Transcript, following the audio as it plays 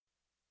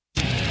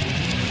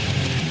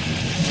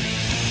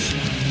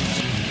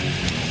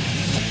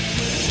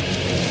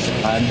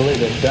I believe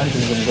that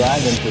Dungeons and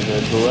Dragons is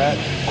a direct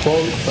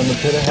quote from the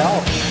pit of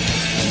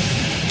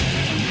hell.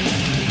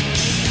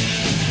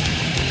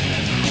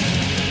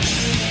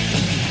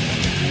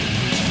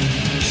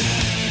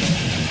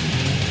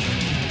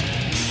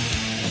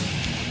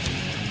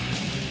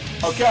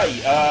 Okay,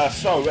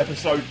 so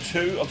episode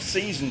 2 of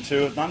season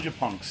 2 of Dungeon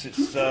Punks.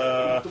 It's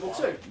Double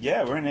two.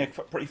 yeah, we're in here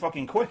pretty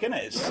fucking quick, isn't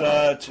it?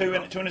 It's two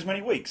in as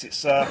many weeks.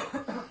 It's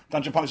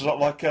Dungeon Punks is a lot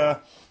like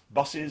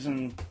buses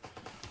and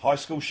high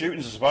school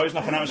shootings, I suppose.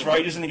 Nothing happens for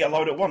ages, and you get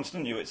loaded at once,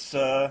 don't you? It's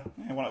yeah,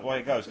 one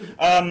way it goes.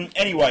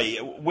 Anyway,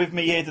 with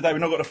me here today,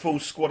 we've not got a full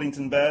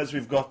Squaddington Bears.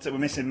 We're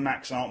missing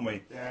Max, aren't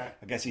we? Yeah.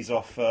 I guess he's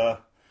off.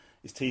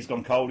 His tea's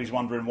gone cold. He's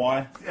wondering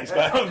why. He's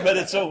better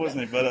at all,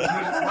 wasn't he? But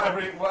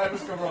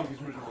Whatever's gone wrong, he's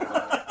miserable.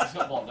 He's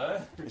got blonde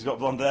hair. he's got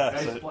blonde hair.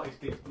 Yeah, So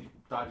he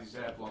dyed his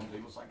hair blonde. He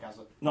looks like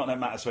Gaza. not that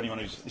matters to anyone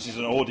who's. This is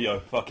an audio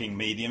fucking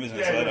medium, isn't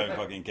it? So they don't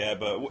fucking care.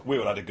 But we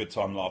all had a good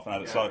time laughing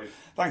at it. So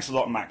thanks a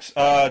lot, Max.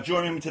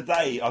 Joining me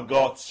today, I've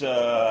got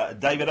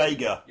David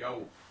Ager.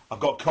 Yo. I've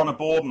got Connor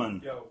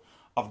Boardman. Yo.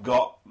 I've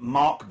got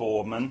Mark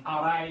Boardman.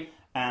 Alright.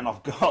 And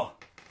I've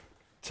got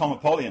Tom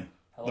Apollyon.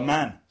 The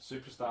man.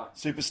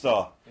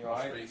 Superstar. You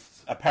alright?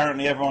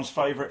 Apparently everyone's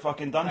favourite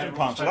fucking Dungeon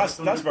Everyone's Punch. So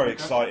that's very favourite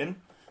exciting.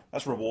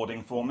 That's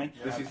rewarding for me.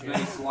 Yeah, This is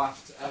Nate's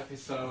last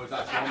episode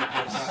actually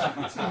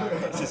on the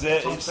podcast. This is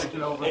it. Tom's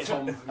taking over.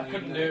 Tom's I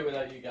couldn't do it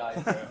without you guys.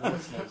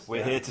 Listeners.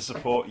 We're here to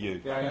support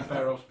you. Yeah, and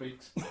Pharaoh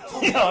speaks.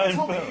 Yeah, in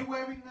Tommy, are fact. you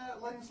wearing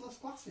lensless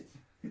glasses?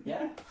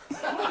 Yeah.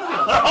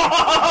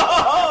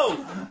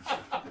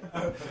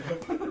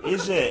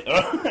 Is it?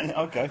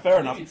 Okay, fair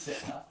enough. You could say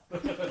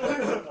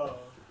that.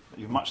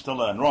 You've much to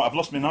learn. Right, I've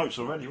lost my notes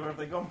already. Where have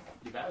they gone?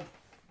 You better.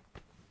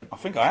 I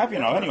think I have,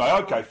 Anyway,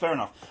 okay, fair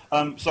enough.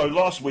 So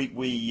last week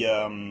we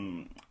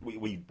kind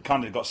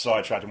of got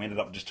sidetracked and we ended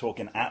up just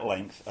talking at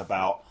length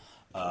about...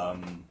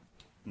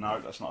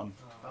 no, that's not on.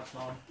 That's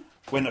not.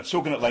 We ended up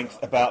talking at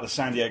length about the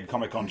San Diego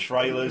Comic-Con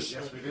trailers.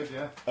 Yes, we did,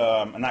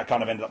 yeah. And that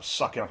kind of ended up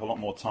sucking up a lot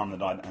more time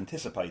than I'd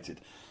anticipated.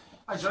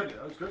 I enjoyed it,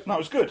 that was good. No, it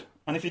was good.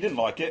 And if you didn't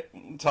like it,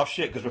 tough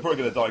shit, because we're probably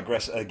going to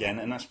digress again,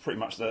 and that's pretty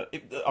much the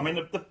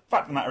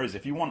fact of the matter is,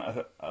 if you want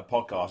a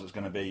podcast that's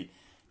going to be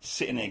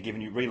sitting there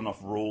giving you, reading off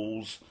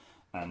rules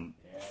and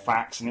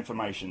facts and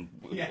information...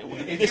 Yeah,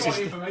 if this you want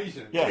is-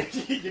 information, Yeah.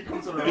 you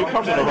come to the You right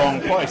come to the wrong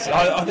place.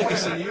 I think Watch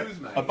it's the news,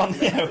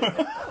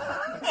 mate.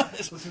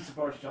 Listen to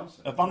Boris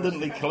Johnson.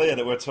 abundantly clear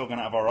that we're talking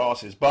out of our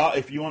asses. But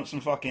if you want some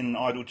fucking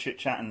idle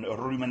chit-chat and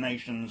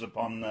ruminations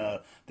upon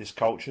this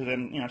culture,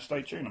 then,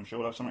 stay tuned. I'm sure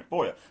we'll have something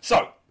for you.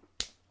 So,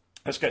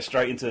 let's get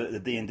straight into the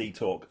D&D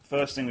talk.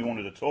 First thing we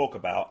wanted to talk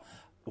about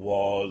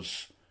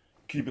was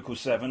Cubicle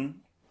 7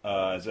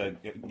 as a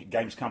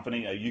games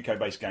company, a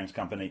UK-based games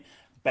company,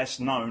 best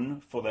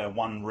known for their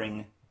One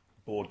Ring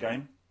board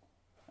game.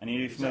 Any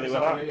of you familiar with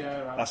that? Yeah,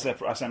 right.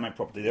 That's their main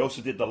property. They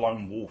also did the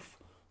Lone Wolf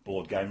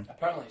board game.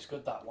 Apparently it's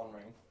good, that One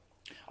Ring.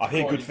 I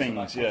hear good According to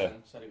my things, yeah.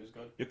 cousin, said it was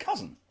good. Your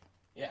cousin?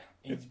 Yeah.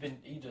 He's been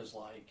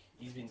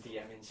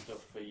DMing stuff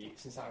for years,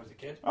 since I was a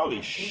kid. Holy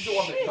He's the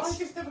one shit! that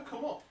Like it's never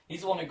come up. He's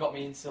the one who got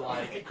me into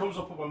like It comes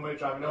up when we're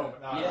driving home.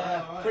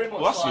 yeah, pretty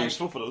much Well, that's like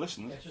useful for the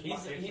listeners.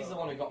 he's the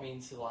one who got me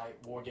into like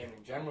wargaming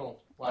in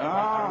general. Like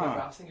Ah. I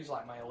remember, I think it was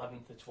like my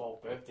 11th or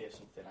 12th birthday or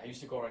something. I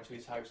used to go around to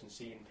his house and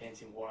see him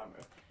painting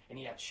Warhammer, and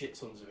he had shit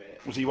tons of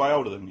it. Was he way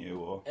older than you,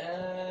 or?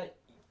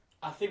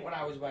 I think when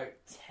I was about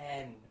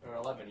 10 or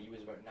 11, he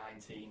was about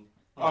 19.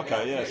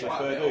 Okay, yeah, so quite a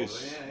fair bit older,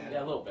 dues.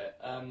 Yeah, a little bit.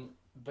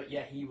 But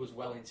yeah, he was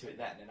well into it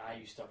then, and I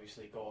used to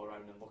obviously go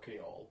around and look at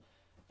it all,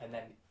 and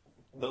then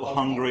Little on-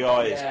 hungry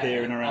eyes yeah,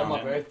 peering around On my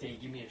him. birthday, he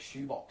gave me a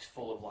shoebox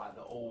full of like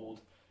the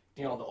old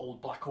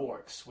Black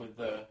Orcs with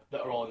that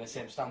are all in the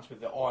same stance with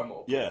the arm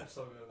up. Yeah,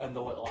 And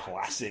the little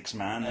classics,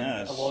 man.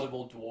 and Yes. a lot of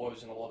old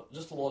dwarves and a lot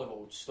of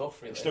old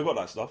stuff. Really, You still got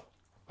that stuff?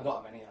 I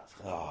don't have any of that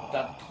stuff. Oh,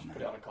 Dad just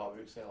put it on a car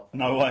boot sale.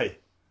 No way.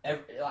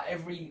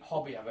 Every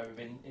hobby I've ever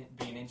been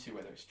into,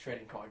 whether it's a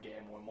trading card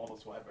game or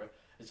models, whatever,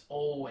 has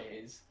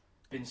always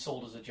been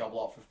sold as a job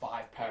lot for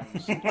 £5.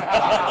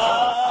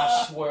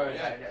 I swear.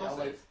 Yeah, of course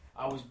it is.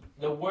 I was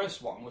the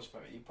worst one was for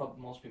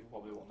most people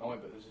probably won't know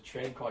it, but there was a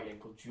trading card game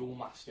called Duel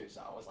Masters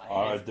that I was like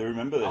I do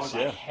remember I this, was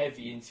yeah. like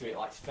heavy into it,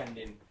 like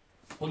spending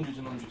hundreds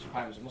and hundreds of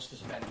pounds. I must have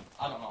spent,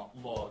 I don't know,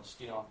 loads,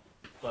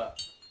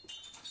 but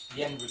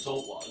the end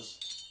result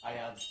was I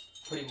had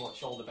pretty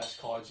much all the best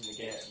cards in the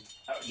game.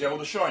 Do you have all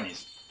the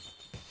shinies?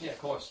 Yeah, of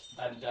course.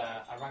 And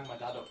I rang my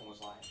dad up and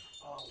was like,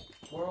 "Oh,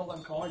 where are all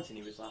them cards?" And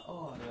he was like,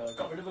 "Oh, I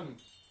got rid of them.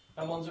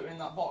 And ones that were in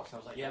that box." And I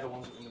was like, "Yeah, the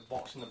ones that were in the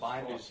box and the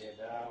binders."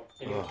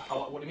 And he was,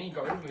 "What do you mean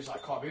got rid of them?" He was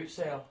like, "Car boot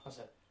sale." I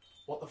said,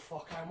 "What the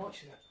fuck? How much?"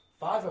 He said,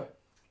 "5."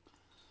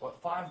 What,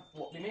 5?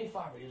 What do you mean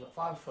 5? He was like,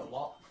 5 for a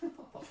lot.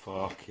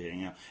 Fucking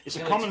hell. It's a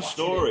Yeah, common it's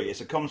story.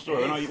 It's a common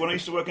story. When I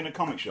used to work in a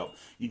comic shop,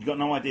 you've got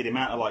no idea the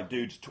amount of like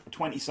dudes,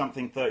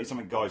 20-something,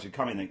 30-something guys who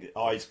come in, and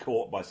eyes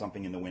caught by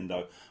something in the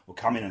window, will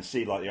come in and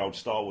see like the old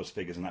Star Wars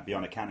figures and that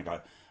behind a counter go,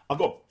 I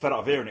got fed up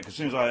of hearing it because as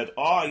soon as I heard,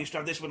 I used to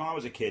have this when I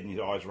was a kid, and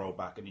his eyes rolled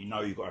back, and you've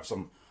got to have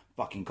some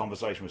fucking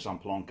conversation with some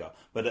plonker.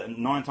 But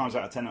 9 times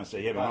out of 10, I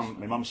say, yeah,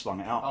 my mum slung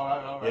it out.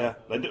 All right. Yeah,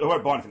 they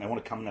won't buy anything. They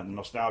want to come and have a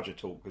nostalgia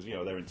talk because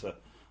they're into,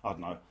 I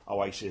don't know,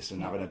 Oasis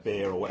and having a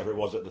beer or whatever it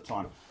was at the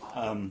time.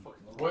 The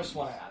worst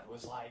one I had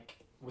was like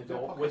with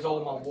all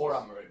my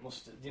Warhammer. It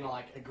must,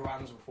 like a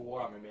grand's worth of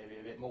Warhammer, maybe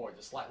a bit more.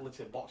 Just like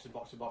literally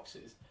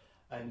boxes,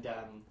 and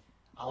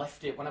I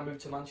left it when I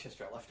moved to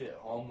Manchester. I left it at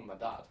home with my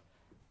dad,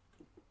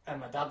 and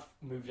my dad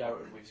moved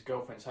out with his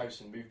girlfriend's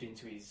house and moved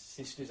into his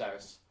sister's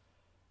house,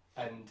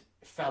 and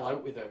fell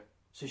out with her.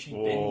 So she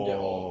binned it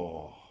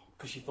all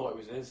because she thought it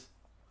was his.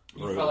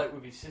 He fell out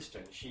with his sister,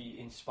 and she,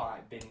 in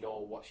spite, binned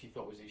all what she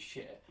thought was his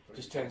shit.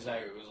 Just turns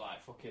out it was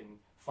like fucking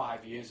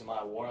 5 years of my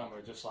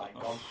Warhammer just like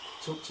gone.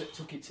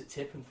 Took it to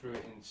tip and threw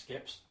it in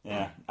skips.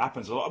 Yeah,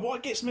 happens a lot.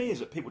 What gets me is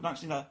that people don't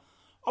see that.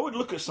 I would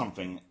look at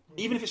something,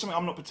 even if it's something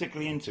I'm not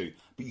particularly into,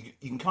 but you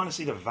can kind of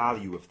see the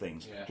value of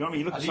things. Yeah. Do you know what I mean?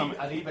 You look at something.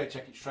 I'd eBay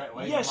check it straight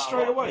away. Yeah,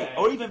 straight away. Yeah.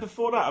 Or even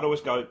before that, I'd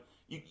always go.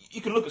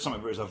 You can look at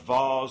something where it's a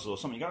vase or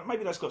something. You go,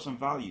 maybe that's got some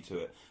value to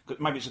it.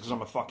 Maybe it's because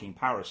I'm a fucking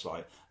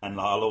parasite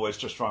and I'll always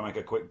just try and make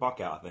a quick buck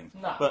out of things.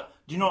 Nah. But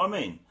do you know what I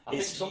mean? I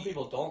think some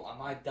people don't. Like,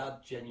 my dad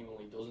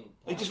genuinely doesn't.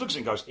 He just looks at it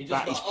and goes, He just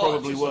that goes, is probably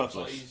it just looks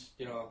like worthless. he's,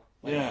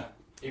 Yeah.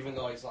 Even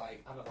though he's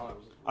like, I don't know.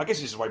 I guess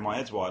it's the way my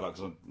head's wired,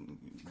 because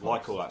I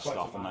like all that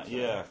stuff and that.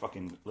 Yeah,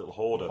 fucking little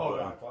hoarder.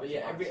 But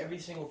yeah, every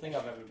single thing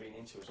I've ever been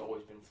into has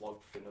always been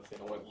flogged for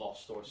nothing, or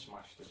lost, or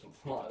smashed, or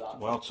something like that.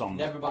 Well, Tom.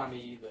 Never by me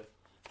either.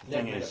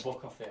 Never made is- a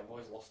book off it. I've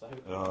always lost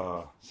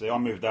out. See, I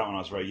moved out when I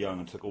was very young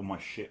and took all my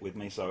shit with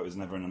me, so it was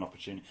never an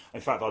opportunity.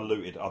 In fact, I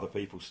looted other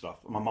people's stuff.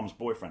 My mum's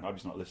boyfriend, I hope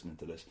he's not listening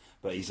to this,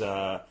 but he's,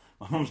 my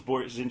mum's boy,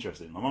 it's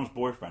interesting. My mum's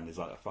boyfriend is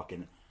like a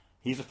fucking,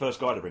 he's the first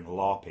guy to bring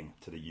LARPing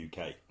to the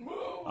UK.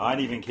 Whoa. I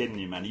ain't even kidding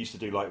you, man. He used to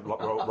do like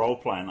role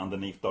playing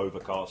underneath Dover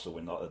Castle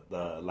in like,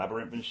 the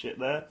labyrinth and shit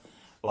there.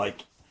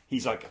 Like,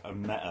 he's like a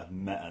meta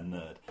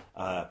nerd.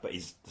 But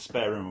the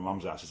spare room of my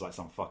mum's house is like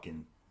some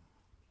fucking,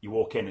 you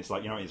walk in, it's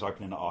like, he's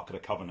opening the Ark of the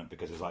Covenant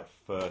because it's like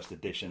first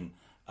edition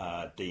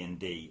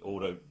D&D, all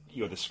the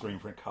the screen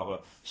print cover,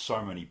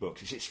 so many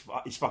books.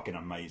 It's fucking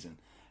amazing.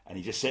 And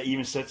he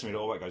even said to me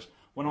all the way, goes,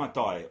 when I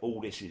die, all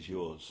this is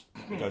yours.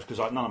 He goes, because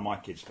none of my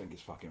kids think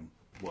it's fucking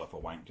worth a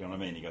wank. Do you know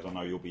what I mean? He goes, I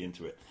know you'll be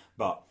into it.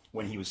 But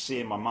when he was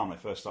seeing my mum, they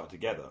first started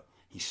together,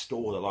 he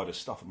stored a load of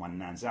stuff at my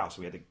nan's house.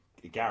 We had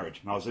a garage,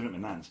 and I was living at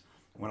my nan's.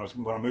 When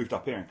I moved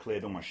up here and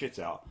cleared all my shit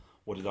out,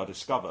 what did I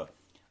discover?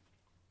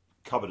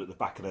 Cupboard at the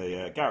back of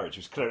the garage. It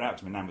was cleared out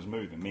because my nan was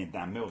moving, me and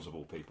Dan Mills of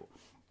all people.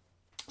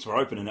 So we're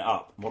opening it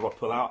up. What do I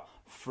pull out?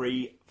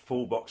 3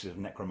 full boxes of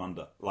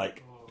Necromunda.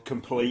 Like,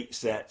 complete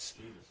sets,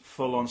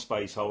 full on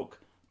Space Hulk,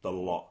 the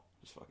lot.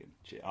 Just fucking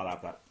shit. I'll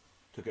have that.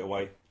 Took it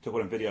away. Took all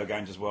them video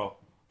games as well.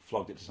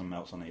 Flogged it to someone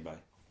else on eBay.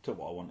 Took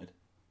what I wanted.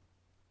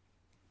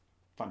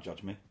 Don't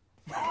judge me.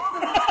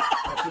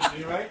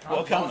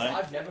 What can they?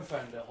 I've never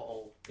found a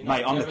whole...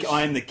 Mate,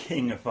 I am the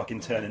king of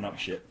fucking turning up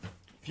shit.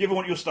 If you ever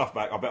want your stuff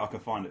back, I bet I can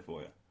find it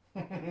for you.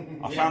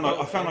 I found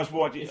those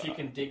white. If you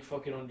can dig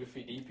fucking 100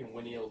 feet deep in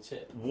Winnie Hill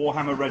Tip.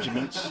 Warhammer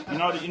regiments. You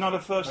know the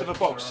first ever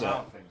box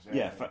set.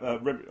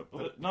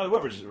 No, they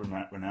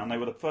weren't renowned. They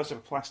were the first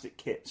ever plastic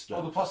kits. The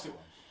plastic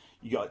ones.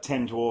 You got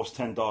 10 dwarves,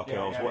 10 dark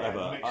elves,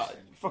 whatever.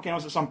 Fucking, I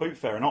was at some boot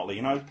fair in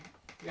Otley,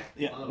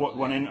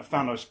 Went in,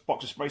 found those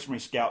box of Space Marine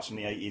Scouts from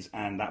the 80s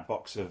and that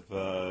box of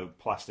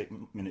plastic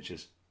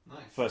miniatures. Nice.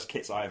 First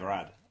kits I ever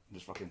had.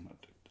 Just fucking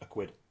a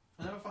quid.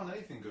 I never found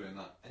anything good in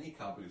that. Any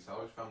car boots. I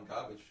always found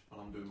garbage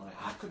when I'm doing my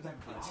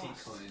antique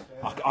hunting.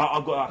 I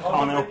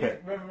can't help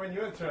it. Remember when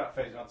you went through that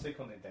phase of antique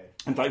hunting, Dave?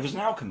 And Dave was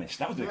an alchemist.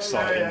 That was an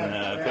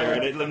exciting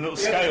period. Little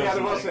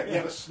scales. He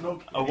had a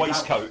snug. A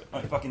waistcoat.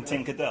 Like fucking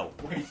Tinkerbell.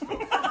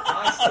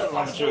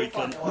 I still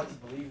find it hard to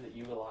believe that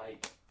you were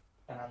like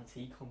an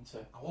antique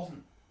hunter. I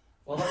wasn't.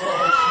 Well, that's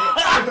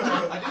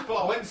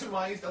what I went to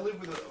I used to live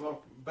with my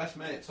best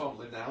mate Tom,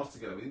 lived in a house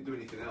together. We didn't do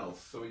anything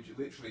else, so we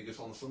literally just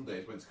on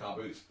Sundays went to car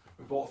boots.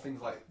 We bought things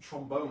like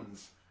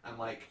trombones and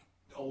like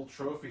old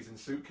trophies in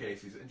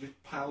suitcases and just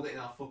piled it in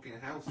our fucking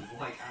houses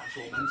like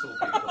actual mental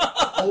people.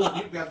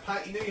 We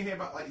had you hear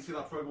about, like, you see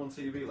that program on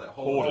TV, like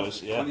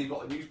Hoarders, when you've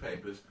got the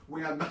newspapers.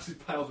 We had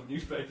massive piles of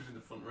newspapers in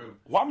the front room.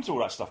 What happened to all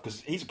that stuff?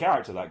 Because he's a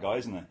character, that guy,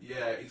 isn't he?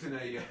 Yeah, he's in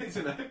a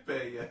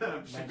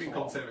shipping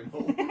container.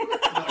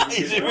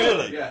 Is he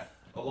really? Yeah.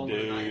 Along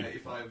with a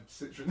 1985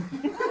 Citroen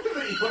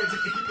that he wanted to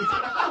keep.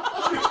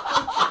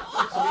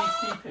 So he's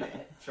keeping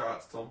it. Shout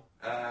out to Tom.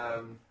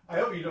 I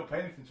hope you don't pay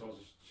anything towards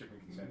a shipping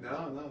container.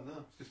 No.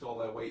 It's just all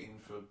there waiting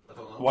for, I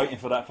don't know. Waiting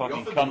for that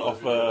fucking cunt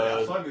off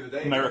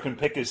American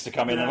Pickers to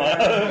come in and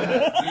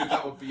Dude,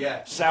 that would be,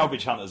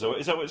 salvage hunters, or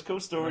is that what it's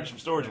called?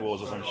 Storage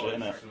wars or some shit,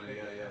 isn't it?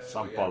 Yeah.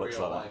 Some bollocks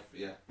like that.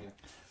 Yeah.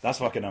 That's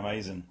fucking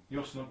amazing.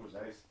 Your snug was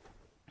ace.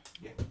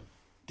 Yeah.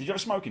 Did you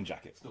have a smoking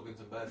jacket? Snuck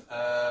into bed.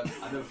 I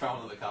never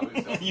found one at the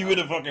car. You would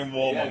have fucking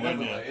worn one,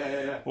 wouldn't you?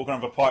 Yeah. Walking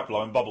over a pipe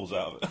blowing bubbles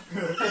out of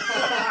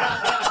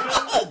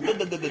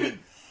it.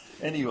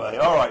 Anyway,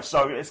 alright,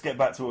 so let's get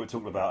back to what we're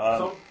talking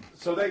about.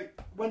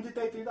 When did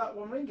they do that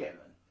One Ring game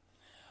then?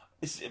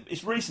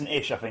 It's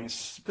recent-ish, I think.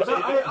 Because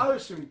I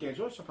assumed Games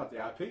Workshop had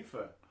the IP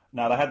for...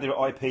 Now they had their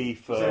IP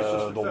for So it's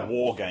just the the film?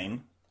 war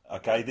game.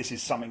 Okay, this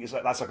is something.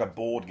 That's like a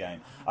board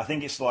game. I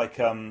think it's like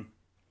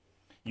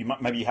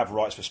maybe you have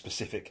rights for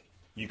specific.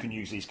 You can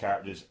use these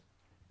characters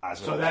as.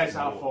 So there's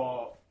how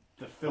for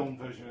the film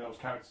version of those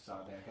characters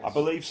are there. I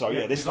believe so.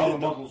 Yeah, because all the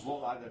models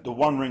look like the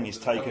One Ring is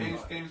taken.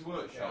 Games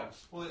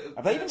Workshops. Well,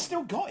 Have they even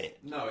still got it?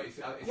 No, it's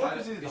Yeah,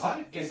 'cause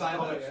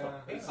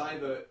it's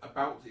either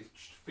about it's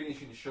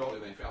finishing shortly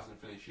then if it hasn't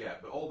finished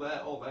yet. But all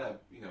their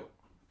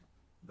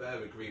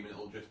their agreement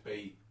will just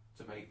be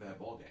to make their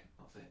board game.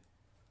 That's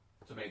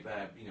it. To make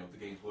their the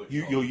Games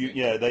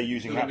Workshop. They're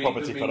using that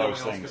property for those No one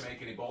things. else can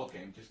make any board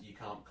game. Just you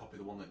can't copy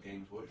the one that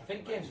Games Workshop. I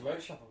think Games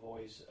Workshop have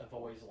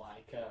always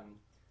like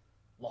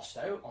lost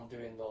out on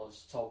doing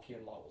those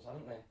Tolkien models,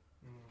 haven't they?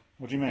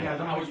 What do you mean?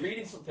 Yeah, I was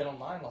reading something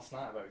online last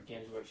night about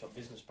Games Workshop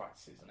business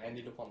practices, and I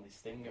ended up on this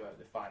thing about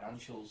the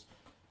financials.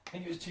 I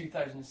think it was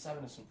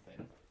 2007 or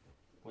something,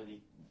 where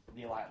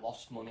they like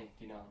lost money,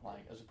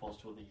 as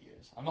opposed to other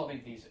years. I'm not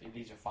thinking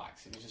these are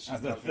facts. It was just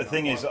something I was The reading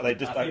thing online. is that they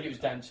just. I think it was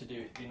down to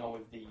do,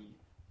 with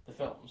the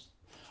films.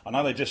 I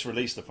know they just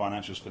released the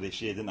financials for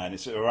this year, didn't they? And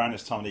it's around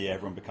this time of the year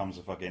everyone becomes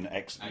a fucking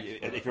expert.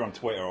 If you're on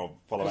Twitter or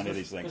follow any of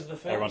these things,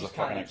 Because the everyone's films a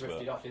fucking kind of expert.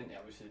 drifted off, didn't they?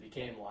 Obviously, they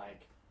became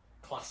like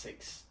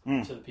classics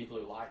Mm. to the people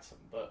who liked them,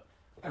 but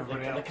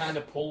Everybody the else. kind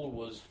of pull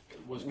was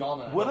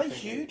gone. and I Were don't they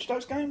think huge,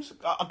 those games?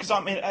 Because I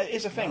mean,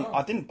 it's a thing. No.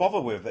 I didn't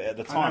bother with it at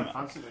the I time, never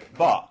fancied it.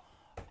 but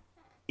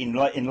in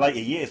later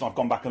years, I've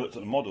gone back and looked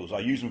at the models. I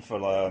use them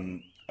for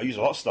I use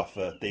a lot of stuff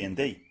for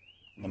D&D.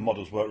 And the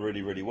models work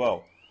really, really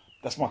well.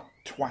 That's my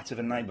twat of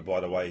a neighbour,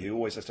 by the way, who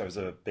always has to have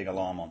a big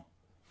alarm on.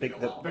 Big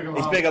alarm. Big It's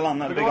alarm. big alarm,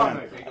 no, Big big alarm,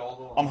 alarm. mate. Big old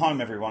one. I'm home,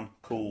 everyone.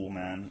 Cool,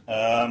 man.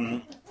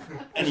 It's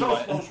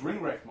Anyway, those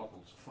ring wraith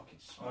models are fucking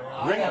smart.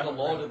 I had a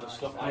load of the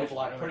stuff. I had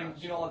like pretty,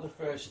 like the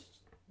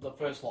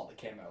first lot that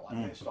came out,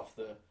 like based off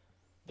the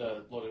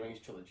Lord of the Rings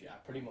trilogy. I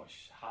pretty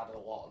much had a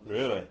lot of the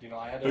Really? shit.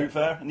 I had Boot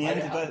Fair in the end,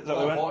 is that what I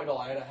we went? bought it all.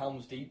 I had a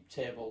Helm's Deep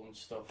table and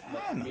stuff.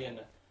 Damn. That me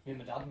and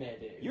my dad made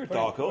it. It was You're a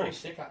pretty, dark horse. Pretty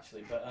sick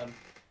actually, but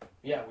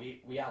yeah,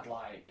 we had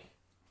like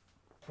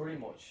pretty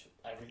much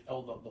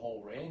the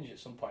whole range at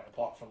some point,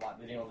 apart from like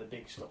the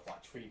big stuff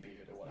like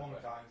Treebeard or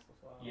whatever.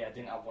 Yeah, I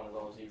didn't have one of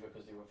those either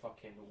because they were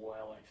fucking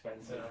well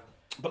expensive.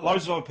 But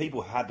loads of other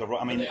people had the.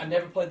 I mean, I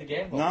never played the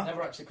game, but No?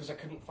 never actually because I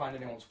couldn't find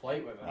anyone to play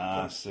it with.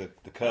 it's the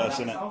curse, I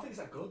isn't it? don't think it's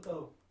that good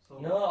though. So.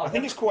 No, I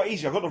think it's quite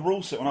easy. I got the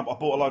rules set one up. I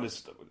bought a load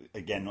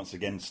of once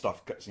again,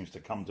 stuff seems to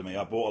come to me.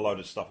 I bought a load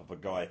of stuff of a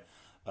guy.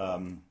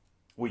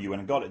 Well, you went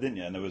and got it, didn't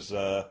you? And there was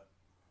there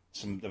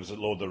was a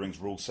Lord of the Rings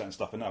rule set and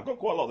stuff in there. I've got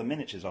quite a lot of the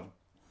miniatures.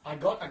 I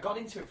got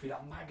into it through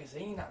that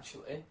magazine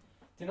actually. Do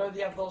you know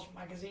they have those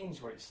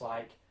magazines where it's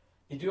like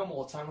they do them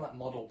all the time, like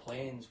model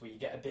planes, where you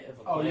get a bit of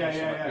a. Oh, plane yeah, or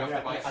something. yeah, You have yeah.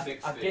 to buy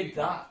 60. I did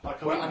that,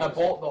 Like and I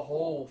bought the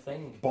whole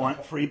thing.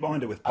 Free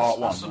binder with part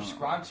I one.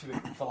 subscribed to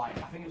it for like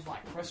I think it was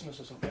like Christmas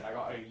or something. I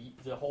got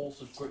the whole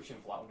subscription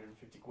for like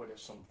 150 quid or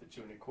something,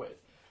 200 quid.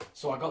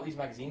 So I got these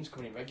magazines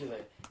coming in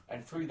regularly,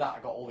 and through that I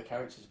got all the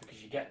characters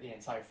because you get the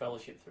entire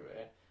fellowship through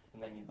it,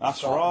 and then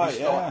That's right,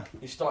 yeah.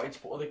 They started to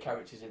put other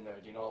characters in there.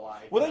 Do you know,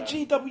 like Were they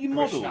GW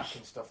models? Grishnak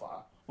and stuff like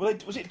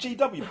that. Was it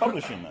GW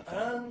publishing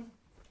that?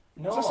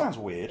 No, That sounds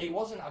weird. It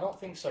wasn't. I don't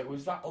think so. It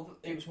was that.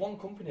 It was one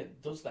company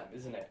that does them,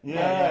 isn't it?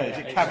 Yeah, is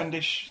it it's-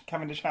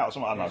 Cavendish House?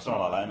 Something, I don't know,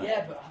 something like that. Isn't it?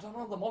 Yeah, but I don't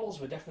know. The models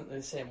were definitely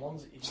the same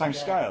ones. Same Yeah.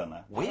 scale, isn't it? I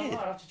don't know, Weird.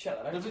 I'd have to check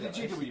that out. They to were the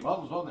be honest. GW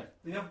models, weren't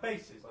they? They have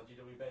bases, like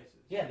GW bases.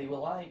 Yeah, they were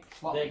like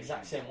Slot the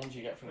exact same ones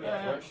you get from Games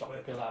Yeah, yeah. Workshop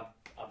because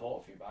I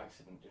bought a few by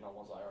accident.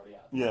 Ones I already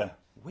had. Yeah,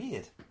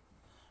 weird.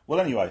 Well,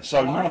 anyway,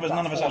 so I none of like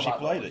us that actually format,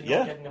 played though, it. you know,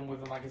 Yeah, getting them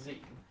with a magazine.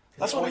 'Cause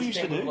That's it what they always used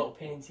to came with do. A little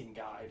painting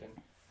guide, and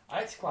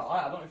I actually quite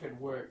like. I don't know if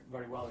it'd work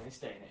very well in this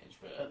day and age,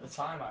 but at the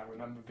time I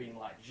remember being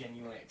like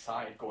genuinely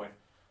excited, going,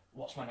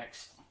 "What's my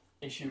next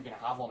issue going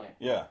to have on it?"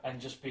 yeah. And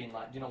just being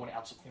like, when it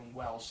had something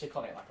well sick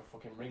on it, like a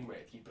fucking ring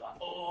wraith, you'd be like,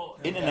 "Oh."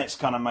 Internet's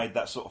kind of made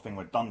that sort of thing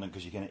redundant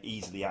because you can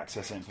easily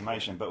access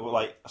information. But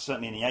like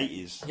certainly in the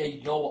 80s, Yeah,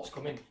 you know what's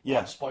coming. Yeah,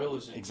 Like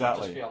spoilers. And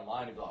exactly. You'd just be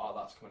online and be like, "Oh,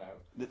 that's coming out."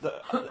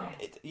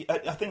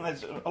 I think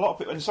there's a lot of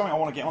people. It's something I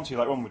want to get onto.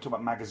 Like when we talk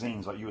about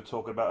magazines, like you were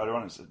talking about earlier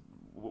on.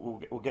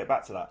 We'll get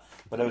back to that.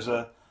 But there was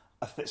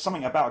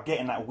something about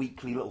getting that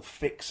weekly little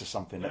fix or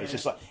something. That it's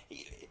just like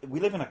we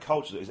live in a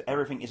culture that is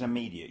everything is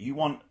immediate.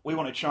 We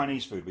wanted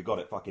Chinese food, we got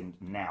it fucking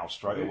now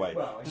straight away.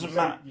 Well, Doesn't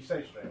matter. You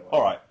say straight away.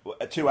 All right,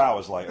 2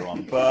 hours later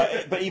on.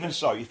 But even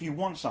so, if you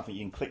want something,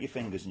 you can click your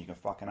fingers and you can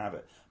fucking have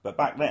it. But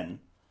back then,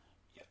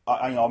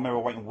 I remember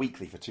waiting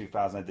weekly for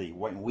 2000 AD,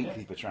 waiting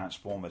weekly for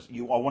Transformers.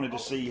 I wanted to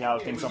see how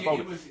things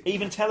unfolded.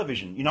 Even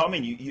television, you know what I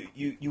mean?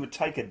 You would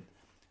take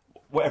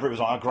whatever it was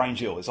on, Grange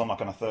Hill, it's on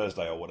like on a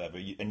Thursday or whatever,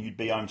 and you'd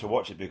be home to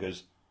watch it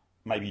because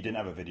maybe you didn't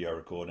have a video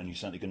record and you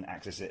certainly couldn't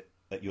access it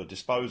at your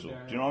disposal.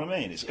 Do you know what I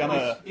mean? It's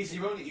gonna...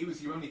 It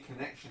was your only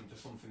connection to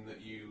something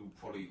that you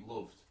probably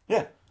loved.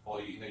 Yeah. or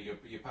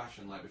your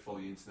passion, like before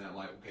the internet,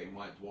 like getting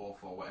White Dwarf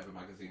or whatever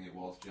magazine it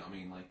was. Do you know what I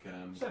mean? Like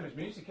Same as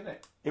music, isn't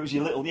it? It was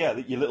your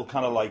little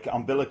kind of like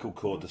umbilical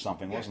cord to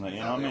something, wasn't it? You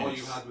know what I mean? All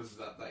you had was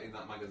that in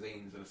that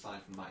magazines, and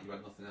aside from that, you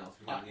had nothing else.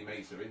 If you had any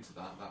mates that were into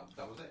that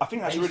was it. I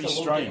think that's really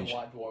strange.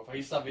 White Dwarf. I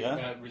used to have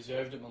it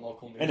reserved at my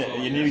local Innit?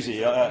 museum. Your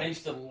newsy. And I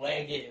used to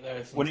leg it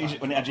there. When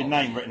it had your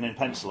name written in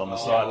pencil on the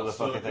side of the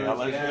fucking thing,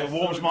 yeah, it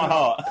warms my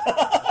heart.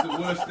 The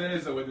worst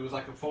days though, when there was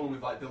like a problem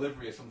with like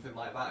delivery or something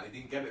like that, and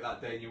you didn't get it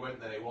that day, and you went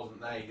there, it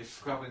wasn't there. You just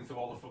scrabbling through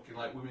all the fucking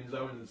like women's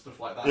own and stuff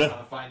like that, trying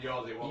to find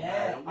yours. It wasn't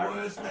there.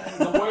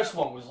 The worst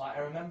one was like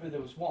I remember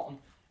there was one.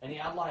 And it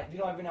had like,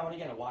 every now and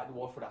again a White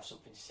Dwarf would have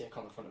something sick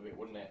on the front of it,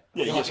 wouldn't it?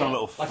 Yeah, you get some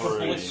little like a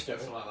blister,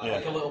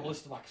 like a little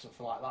blister pack or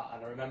something like that.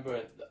 And I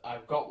remember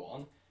I've got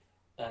one,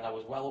 and I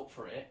was well up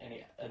for it,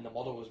 and the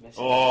model was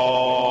missing.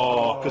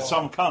 Oh, because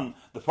some cunt,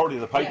 probably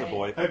the paper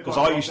boy, because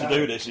I used to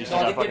do this. Used to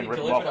I fucking rip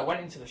them off. I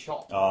went into the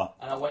shop,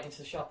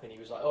 and he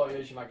was like, "Oh,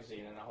 here's your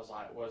magazine," and I was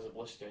like, "Where's the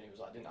blister?" And he was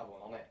like, "I didn't have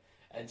one on it."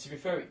 And to be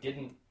fair, it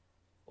didn't.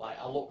 Like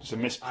I looked, it's a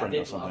misprint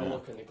or something. I did have a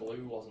look, and the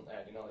glue wasn't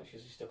there.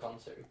 Because he stuck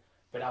onto.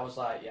 But I was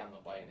like, yeah, I'm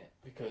not buying it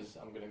because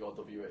I'm going to go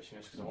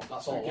WHS because I want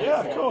that's all.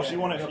 Yeah, of course. You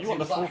want it. You want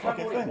the full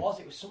fucking thing.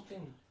 It was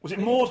something. Was it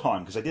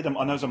Mordheim? Because they did. I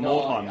know there's a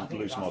Mordheim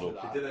loose model.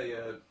 They did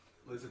a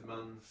Lizard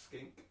Man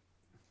skink.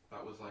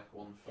 That was like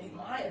one from. It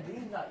might have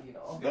been that,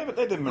 Yeah, but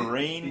they did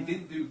Marine. They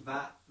didn't do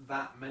that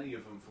many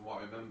of them, from what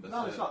I remember.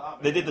 No, it's not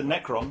that They big. did the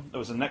Necron. There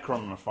was a Necron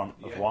on the front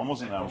of one,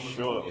 wasn't there? I'm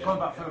sure. Going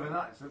back further than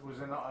that, it was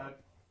in that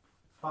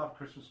Father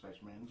Christmas Space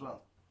Marine as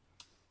well.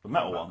 The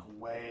metal one.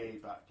 Way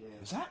back, yeah.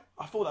 Is that?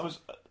 I thought that was.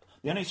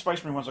 The only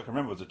Space Marine ones I can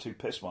remember was the two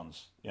piss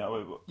ones. Yeah,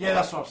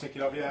 that's what I was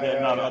thinking of. Yeah,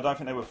 no, I don't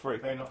think they were free.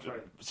 They're not free.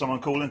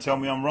 Someone call in, tell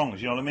me I'm wrong.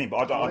 You know what I mean?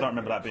 But I don't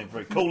remember that being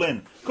free. Call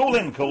in,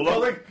 caller.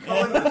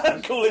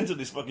 Call into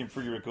this fucking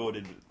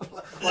pre-recorded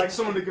like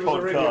someone to give us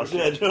a radio. podcast.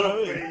 Yeah, do you know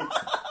what I mean?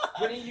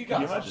 When you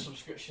guys have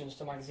subscriptions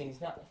to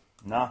magazines now?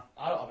 Nah.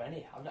 I don't have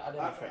any. I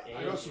don't have for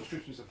I got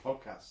subscriptions to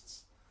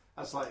podcasts.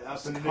 That's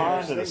the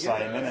kind of the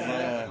same, isn't it?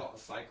 I got the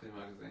cycling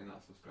magazine.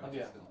 That's subscribed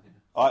to still.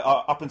 I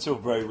up until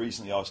very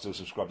recently, I was still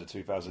subscribed to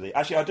 2000 AD.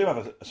 Actually, I do have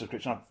a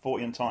subscription.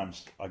 40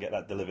 times I get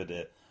that delivered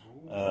here.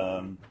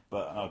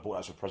 But I bought that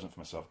as a present for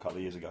myself a couple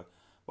of years ago.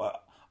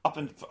 But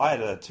I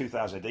had a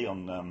 2000 AD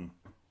on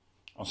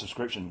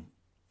subscription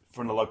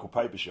from the local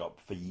paper shop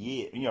for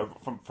years.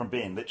 From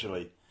being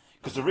literally.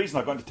 Because the reason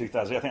I got into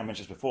 2000, I think I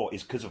mentioned this before,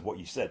 is because of what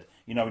you said.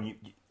 When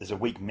there's a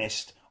week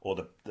missed or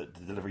the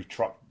delivery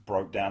truck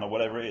broke down or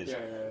whatever it is.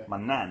 My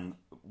nan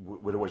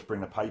would always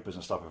bring the papers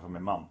and stuff from my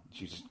mum.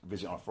 She used to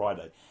visit on a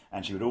Friday,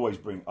 and she would always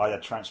bring. I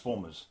had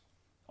Transformers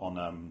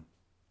on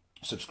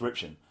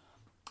subscription,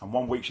 and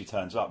one week she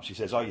turns up. She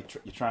says, "Oh, your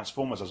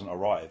Transformers hasn't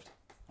arrived."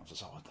 I was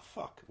just like, "What the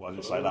fuck?" Well, I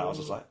didn't say that. I was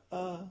just like,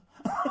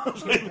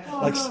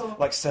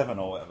 like 7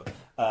 or whatever.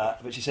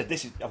 But she said,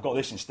 I've got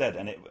this instead,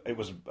 and it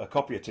was a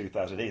copy of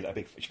 2000 AD.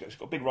 It's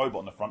got a big robot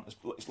on the front.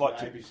 It's like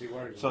ABC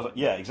Warriors. So I was like,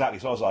 yeah, exactly.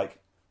 So I was like,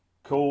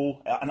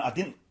 cool. And I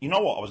didn't. You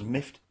know what? I was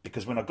miffed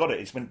because when I got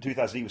it, it's when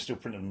 2000 AD was still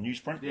printed on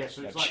newsprint. Yeah,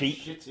 so it's cheap.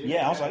 Shit,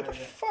 I was like, the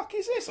fuck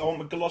is this? I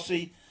want a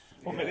glossy.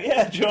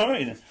 Yeah, do you know what I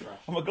mean?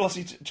 I'm a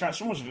glossy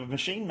Transformers with a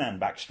Machine Man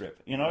backstrip,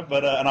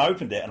 But and I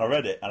opened it and I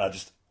read it and I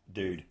just,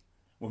 dude.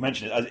 We'll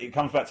mention it. It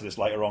comes back to this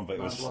later on, but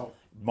it was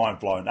mind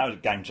blowing. That was a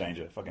game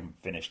changer. Fucking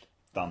finished.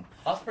 Done.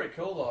 That's pretty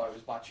cool, though. It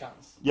was by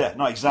chance. Yeah,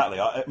 no, exactly.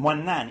 My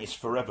nan is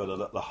forever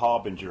the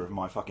harbinger of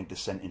my fucking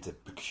descent into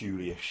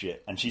peculiar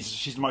shit. And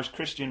she's the most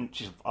Christian.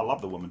 I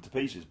love the woman to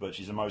pieces, but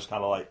she's the most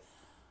kind of like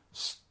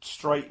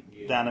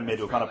straight down the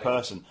middle kind of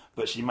person.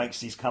 But she makes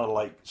these kind of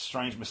like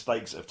strange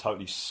mistakes that have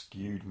totally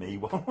skewed me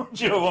one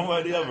way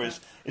or the other.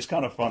 It's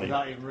kind of funny.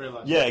 Without even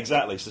realising. Yeah,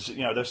 exactly. So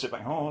they'll sit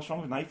back. Oh, what's wrong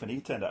with Nathan? He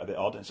turned out a bit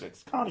odd. And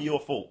it's kind of your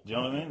fault. Do you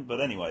know what I mean?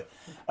 But anyway,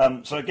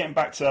 so getting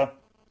back to.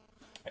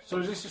 So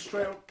is this a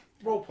straight up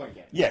role-playing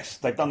game? Yes,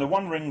 they've done the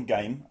One Ring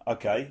game,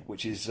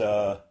 which is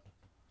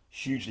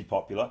hugely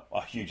popular.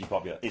 Hugely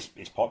popular.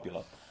 It's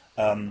popular.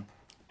 And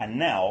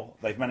now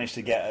they've managed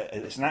to get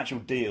it's an actual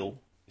deal.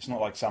 It's not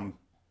like some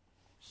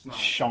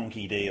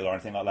shonky deal or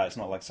anything like that. It's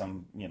not like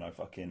some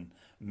fucking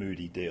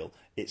moody deal.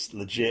 It's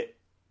legit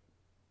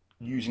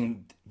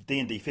using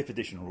D&D 5th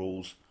edition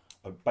rules.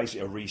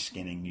 Basically a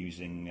reskinning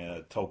using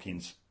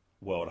Tolkien's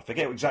world. I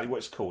forget exactly what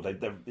it's called.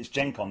 It's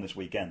Gen Con this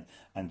weekend,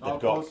 and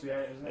they've got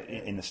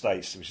in the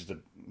States, which is the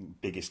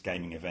biggest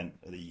gaming event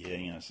of the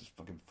year. It's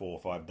fucking 4 or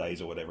 5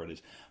 days or whatever it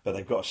is. But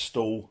they've got a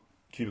stall.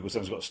 Cubicle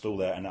 7's got a stall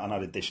there, and I know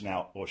they're dishing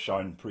out or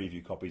showing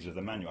preview copies of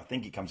the manual. I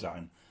think it comes out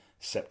in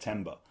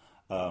September.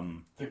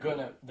 They're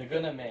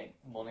gonna make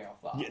money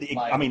off that. Yeah,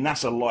 I mean,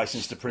 that's a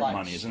license to print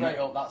money, isn't it?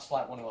 Straight up, that's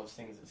like one of those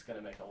things that's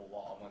gonna make a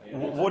lot of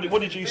money.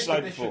 What did you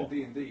say before?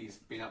 D&D's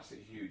been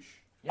absolutely huge.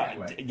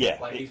 Yeah.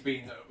 Like he's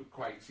been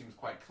seems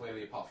quite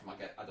clearly. Apart from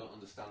I don't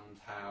understand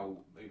how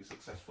maybe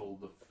successful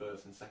the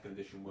first and second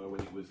edition were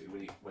when it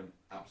went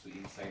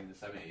absolutely insane in the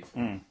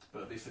 70s.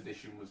 But this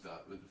edition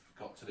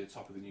got to the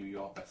top of the New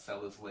York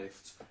bestsellers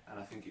list, and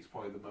I think it's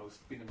probably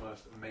been the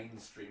most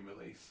mainstream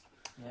release.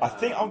 I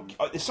think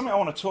it's something I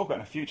want to talk about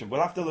in the future.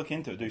 We'll have to look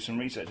into it, do some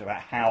research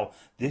about how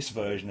this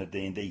version of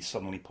D&D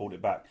suddenly pulled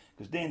it back.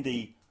 Because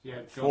D&D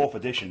 4th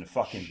edition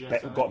fucking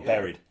got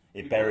buried.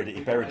 It buried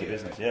the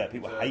business. Yeah,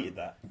 people hated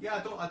that. Yeah,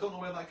 I don't know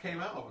where that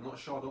came out of. I'm not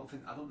sure.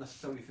 I don't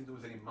necessarily think there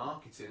was any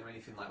marketing or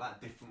anything like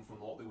that different from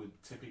what they would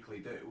typically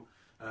do.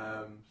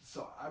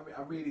 So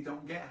I really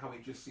don't get how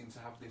it just seemed to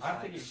have this. I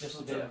think it's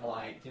just a bit of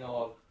like, you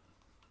know,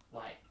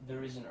 like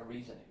there isn't a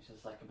reason. It's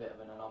just like a bit of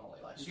an anomaly.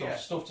 Like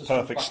stuff just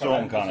perfect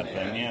storm kind of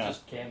thing. It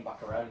just came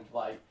back around.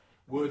 Like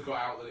word got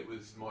out that it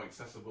was more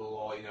accessible,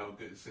 or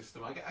good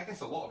system. I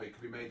guess a lot of it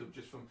could be made up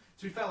just from.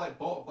 To be fair,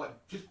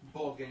 just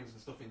board games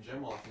and stuff in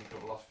general. I think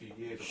over the last few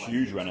years,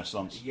 huge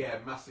renaissance. Yeah,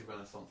 massive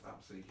renaissance,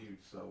 absolutely huge.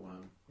 So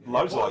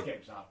loads board of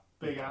games are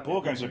big.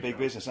 Board games are a big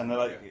business, and they're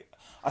like,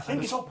 I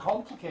think it's so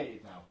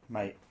complicated now,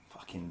 mate.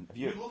 Fucking, have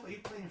you you? love that you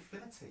play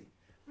Infinity.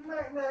 Does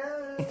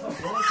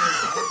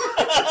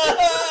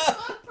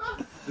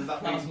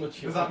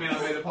that mean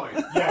I made a point?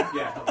 Yeah.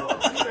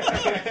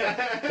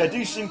 They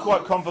do seem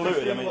quite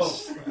convoluted. I mean,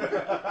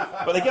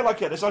 but they get like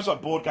there's those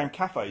like board game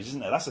cafes,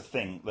 isn't there? That's a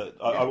thing that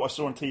I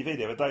saw on TV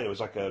the other day. There was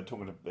like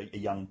talking to a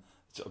young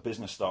sort of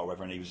business star or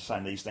whatever, and he was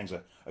saying these things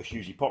are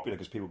hugely popular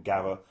because people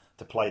gather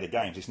to play the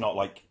games. It's not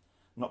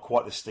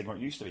quite the stigma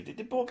it used to be.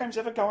 Did board games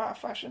ever go out of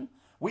fashion?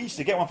 We used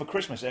to get one for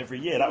Christmas every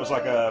year. That was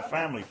like a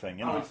family thing,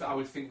 you know. I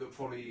would think that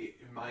probably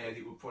in my head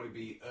it would probably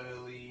be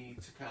early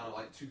to kind of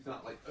like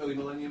 2000, like early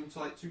millennium to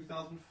like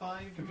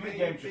 2005. Computer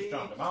games just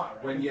drowned them out,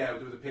 right? When there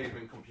was a period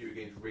when computer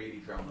games really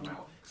drowned them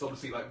out. Because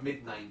obviously, like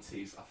mid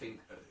 90s, I think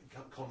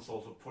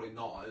consoles were probably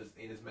not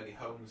in as many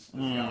homes as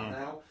they are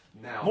now.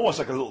 Now more it's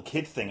like a little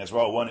kid thing as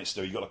well, wasn't it?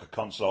 Still, you got like a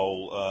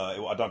console.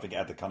 I don't think it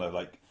had the kind of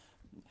like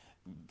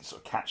sort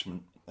of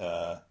catchment.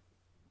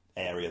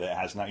 Area that it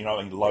has now,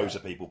 I mean, loads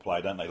of people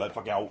play, don't they? Like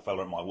fucking old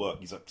fella at my work,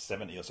 he's up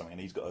 70 or something, and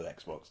he's got an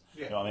Xbox.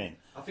 Yeah. You know what I mean?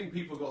 I think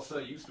people got so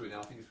used to it now.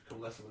 I think it's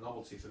become less of a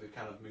novelty, so they've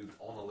kind of moved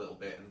on a little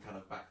bit and kind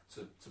of back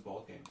to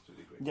board games to a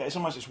degree. Yeah,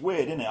 it's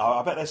weird, isn't it?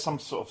 I bet there's some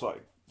sort of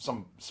like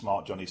some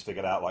smart Johnny's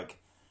figured out like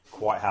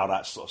quite how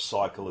that sort of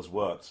cycle has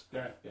worked.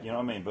 Yeah. You know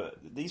what I mean? But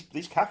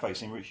these cafes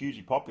seem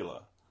hugely popular.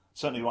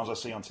 Certainly the ones I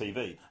see on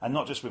TV, and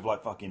not just with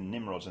like fucking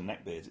Nimrods and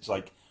neckbeards. It's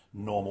like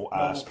normal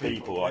ass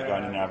people like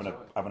going in there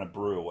having a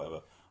brew or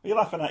whatever. Are you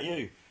laughing at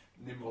you?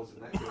 Nimrods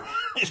and neckbeards.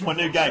 It's my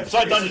new game. It's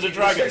like Dungeons and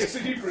Dragons. It's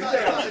a new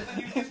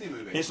Disney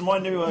movie. It's my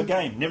new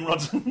game,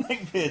 Nimrods and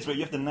Neckbeards, where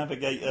you have to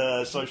navigate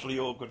socially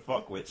awkward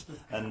fuckwits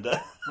and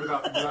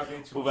without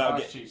getting too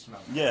much cheese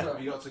smell. Yeah.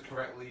 You got to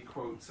correctly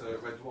quote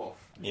Red Dwarf.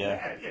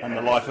 Yeah. And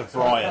the life of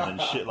Brian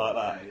and shit like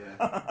that.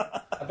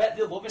 Yeah. I bet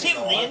they're loving Tim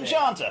the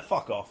Enchanter.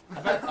 Fuck off. I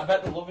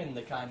bet they're loving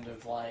the kind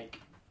of like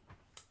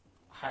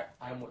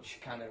how much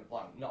kind of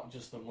like not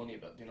just the money,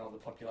 but the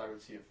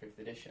popularity of 5th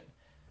edition.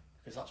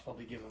 Because that's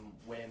probably given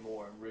way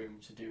more room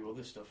to do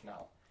other stuff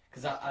now.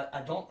 Because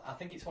I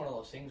think it's one of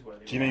those things where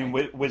they. Do you mean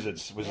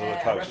Wizards of the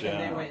Coast? I reckon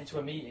they went into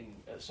a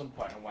meeting at some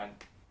point and went,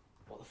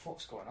 "What the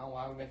fuck's going on?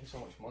 Why are we making so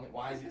much money?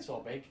 Why is it so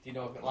big?"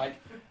 Like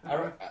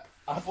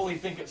I fully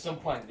think at some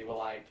point they were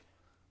like,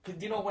 do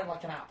you know when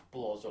like an app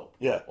blows up,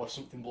 or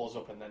something blows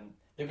up, and then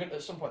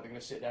at some point they're going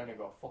to sit down and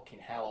go, "Fucking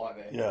hell, aren't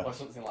they?" Or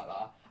something like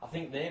that. I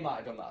think they might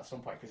have done that at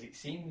some point because it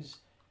seems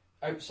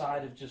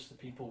outside of just the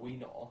people we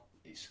know.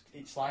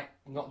 It's like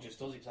not just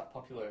us; it's like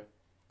popular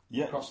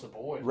across the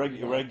board.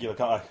 Regular.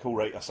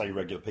 I say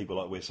regular people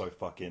like we're so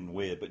fucking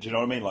weird, but do you know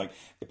what I mean? Like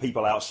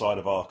people outside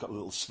of our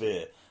little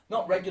sphere.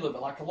 Not regular,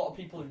 but like a lot of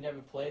people who've never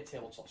played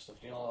tabletop stuff.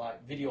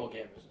 Like video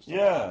gamers and stuff.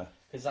 Yeah.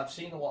 Because I've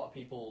seen a lot of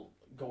people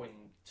going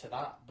to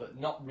that, but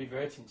not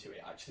reverting to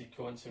it. Actually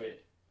going to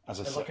it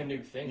as like a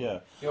new thing.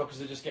 Yeah. Because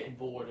they're just getting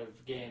bored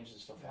of games and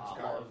stuff like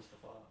that.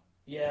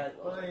 Yeah.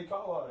 Well, you've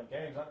got a lot of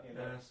games, haven't you?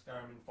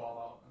 Skyrim and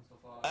Fallout and stuff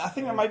like that. I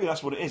think that maybe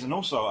that's what it is, and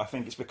also I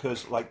think it's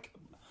because like,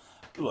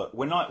 look,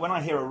 when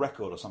I hear a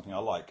record or something I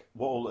like,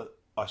 what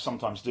I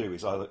sometimes do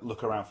is I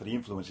look around for the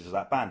influences of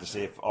that band to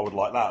see if I would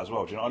like that as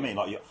well. Do you know what I mean?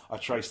 Like I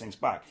trace things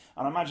back,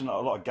 and I imagine that a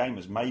lot of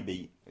gamers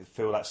maybe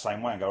feel that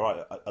same way and go,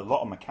 right, a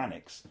lot of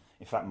mechanics,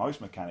 in fact, most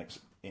mechanics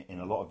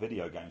in a lot of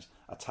video games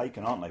are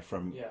taken, aren't they,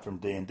 from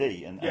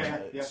D&D, and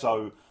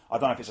so I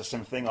don't know if it's a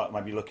similar thing. Like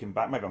maybe looking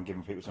back, maybe I'm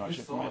giving people too much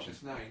information.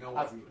 Just now, you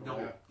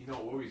know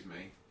what worries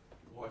me?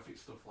 What if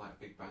it's stuff like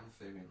Big Bang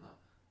Theory and that?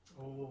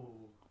 Oh.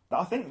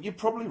 I think you're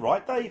probably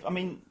right, Dave. I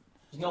mean.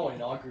 There's no one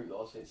in our group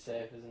though, so it's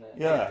safe, isn't it?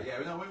 Yeah.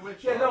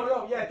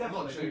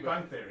 Definitely. Big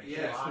Bang Theory.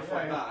 Yeah, stuff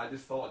like that. I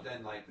just thought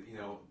then, like,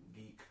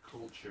 geek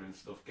culture and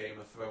stuff, Game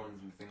of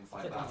Thrones and things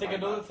like that. I think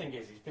another thing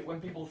is when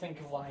people think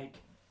of like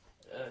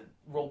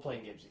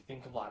role-playing games, you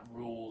think of like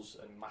rules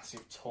and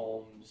massive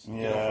tomes.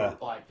 Yeah.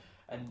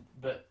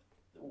 But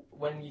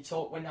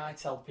when I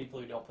tell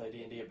people who don't play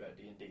D&D about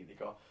D&D,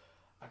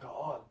 I go,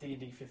 oh,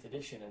 D&D 5th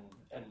edition,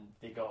 and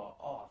they go,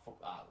 oh, fuck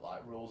that,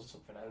 like rules or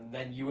something, and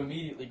then you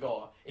immediately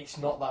go, it's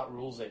not that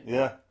rulesy.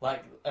 Yeah.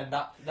 Like, and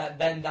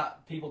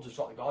that people just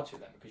drop the guard to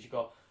them because you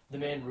go, the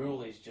main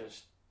rule is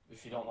just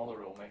if you don't know the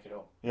rule, make it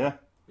up. Yeah.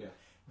 Yeah.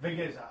 The thing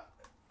is,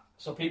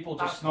 So people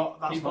just That's not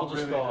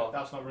really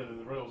go.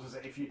 the rules, is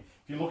it? If you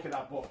look at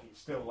that book, it's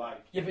still like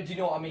Yeah, but do you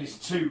know what I mean? it's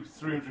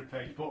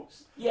 300-page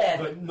books. Yeah,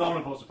 But none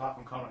of us, apart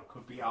from Connor,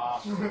 could be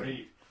arsed to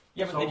read.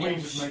 yeah, but So the we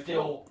game's just make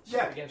still.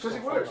 Yeah, the game's because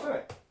still it works, fun,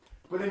 doesn't it?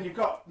 But then you've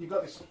got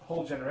this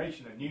whole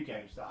generation of new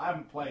games that I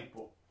haven't played,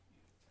 but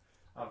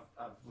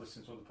I've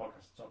listened to other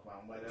podcasts talk about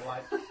them where they're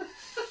like, Can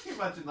you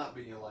imagine that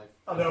being your life?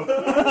 I know.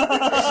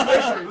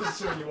 Especially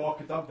listen to when you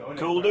walk a dog, though. Isn't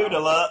Cool it? dude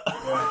alert.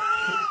 Yeah.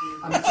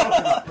 And they're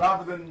talking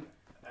about,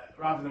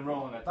 rather than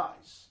rolling a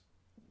dice,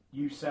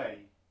 you say,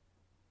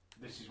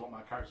 "This is what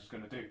my character's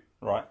going to do.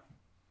 Right.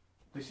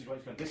 This is what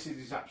he's going to. This is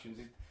his actions."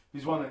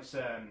 There's one that's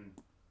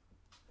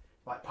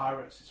like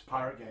pirates. It's a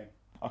pirate game.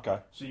 Okay.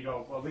 So you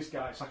go, well, this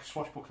guy, it's like a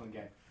swashbuckling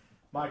game.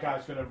 My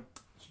guy's going to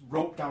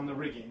rope down the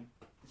rigging.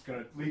 He's going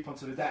to leap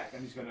onto the deck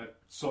and he's going to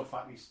sword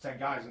fight these 10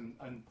 guys and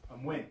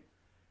win.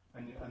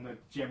 And the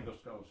GM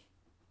goes,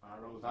 I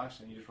roll a dice,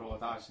 and you just roll a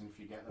dice, and if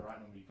you get the right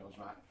number, he goes,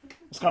 right.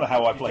 It's kind of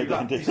how I You play do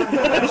that. D&D.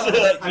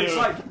 And it's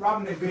like,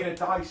 rather than it being a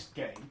dice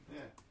game, Yeah.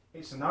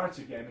 it's a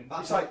narrative game. And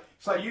That's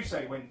it's like you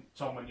say when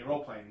you're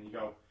role playing, and you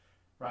go,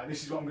 right,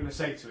 this is what I'm going to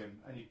say to him,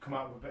 and you come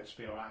out with a bit of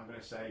spiel, right, I'm going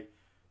to say,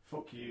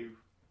 fuck you,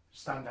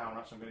 stand down, or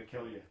else I'm going to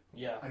kill you.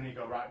 Yeah, And you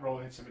go, right, roll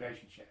an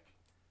intimidation check.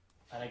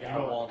 and I You get a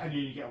roll- 1. And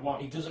you get a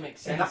 1. It doesn't make In,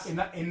 sense.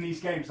 in these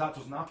games, that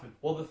doesn't happen.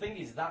 Well, the thing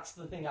is, that's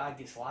the thing I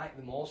dislike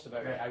the most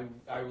about it.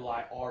 How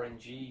like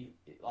RNG,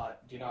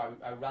 like, do you know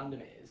how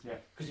random it is? Yeah.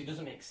 Because it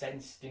doesn't make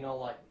sense. Do you know,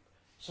 like,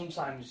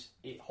 sometimes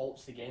it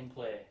halts the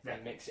gameplay Yeah.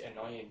 and makes it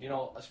annoying. Do you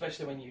know,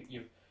 especially when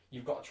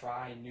you've got to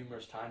try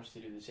numerous times to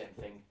do the same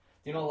thing.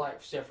 Do you know,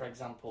 like, say for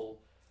example,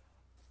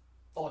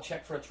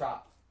 check for a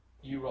trap.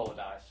 You roll a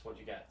dice. What do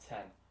you get? 10.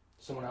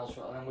 Someone else,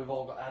 and then we've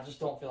all got. I just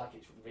don't feel like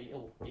it's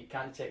real. It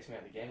kind of takes me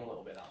out of the game a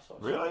little bit. That sort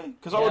of stuff. Really?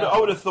 Because Yeah. I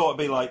would have thought it'd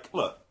be like,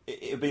 look,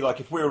 it'd be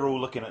like if we were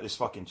all looking at this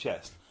fucking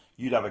chest,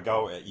 you'd have a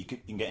go at it. You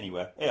can get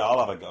anywhere. Yeah, I'll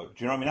have a go. Do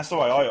you know what I mean? That's the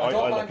way I I don't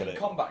look mind at in it.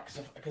 combat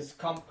because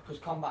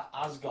combat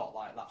has got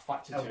like that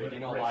factor to it. You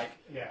know, Risk. like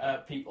Yeah.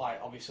 people like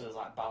obviously there's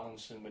like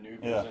balance and maneuvers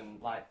Yeah.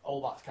 and like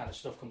all that kind of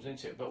stuff comes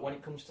into it. But when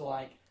it comes to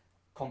like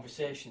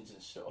conversations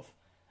and stuff,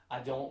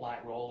 I don't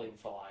like rolling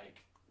for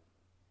like,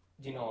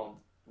 you know,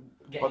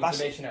 getting But that's-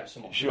 information out of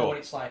someone. sure. You know, when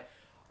it's like,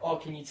 oh,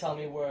 can you tell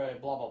me where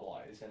blah blah blah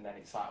is, and then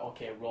it's like,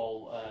 okay,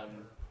 roll.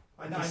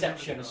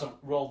 Deception or some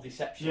roll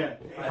deception, Yeah.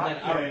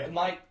 and then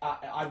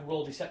I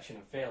roll deception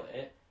and fail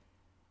it.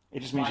 It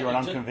just means Like, you're an it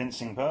just-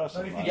 unconvincing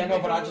person. if like. Yeah, no,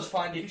 but I just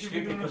find it if you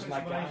stupid give enough because my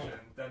guy. explanation,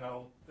 then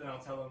I'll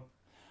tell them.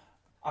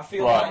 I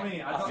feel Right. like I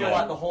mean, I I don't feel know.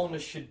 like the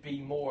wholeness should be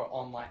more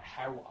on like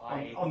how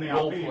I On the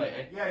role RP,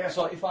 play. yeah.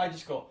 So if I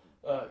just go,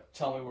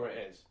 tell me where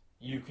it is,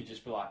 you could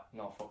just be like,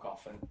 no, fuck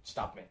off and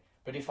stab me.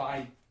 But if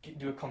I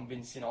do a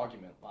convincing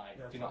argument, like,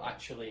 Yeah, do not right.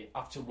 actually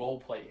have to role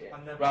play it,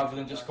 And then- rather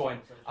than just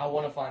going, Yeah, I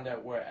want to find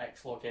out where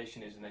X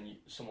location is, and then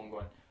someone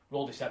going,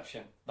 roll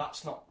deception. That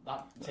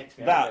takes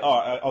me out That, of it. all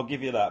right, I'll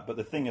give you that. But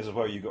the thing is, as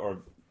well, you got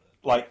to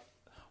like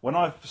when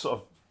I've sort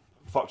of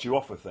fucked you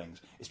off with things,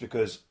 it's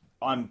because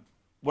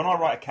when I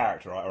write a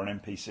character, right, or an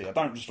NPC, I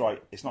don't just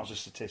write. It's not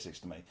just statistics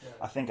to me. Yeah.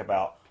 I think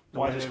about The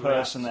why way is this they react.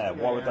 person there?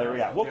 Yeah, Why would yeah, they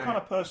react? What yeah. kind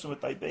of person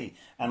would they be?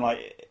 And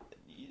like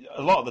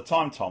a lot of the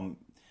time, Tom,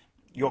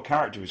 your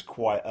character is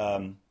quite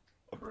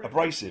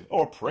abrasive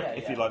or a prick, Yeah,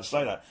 if yeah. you'd like to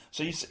say that.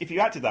 So if you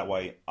acted that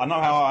way, I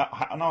know how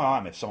I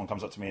am. If someone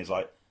comes up to me and is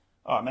like,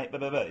 "All right, mate, blah,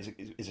 blah, blah.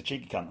 He's a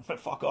cheeky cunt,"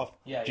 fuck off.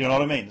 Yeah, Do you know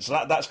what I mean? So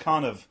that's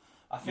kind of.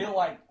 I feel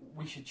like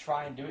we should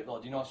try and do it though,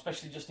 do you know,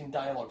 especially just in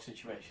dialogue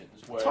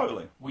situations where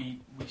Totally. we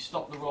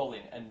stop the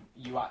rolling and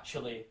you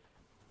actually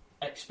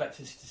expect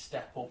us to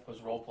step up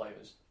as role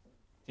players.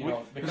 Do you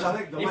know? Because I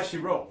think the if- less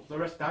you roll, the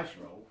less dice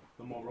you roll,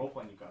 the more role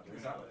playing you've got to do.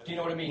 Exactly. do you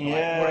know what I mean?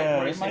 Yeah,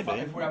 Whereas maybe.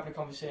 if we're having a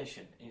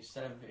conversation,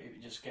 instead of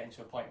it just getting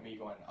to a point where you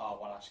going, oh,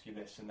 I want to ask you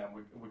this, and then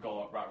we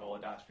go, right, roll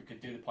a dice, we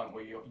could do the point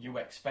where you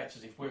expect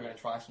us, if we're going to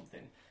try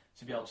something,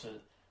 to be able to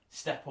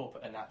step up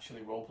and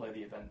actually role play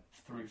the event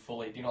through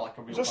fully. Do you know, like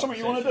a real Is that something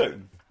you want to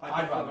conversation. do?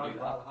 I'd rather do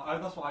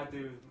that. That's what I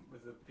do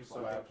with the people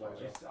So I I play.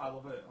 play as I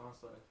love it,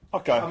 honestly.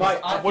 Okay. I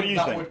might- I What do you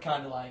that think? would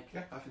kind of like...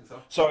 Yeah, I think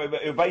so. So it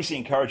would basically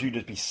encourage you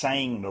to be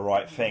saying the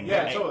right thing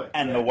Yeah, and, totally.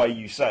 and Yeah. the way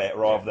you say it,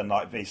 rather than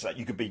like be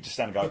you could be just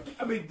stand and go.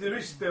 I mean, there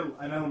is still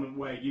an element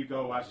where you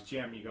go as a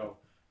GM, you go,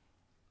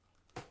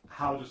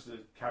 how does the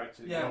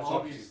character... Yeah, you know, well, so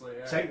obviously,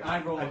 yeah. Take,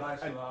 I'd roll a and, dice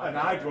for and, that, and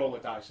yeah. I'd roll a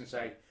dice and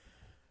say,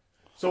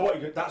 so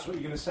that's what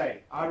you're going to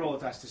say. I roll a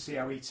dice to see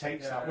how he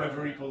takes Yeah, that, yeah,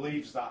 whether he yeah.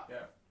 believes that Yeah.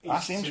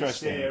 That's he's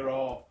interesting. sincere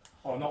or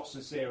not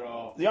sincere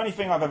or... The only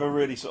thing I've ever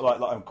really sort of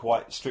like I'm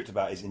quite strict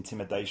about is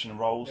intimidation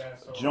rolls. Yeah,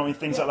 so- Do you know what I mean?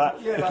 Things like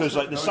that. Yeah, that's Because like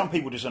different, there's isn't some it?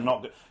 people just are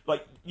not good.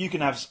 Like you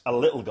can have a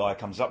little guy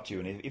comes up to you,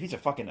 and if he's a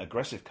fucking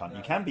aggressive cunt, you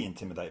Yeah. can be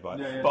intimidated by it.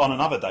 Yeah, yeah. But on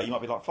another day, you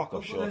might be like, "Fuck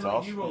off, But short then, like,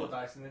 ass." you roll a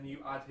dice and then you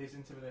add his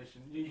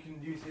intimidation. You can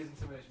use his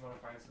intimidation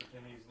modifier instead of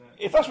him using it.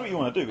 If that's what you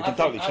want to do, we can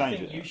totally change I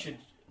think it. you should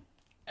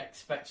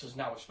expect us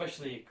now,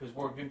 especially because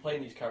we've been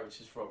playing these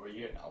characters for over a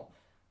year now.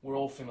 We're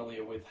all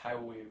familiar with how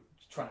we're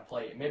trying to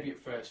play it. Maybe at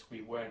first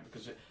we weren't,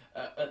 because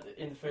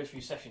in the first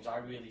few sessions I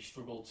really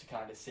struggled to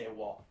kind of say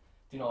what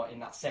you know, in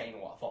that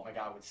setting what I thought my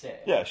guy would say.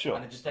 Yeah, sure.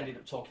 And I just ended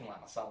up talking like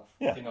myself.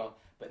 Yeah. You know,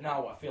 but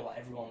now I feel like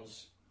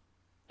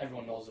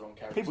everyone knows their own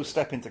characters. People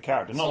step into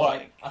character, not So,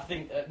 like I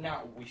think that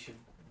now we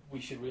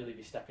should really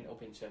be stepping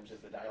up in terms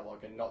of the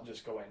dialogue and not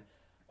just going,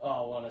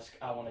 oh,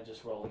 I want to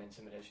just roll an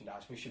intimidation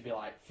dice. We should be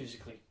like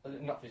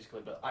not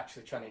physically, but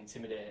actually trying to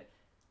intimidate.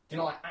 Do you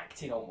know, like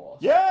acting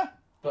almost? yeah.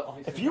 But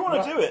obviously, If you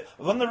want to do it,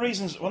 one of the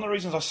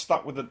reasons I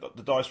stuck with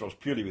the dice rolls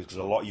purely was because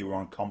a lot of you were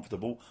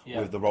uncomfortable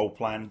with the role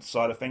playing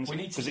side of things. we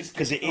need to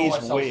because it throw is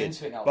ourselves weird.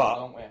 into it now, but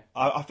don't we?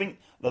 I think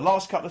the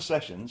last couple of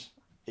sessions,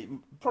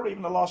 probably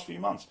even the last few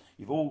months,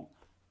 you've all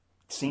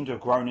seemed to have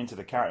grown into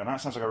the character. And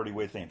that sounds like a really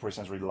weird thing. It probably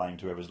sounds really lame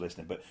to whoever's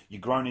listening, but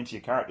you've grown into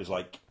your characters.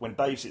 Like when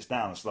Dave sits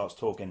down and starts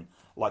talking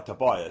like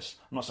Tobias,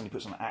 I'm not saying he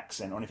puts an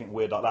accent or anything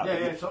weird like that.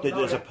 Yeah, but yeah,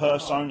 there's a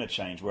persona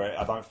change where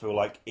I don't feel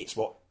like it's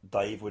what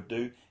Dave would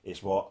do.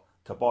 It's what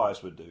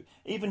Tobias would do.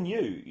 Even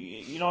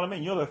you know what I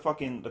mean? You're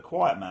the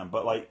quiet man,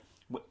 but like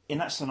in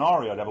that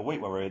scenario the other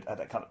week where we had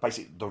that kind of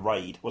basically the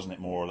raid, wasn't it,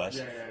 more or less?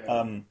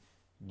 Yeah.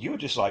 You were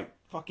just like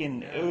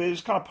fucking. It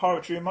was kind of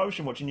poetry in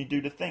motion watching you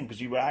do the thing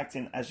because you were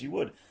acting as you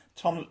would.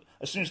 Tom,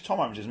 as soon as Tom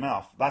opens his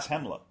mouth, that's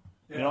Himmler.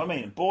 You know what I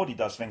mean? Bordy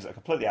does things that are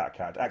completely out of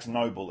character, acts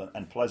noble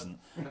and pleasant.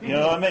 You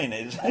know what I mean?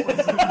 It's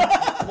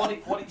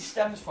what it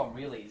stems from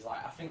really is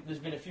like I think there's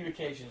been a few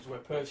occasions where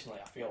personally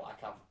I feel like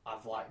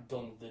I've like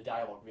done the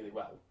dialogue really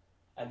well,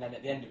 and then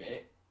at the end of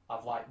it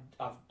I've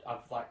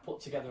like put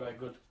together a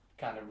good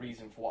kind of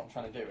reason for what I'm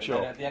trying to do, and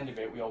Sure. then at the end of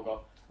it we all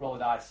go roll the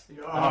dice,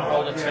 and I've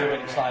rolled a 2,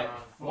 and it's like,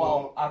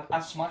 well,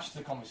 I've smashed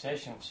the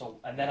conversation, so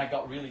and then I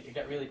get really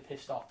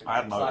pissed off because I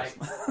had noticed.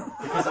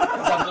 because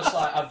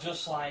I've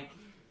just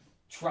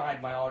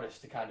tried my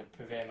hardest to kind of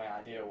purvey my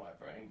idea or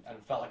whatever, and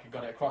felt like I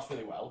got it across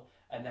really well,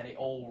 and then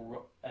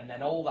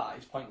all that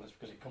is pointless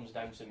because it comes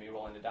down to me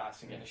rolling the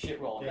dice and getting a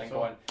shit roll and then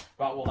going,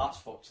 right, well that's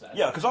fucked then.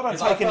 yeah, because I don't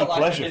take any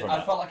pleasure from I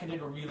it. felt like I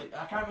did a really,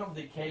 I can't remember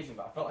the occasion,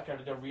 but I felt like I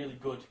did a really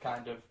good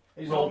kind of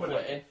He's role on with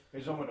play.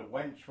 He's on with a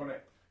wench, wasn't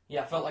it?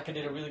 Yeah, I felt like I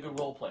did a really good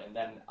role play, and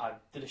then I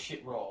did a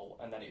shit roll,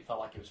 and then it felt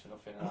like it was for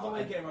nothing. And Another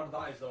way of getting around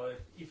that is though,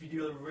 if you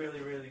do a really,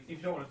 if you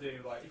don't want to do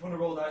like, if you want to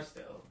roll dice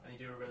still and you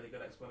do a really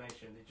good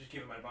explanation, you just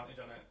give them an advantage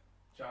on it.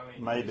 Do you know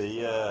what I mean? Maybe,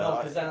 yeah. No,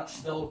 because then that's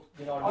still,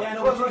 you know. Yeah,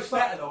 no, Well, but it's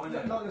better though, isn't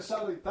it? Not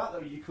necessarily that though.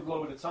 You could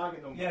lower the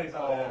target number. Yeah,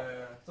 exactly.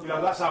 Or, you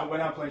know, that's how when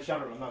I play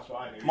Shadowrun, that's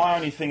what I do. My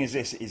only thing is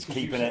this: is Because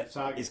keeping you it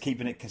set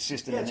target.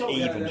 consistent Yeah, and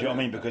totally, even. yeah, Do you know what I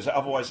mean? yeah. Because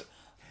otherwise,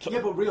 Yeah,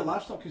 but real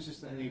life's not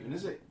consistent and even,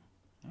 is it?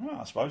 oh,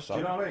 I suppose so.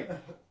 Do you know what I mean?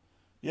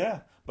 Yeah,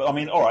 but I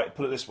mean, all right.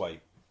 Put it this way: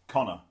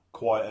 Connor,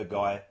 quieter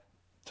guy.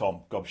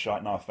 Tom,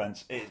 gobshite. No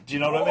offense. Do you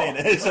know what I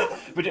mean?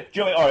 But do you know what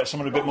I mean? All right,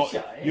 someone a bit more.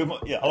 Gobshite? You're more,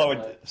 yeah.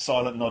 Hello,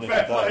 silent nodding for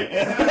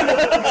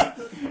Fair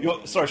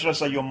Dave. Sorry, should I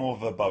say you're more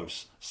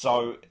verbose?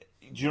 So,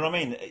 do you know what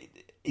I mean?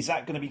 Is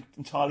that going to be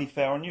entirely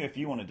fair on you if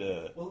you wanted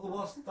to?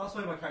 Well, that's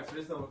why my character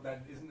is though,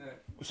 then, isn't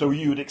it? So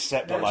you would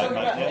accept that, Yeah, like, So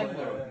mate, about yeah?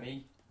 Himmler and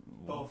me,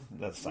 Both.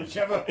 That's the same.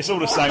 Whichever. It's all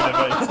the same to me.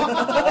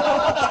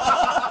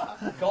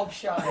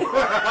 gobshite.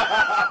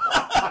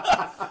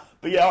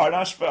 But yeah, all right,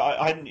 nice.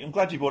 I'm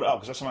glad you brought it up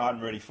because that's something I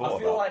hadn't really thought I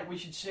feel about. like we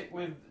should sit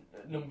with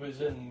numbers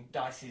and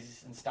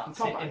dices and stats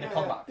Combat, in the yeah,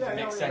 combat because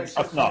yeah, it makes yeah, sense.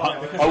 yeah,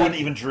 No, Yeah, I wouldn't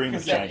even dream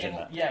of Because then changing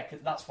that. Yeah,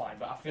 that's fine.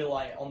 But I feel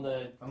like on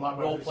the And like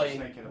role whether it's a playing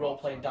snake in a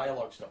box, right?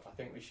 dialogue stuff, I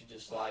think we should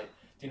just like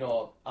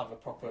have a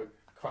proper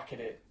crack at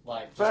it,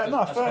 like Fair- just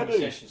no, as fair dues.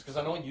 conversations. Because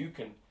I know you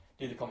can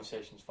do the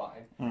conversations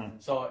fine. Mm.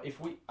 So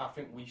I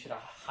think we should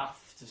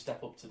have to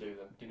step up to do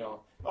them. You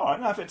know, All right,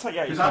 now if it take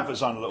you out your 'Cause comfort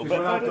zone a little bit,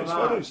 When I've fair done dues,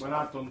 fair that, dues. when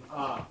I've done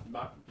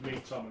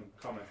me, Tom, and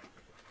Connor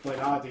played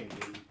our D&D,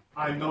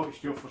 I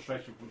noticed your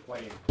frustration from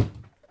playing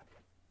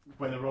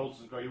when the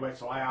rolls go your way.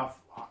 So I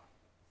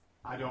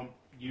don't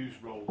use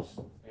rolls.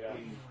 Yeah.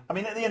 I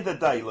mean, at the end of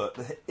the day, look,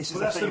 this is But the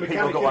that's thing the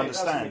people got to mechanic, innit?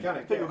 That's the understand.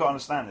 mechanic, People yeah. got to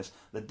understand this.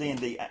 The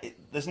D&D,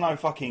 there's no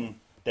fucking.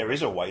 There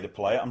is a way to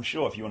play it. I'm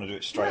sure if you want to do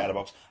it straight out of the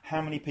box.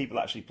 How many people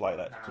actually play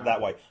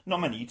that way? Not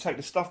many. You take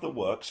the stuff that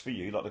works for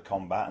you, like the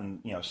combat and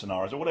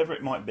scenarios or whatever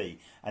it might be,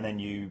 and then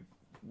you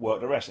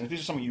work the rest. And if this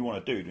is something you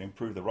want to do to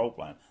improve the role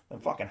plan, then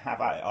fucking have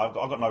at it. I've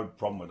got no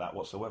problem with that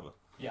whatsoever.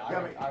 Yeah,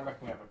 I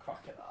reckon we have a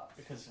crack at that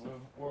because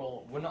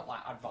we're not like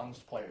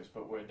advanced players,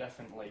 but we're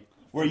definitely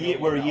We're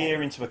a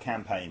year into a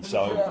campaign,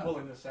 so Comfortable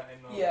in the setting.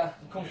 Though. Yeah,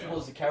 comfortable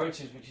as the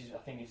characters, which is I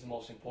think is the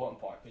most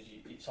important part because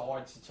it's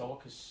hard to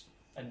talk as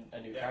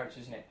a new character,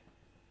 isn't it?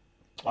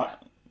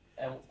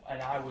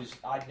 And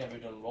I'd never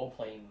done role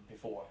playing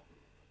before,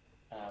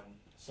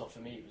 so for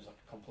me it was like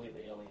a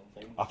completely alien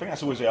thing. I think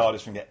that's always the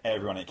hardest thing that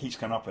everyone. It keeps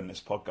coming up in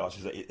this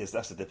podcast.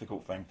 That's the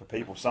difficult thing for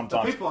people.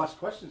 Sometimes People ask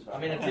questions about I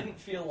mean, it. I didn't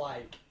feel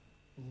like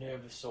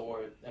nervous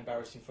or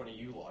embarrassed in front of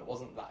you lot. It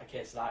wasn't that a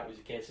case of that. It was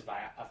a case of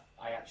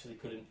I actually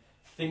couldn't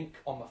think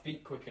on my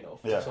feet quick enough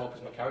Yeah. to talk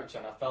as my character,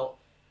 and I felt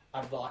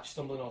I'd be like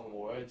stumbling over my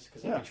words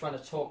because I'd be trying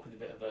to talk with a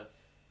bit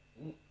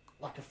of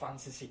like a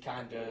fantasy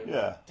kind of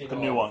the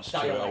nuance to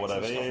it or dialect and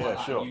whatever. stuff Yeah, like yeah,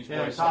 that, sure. and use Yeah,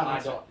 words it's that hard, I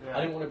isn't don't. it? Yeah. I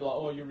didn't want to be like,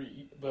 oh, you're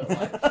but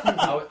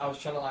like, I was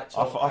trying to like. I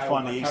Talk find how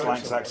the my East character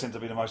Lancs was. accent to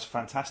be the most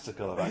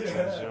fantastical of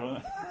accents. You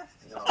know?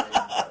 You know what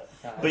I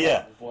mean? But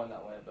yeah. born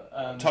that way. But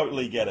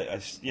Totally get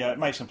it. It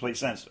makes complete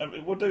sense.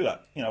 We'll do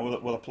that.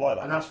 We'll apply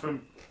that. And that's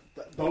from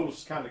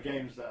those kind of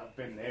games that I've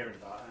been hearing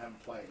about and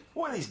haven't played.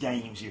 What are these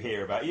games you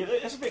hear about?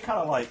 It's a bit kind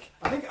of like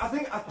I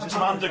think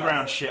some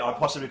underground shit. I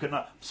possibly could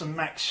not. Some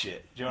Max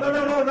shit. Do you know what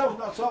I mean? No,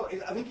 not at all.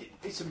 I think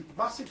it's a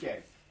massive game.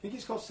 I think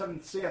it's called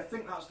 7th Sea. I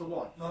think that's the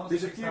one. No,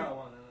 There's a it's few. that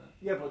one, isn't it?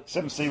 Yeah, but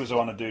 7th Sea was the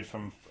one a dude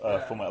from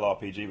Full Metal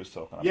RPG was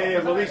talking about.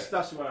 yeah. Well, that's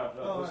the way I've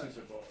Oh, listened to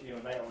it. But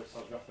they always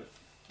talk about the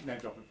name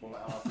dropping Full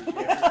Metal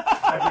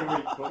RPG every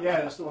week. But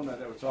yeah, that's the one that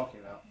they were talking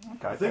about.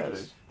 Okay, I think fair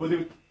it's, dues. well, they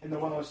were, in the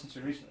one I listened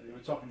to recently, they were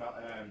talking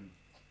about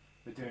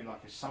they're doing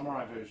like a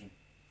samurai version.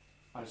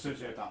 And as soon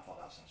as I heard that, I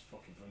thought that sounds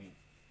fucking brilliant.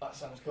 That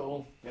sounds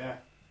cool. Yeah,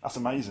 That's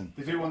amazing.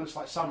 they do one that's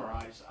like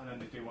samurais, and then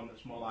they do one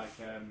that's more like.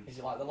 Is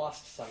it like The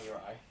Last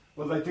Samurai?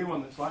 Well, they do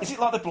one that's like. Is it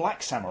like the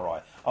Black Samurai?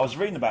 I was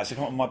reading about it. So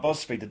come up on my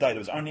BuzzFeed today. There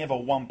was only ever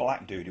one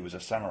black dude who was a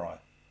samurai.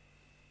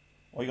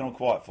 What are you going to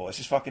quiet for? This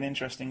is fucking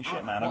interesting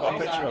shit, man. I've got a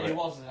picture of It it.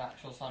 was an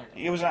actual samurai.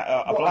 He was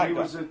a Well, black he guy.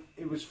 was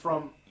it was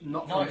from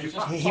not No, from it was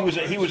Japan. just He was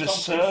a Tom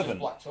Cruise servant.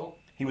 was blacked up.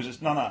 He was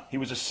he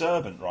was a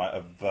servant, right,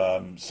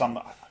 of some,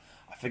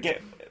 I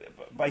forget,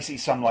 basically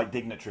some like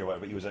dignitary or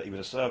whatever. But he was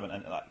a servant,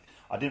 and like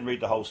I didn't read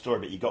the whole story,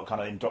 but he got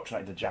kind of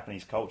indoctrinated to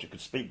Japanese culture, could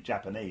speak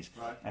Japanese,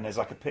 Right. and there's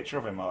like a picture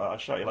of him. I'll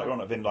show you later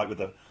on of him like with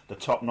the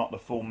top knot, the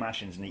full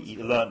mashings, and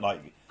he learned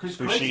like 'Cause it's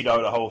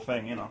Bushido, the whole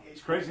thing, you know.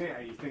 It's crazy, isn't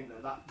it? You think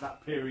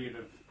that period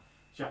of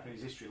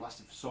Japanese history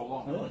lasted for so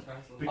long. I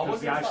Because wonder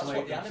they if that's isolated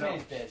what the anime is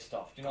themselves. based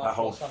off. Do you know That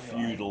whole Afro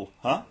Samurai? feudal,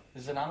 huh?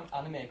 There's an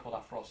anime called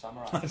Afro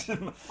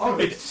Samurai.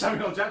 Oh,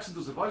 Samuel Jackson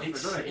does the voice for it,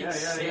 It's doesn't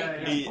he? sick.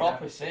 It's He-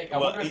 proper sick. I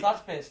well, wonder if he-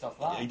 that's based off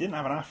that. He didn't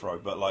have an afro,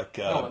 but like,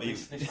 No, he-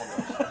 this one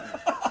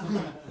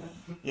does.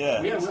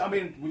 yeah. Yeah, well, I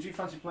mean, would you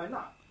fancy playing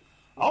that?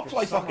 I'll Because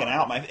play Samurai- fucking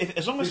out, mate.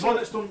 As long as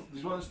There's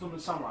one that's done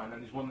with samurai, and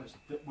then there's one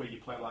where you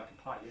play like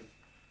a party of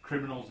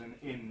criminals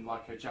in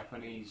like a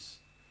Japanese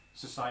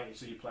society.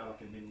 So you play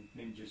like a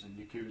ninjas and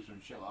yakuza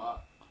and shit like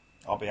that.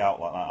 I'll be out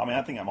like that. I mean,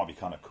 I think that might be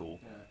kind of cool.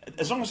 Yeah.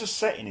 As long as the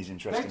setting is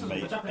interesting to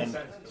me. The Japanese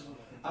And set is good.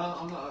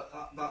 I'm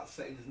not. That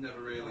setting's never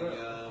really.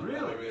 Really?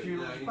 Never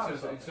Feudal no, in Japan terms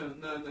stuff? in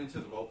terms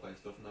of role playing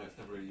stuff, no, it's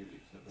never really.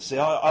 see,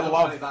 I don't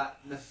love. find that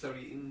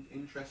necessarily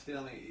interesting.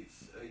 I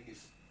think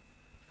it's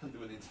can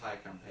do an entire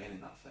campaign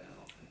in that setting. I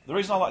don't think. The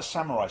reason I like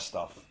samurai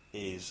stuff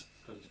is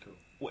Because it's cool.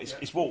 well,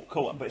 it's well,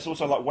 cool, but it's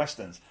also like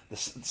westerns.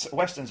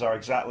 Westerns are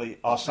exactly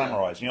our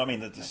samurais. You know what I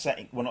mean? The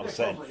setting, well, not the Yeah,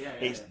 setting. totally, yeah,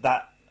 It's yeah.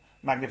 that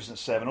Magnificent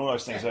Seven, all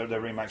those things. They're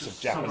remakes of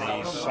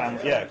Japanese,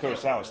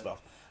 Kurosawa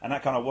stuff, and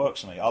that kind of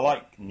works for me. I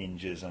like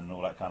ninjas and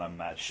all that kind of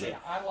mad See, shit.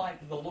 I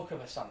like the look of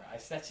a samurai.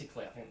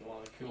 Aesthetically, I think they're one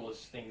of the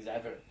coolest things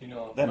ever. You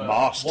know, They're but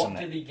masks, what isn't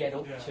do it? they get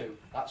up Yeah. to?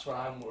 That's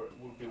what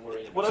would be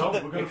worried Well, about.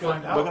 So we're going to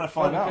find out. We're going to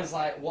find out. Because,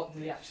 like, what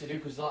do they actually do?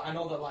 Because I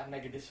know they're, like,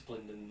 mega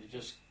disciplined and they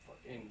just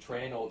fucking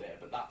train all day,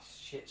 but that's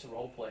shit to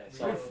roleplay.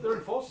 So, They're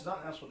in forces,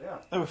 aren't they? That's what they are.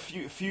 There were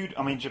feud.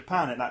 I mean,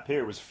 Japan at that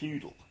period was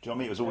feudal. Do you know what I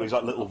mean? It was all these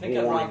like little I think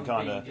I'd warring rather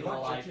kind be, of. you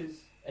know, like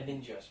a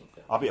ninja or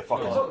something. I'll be a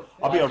fucking. So,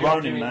 I'll be a like, you're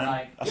Ronin, doing, man.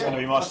 like- That's Yeah, going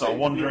to be my that's style. it, be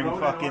a Wandering Ronin,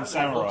 fucking right?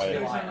 samurai. Yeah,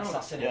 Yeah. like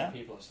assassinate Yeah.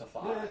 people and stuff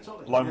like Yeah, that.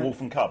 totally. Lone Yeah.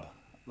 Wolf and Cub.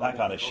 That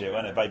kind of shit,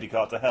 isn't it? Baby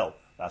Car to Hell.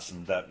 That's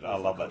some. I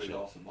love that It's shit.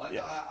 Awesome. Like,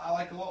 Yeah. I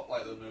like a lot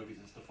like the movies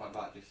and stuff like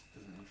that. Just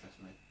doesn't interest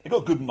me. They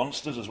got good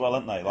monsters as well,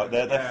 haven't they? Like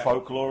their Yeah.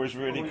 folklore is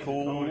really Always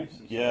cool. Coolies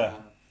and Yeah.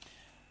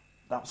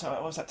 stuff.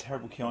 What was that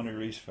terrible Keanu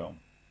Reeves film?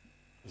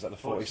 Was that the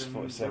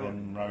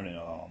 47 Ronin?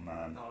 Oh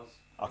man,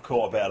 I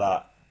caught a bit of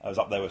that. I was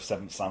up there with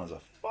Seventh Son as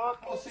a I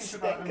was thinking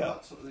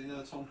about stinker.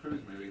 that Tom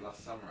Cruise movie,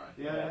 Last Samurai.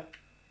 Yeah.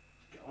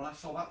 When I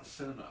saw that in the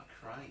cinema,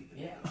 I cried.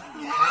 Yeah.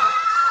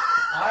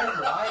 I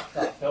like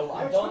that film.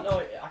 I don't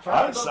know.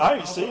 I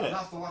haven't seen it.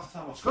 That's the last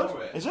time I good. saw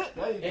it. Is it?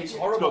 Yeah, It's you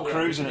horrible. got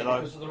Cruise in it, though.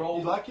 Because they're all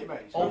you like it, mate?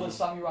 It's all good. the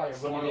samurai are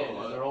running in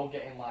Spoiler and they're all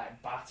getting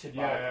like battered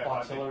by Yeah,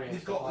 artillery and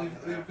They've stuff got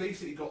like that. they've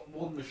basically got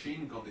one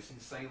machine gun, this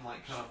insane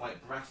like kind of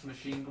like brass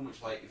machine gun,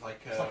 which like is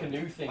like It's like a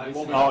new thing, Like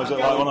isn't one it? Oh, is it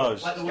like one of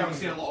those? Like the one you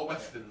see in a lot of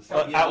westerns.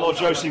 Like Yeah, Outlaw all that,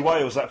 Josie like-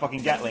 Wales, that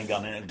fucking Gatling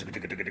gun in it.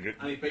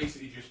 And he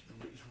basically just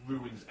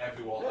ruins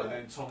everyone. Yeah. And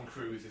then Tom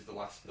Cruise is the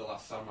last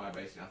samurai.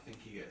 Basically, I think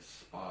he gets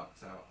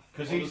sparked out.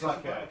 'Cause Or he's does he like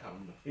survive? a- I can't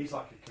remember. He's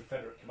like a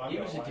Confederate commander.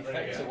 He was a like,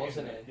 defector, yeah.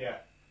 wasn't he? Yeah.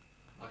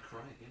 I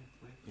cried. Yeah.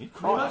 You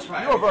cry. that's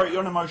right.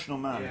 You're an emotional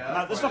man. Yeah, No,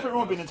 that's there's right. nothing wrong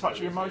with being in touch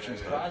with your Yeah, emotions.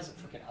 yeah, though. Cries at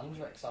fucking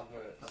Andrex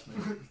adverts.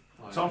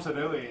 Like, Tom said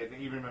earlier that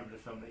he remembered a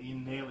film that he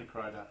nearly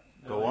cried at.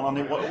 Go on,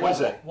 what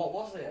was it? What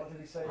was it? What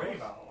did he say?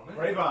 Braveheart, wasn't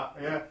it?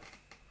 Braveheart, yeah.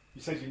 He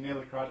says you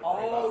nearly cried at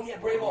Oh Braveheart. yeah,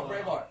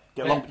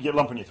 Braveheart. Get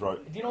lump in your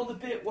throat. Do you know the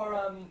bit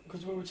where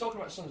because we were talking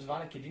about Sons of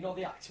Anarchy? Do you know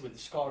the actor with the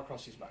scar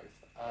across his mouth?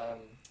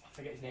 I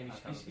forget his name.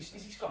 Is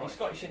he Scottish? He's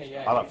Scottish, isn't he?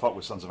 Yeah. I don't fuck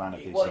with Sons of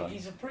Anarchy. Well, So.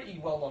 he's a pretty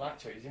well-known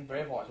actor. He's in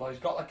Braveheart as well. He's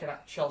got like a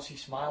Chelsea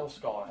smile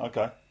scar,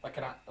 Okay. like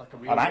a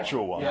real An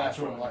actual one? Yeah,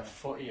 Actual from one, like yeah.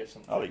 footy or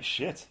something. Holy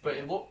shit. But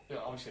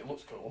obviously it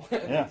looks cool.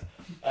 Yeah.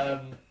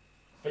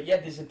 But yeah,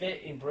 there's a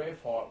bit in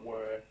Braveheart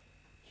where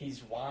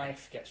his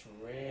wife gets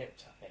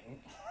raped, I think.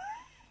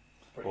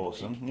 Pretty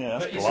Awesome. bleak. Yeah,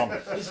 But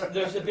that's glum.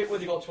 there's a bit where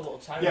they go to a little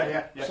town.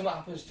 Yeah. Something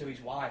happens to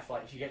his wife,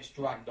 like she gets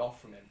dragged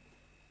off from him,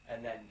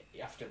 and then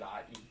after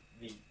that,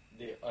 they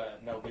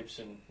Mel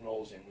Gibson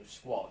rolls in with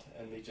Squad,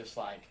 and they just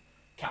like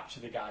capture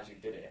the guys who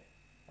did it,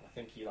 and I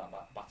think he like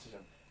batters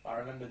them. But I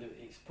remember that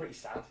it's pretty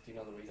sad, you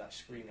know, the way he's like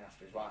screaming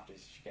after his wife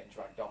as she's getting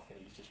dragged off, and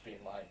he's just being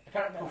like, I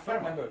can't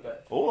remember,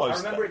 but I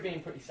remember it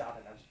being pretty sad,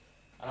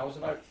 and I was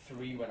about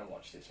 3 when I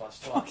watched it, so I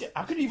still had,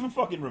 How could you even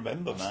fucking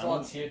remember, I man? still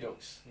had tear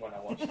ducts when I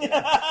watched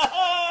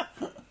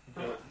it.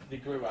 But they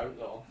grew out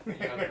though. You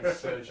had them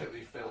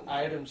surgically filled.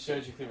 I had them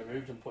surgically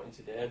removed and put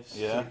into Dave's,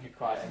 Yeah. so you could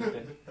cry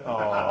anything. Oh,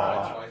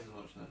 Twice as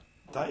much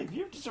now. Dave,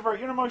 you're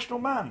an emotional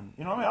man.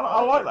 You know what I mean?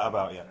 I like that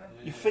about you.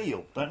 You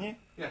feel, don't you?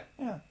 Yeah.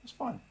 Yeah, it's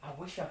fine. I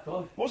wish I could.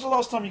 What was the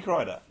last time you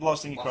cried at? The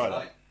last thing you Last cried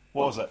night, at?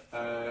 What was it?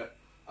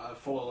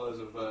 followers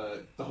of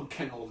dog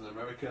kennels in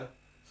America.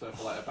 So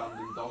for like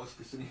abandoned dogs,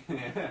 cause,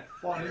 yeah,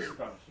 What on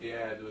Instagram?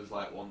 yeah, there was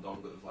like one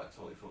dog that was like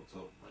totally fucked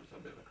up. I just had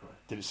a bit of a cry.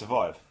 Did it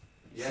survive?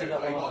 Yeah, See it that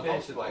got one on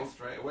adopted Facebook? like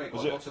straight away. It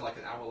Was got it- adopted like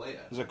an hour later.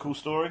 Was it a cool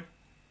story?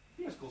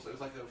 Yeah, it's cool. So it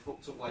was like a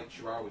fucked up like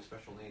chihuahua with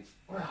special needs.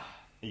 Are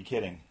you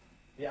kidding?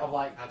 Yeah, I've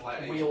like Had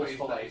like wheels his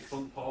for legs.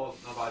 front paws.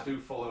 No, but I do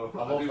follow. I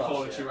I, love do that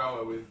follow shit.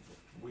 chihuahua with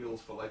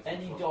wheels for legs. Any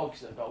and front. dogs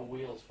that have got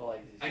wheels for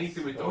legs. is-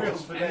 Anything with Wheels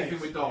dogs. for Anything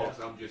days. with dogs.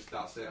 I'm just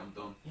that's it. I'm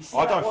done. You see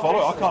I that don't one follow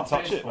it, I recently can't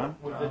on touch it, Facebook man.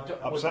 with No. the do-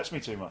 with- Upsets me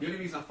too much. The only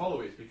reason I follow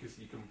it is because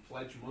you can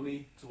pledge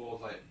money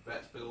towards like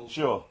vets bills.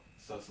 Sure.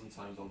 So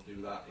sometimes I'll do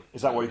that. If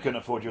Is that why you couldn't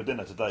afford your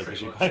dinner today? Because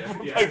Pretty you much,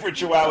 paid yeah. pay for a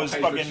Chihuahua's Pay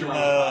for fucking...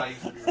 Chihuahua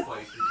eyes to be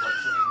replaced with like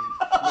something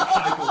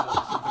mechanical or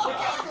something like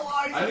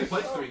that. I only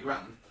pledged $3,000.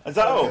 Is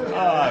that all?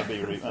 Ah, that'd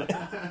be rude, mate.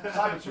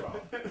 Cyber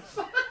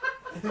Chihuahua.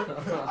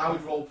 I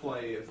would role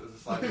play as a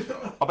side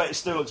show. I bet it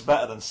still looks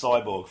better than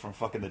Cyborg from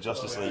fucking the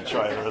Justice League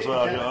trailer as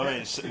well. You know what I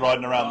mean? It's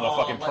riding around the Oh,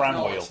 fucking pram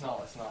no, wheel. It's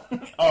not.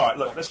 All right,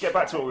 look, let's get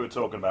back to what we were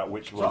talking about,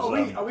 which was...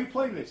 So are we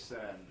playing this?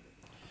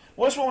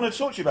 Well, that's what I want to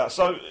talk to you about.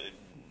 So,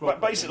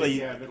 basically,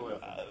 yeah, Middle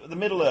Earth. the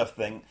Middle Earth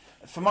thing,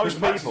 for most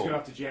Max is people... going to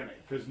have to jam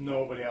it because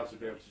nobody else would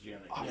be able to jam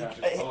it. Yeah.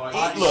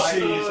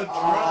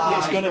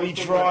 It's going to be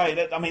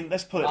dry. I mean,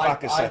 let's pull it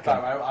back a second.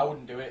 I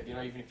wouldn't do it, you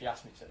know, even if you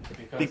asked me to,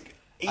 because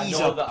I He's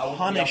know a that I wouldn't be able to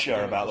punisher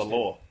do it about the just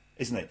law,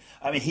 isn't he?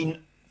 I mean, he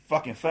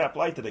fucking fair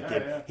play to the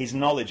kid. yeah. His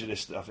knowledge of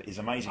this stuff is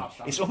amazing.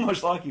 Outstanding. It's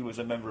almost like he was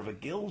a member of a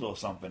guild or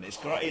something. It's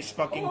great. It's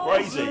fucking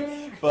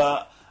crazy.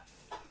 But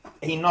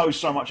he knows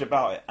so much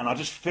about it, and I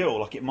just feel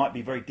like it might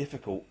be very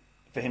difficult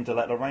for him to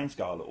let the reins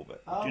go a little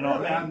bit. Do you know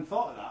what I I mean? hadn't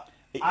thought of that.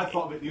 It- I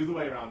thought of it the other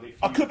way around.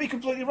 If I you- could be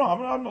completely wrong.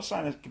 I mean, I'm not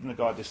saying it's giving the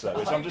guy a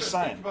disservice. I'm just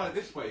Think saying. about it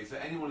this way: is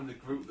there anyone in the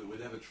group that would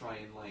ever try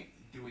and like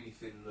do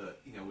anything that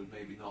would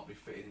maybe not be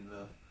fitting in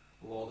the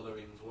Lord of the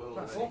Rings world?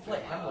 I or won't play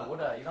anything like Hamlet, that? would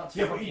I? You're not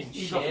Yeah, but fucking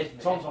he's off,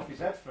 shade, Tom's mate. off his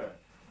head for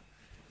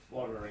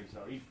Lord of the Rings,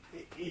 though.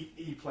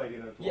 He played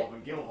in a Yeah.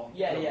 Dwarven Guild on.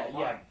 Yeah, Guild yeah, Online.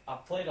 yeah.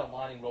 I've played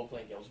online in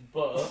role-playing guilds,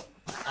 but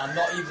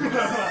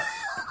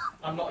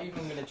I'm not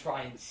even gonna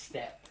try and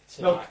step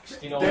to No, Max.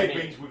 Do you know what I Dave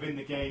mean? means within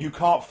the game. You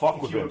can't fuck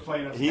If with you were him.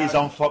 playing as He is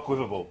character.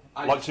 unfuckwithable.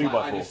 I Like just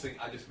 2x4.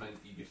 I just meant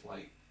you just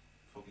like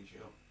fucking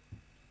shit up.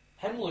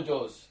 Hemler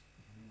does.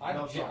 I'm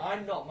No, ju- sorry.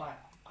 I'm not my.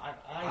 I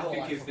I don't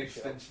think like it's an fucking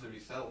shit up. extension of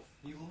yourself.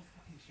 You love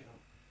fucking shit up.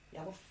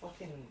 Yeah, I love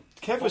fucking.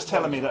 Kev was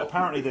telling me that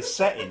apparently the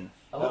setting...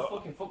 I love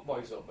fucking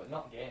fuckboys up, but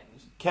not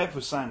games. Kev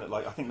was saying that,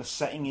 like, I think the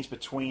setting is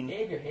between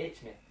Xavier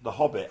hates me. The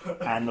Hobbit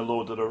and The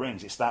Lord of the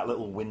Rings. It's that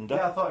little window.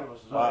 Yeah, I thought it was.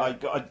 As well.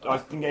 I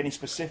didn't get any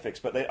specifics,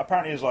 but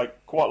apparently there's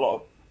like quite a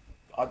lot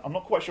of. I'm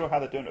not quite sure how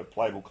they're doing it with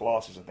playable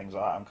classes and things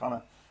like that.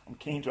 I'm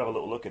keen to have a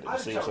little look at it I and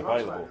had see a what's chat with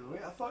Max available. about it the other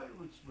week. I thought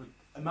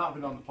it might have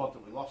been on the pod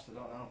that we lost. I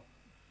don't know.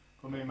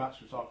 But me and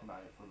Max were talking about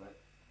it for a bit.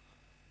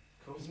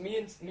 Because me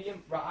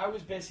and right, I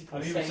was basically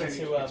And he was saying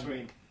saying to it's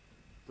between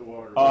the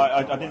War of the I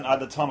Rings and didn't all at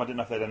the time. I didn't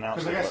know if they'd that.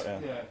 announced 'Cause I it. guess,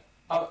 But, yeah.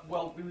 yeah.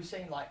 well, we were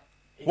saying like.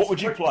 What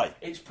would you play?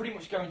 It's pretty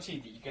much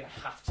guaranteed that you're going to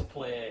have to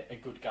play a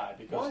good guy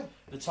because Why?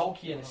 the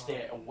Tolkien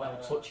estate are well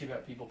touchy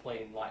about people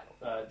playing like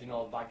do you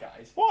know the bad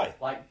guys. Why?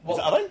 Like,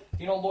 Are they? do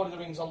you know Lord of the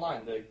Rings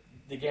Online,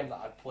 the game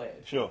that I've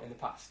played Sure. in the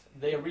past?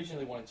 They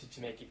originally wanted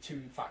to make it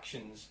two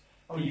factions.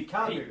 Oh, you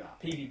can do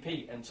that.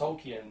 PvP, and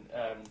Tolkien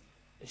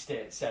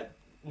estate said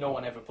no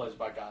one ever plays a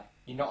bad guy.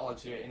 You're not allowed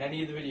to do it in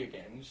any of the video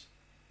games.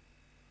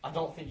 I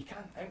don't think you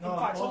can. In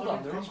fact, hold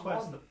on, there is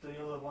one.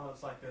 The other one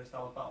that's like a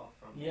Star Wars Battle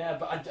from. Yeah,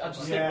 but I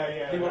just Yeah, think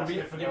yeah, they were, that's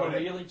different, they were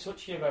isn't it? really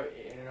touchy about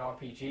it in an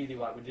RPG. They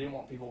were like, we didn't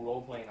want people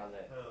role playing as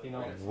it. You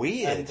know,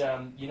 Weird.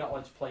 and you're not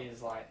allowed to play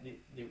as like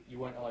you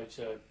weren't allowed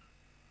to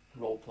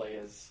role play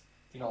as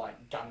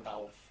like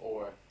Gandalf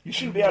or You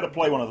shouldn't be able to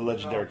play one of the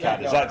legendary Yeah,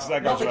 characters. no,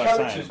 That not goes the without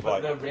characters, saying.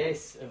 but Like, the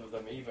race of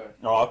them either.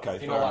 oh, okay, You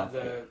fair know, like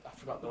enough. I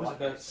forgot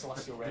the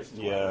celestial races.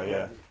 Yeah,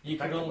 yeah. You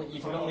can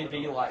only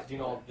be like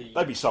the.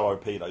 They'd be so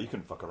OP though. You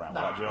couldn't fuck around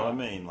with that. Do you know what I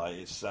mean?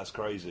 Like, that's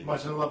crazy.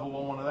 Imagine a level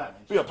one of them.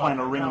 Be like playing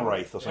a ring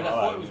wraith or But something I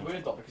thought it like was that.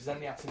 weird though because then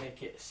they had to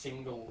make it a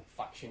single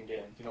faction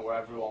game. You know, where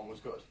everyone was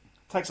good.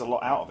 Takes a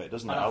lot out of it,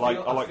 doesn't it? And I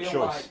like feel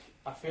choice.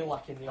 I feel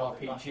like in the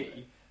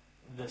RPG,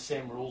 the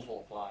same rules will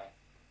apply.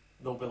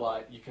 They'll be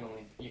like you can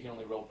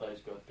only role play as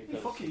good You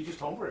because fuck it, you just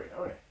homebrew it,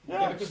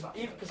 alright.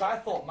 because I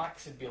thought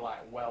Max would be like,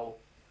 well,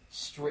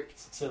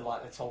 strict to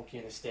like the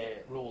Tolkien estate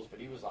rules, but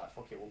he was like,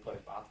 "Fuck it, we'll play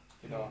it bad,"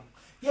 you know.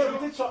 Yeah,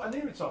 we did talk. I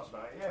knew we talked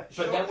about it. Yeah.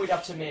 But then we'd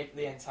have to make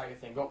the entire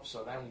thing up.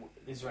 So then,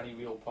 is there any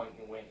real point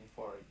in waiting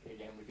for it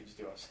again? We could just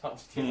do it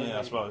ourselves. Yeah,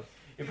 I suppose.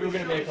 If we were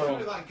going to make our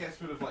own, that gets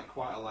rid of like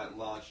quite a like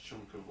large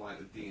chunk of like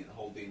the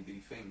whole D&D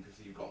thing, because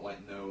you've got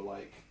like no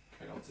like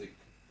chaotic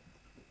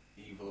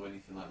evil or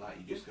anything like that.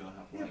 You're just gonna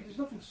have Yeah, but like. there's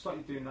nothing to stop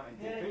you doing that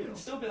in yeah, D&D. you can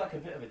still be like a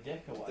bit of a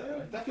dick or whatever.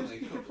 Yeah, definitely.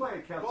 You can play a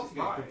Of course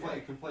Celtic you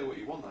party. can play what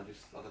you want. I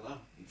don't know.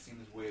 It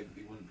seems weird that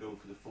they wouldn't go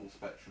for the full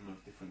spectrum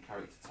of different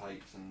character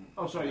types and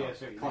Oh, sorry, you know, yeah,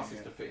 so you classes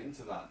mean, to fit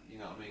into that. You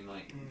know what I mean?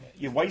 Like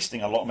You're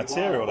wasting a lot of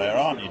material there,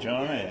 aren't you? Do you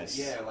know what I mean? It's-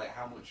 Yeah, like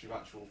how much of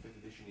actual 5th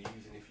edition you're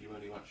using if you're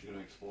only actually going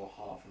to explore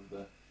half of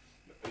the.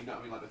 You know what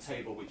I mean? Like the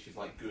table, which is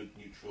like good,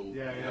 neutral,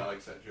 Yeah, you yeah. know,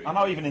 etc. I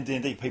know even in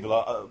D&D, people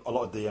are a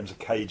lot of DMs are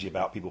cagey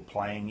about people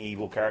playing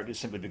evil characters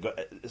simply because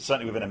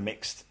certainly within a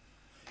mixed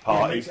It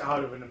party makes it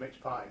harder in a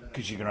mixed party, doesn't it?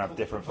 because you're going to have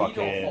different We don't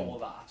fucking. follow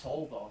that at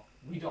all, though.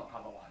 We don't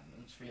have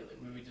alignments really.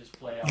 We would just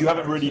play. Our You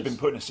haven't really been characters.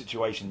 put in a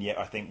situation yet,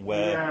 I think,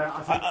 where Yeah,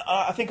 I think-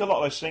 I think a lot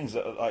of those things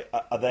that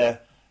are there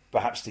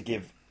perhaps to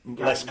give less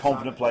Guidance,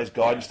 confident I players think.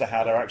 guidance to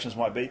how their actions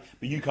might be.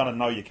 But you kind of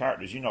know your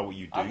characters, you know what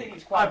you do. I think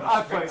it's quite.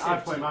 I play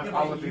restrictive my to-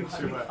 paladins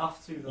You who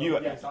have to, though. You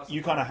Yes, that's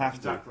you the kind of point.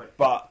 have to, Exactly.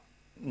 but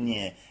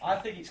yeah. I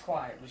think it's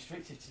quite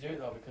restrictive to do it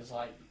though, because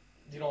like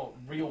you know,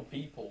 real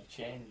people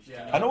change. Yeah.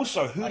 You know? And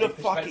also, who Like, the your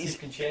fuck perspective is?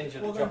 can change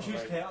at Well, the then drop of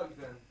choose a- chaotic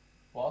then.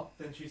 What?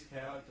 Then choose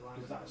chaotic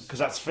alignment. Because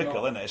that's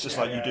fickle, isn't it? It's just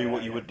like you do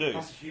what you would do.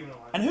 That's a human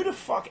alignment. And who the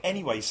fuck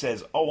anyway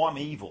says, "Oh, I'm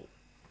evil"?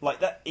 Like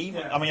that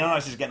evil. Yeah. I mean, I know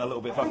this is getting a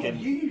little bit I think fucking.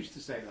 you used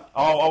to say that.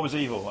 Oh, I was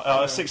evil.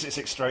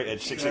 666 straight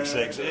edge.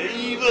 666.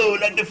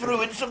 Evil like the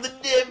fruits of the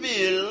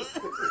devil.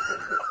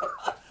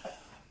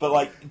 But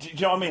like, do you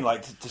know what I mean?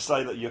 Like to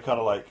say that you're kind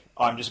of like,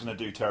 I'm just going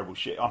to do terrible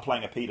shit. I'm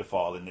playing a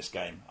paedophile in this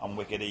game. I'm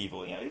wicked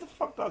evil. You know, who the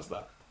fuck does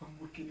that? I'm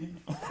wicked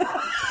evil.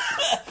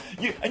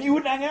 You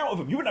wouldn't hang out with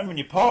them. You wouldn't have them in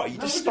your party.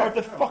 You'd just we starve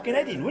the don't. fucking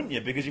head in, wouldn't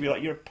you? Because you'd be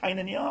like, you're a pain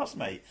in the arse,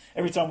 mate.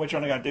 Every time we're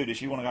trying to go and do this,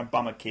 you want to go and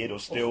bum a kid or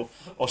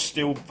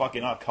steal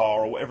fucking a car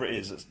or whatever it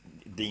is that's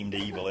deemed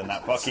evil in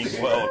that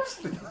fucking world.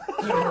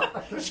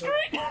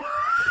 Discreet.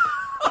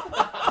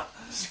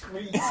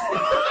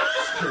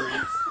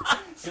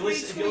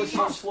 If you listen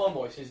on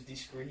slow-mo, it says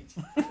discreet.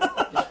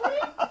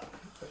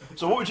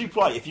 So what would you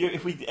play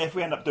if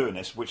we end up doing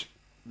this? Which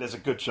there's a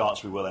good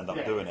chance we will end up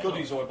Yeah, doing it.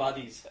 Goodies or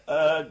baddies.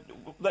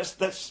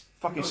 Let's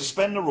fucking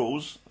suspend the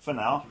rules for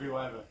now. Could be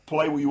whatever.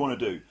 Play what you want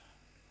to do.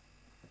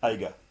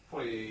 Aga.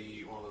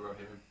 Probably one of the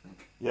Rohirrim, I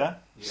think. Yeah? Yeah, I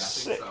think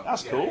Sick. so.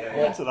 That's Yeah, cool. yeah, I'm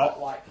yeah. into that.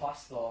 What, like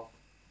class though.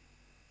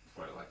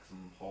 Probably like some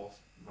horse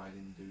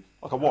riding dude.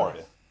 Like a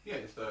warrior. Yeah,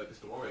 just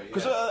a warrior.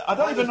 Because yeah. I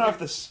don't like even know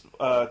those if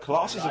the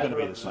classes are going to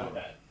be the same.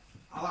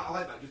 I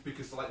like that just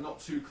because they're like not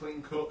too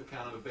clean cut, they're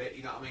kind of a bit,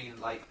 you know what I mean?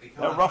 Like they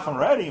kind They're of rough and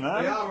ready,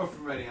 man. They are rough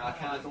and ready, and I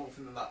kind of don't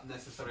think that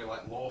necessarily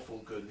like lawful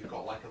good. They've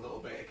got like a little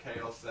bit of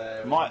chaos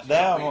there. My- and, they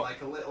you know what are I mean? what-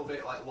 Like a little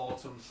bit like law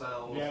to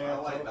themselves. Yeah, yeah,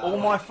 I like that. All I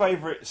my like-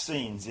 favourite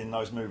scenes in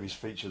those movies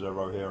feature the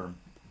Rohirrim.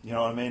 You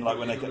know what I mean? Like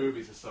when the they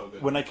movies are so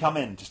good. when they come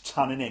in, just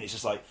tunning in, it's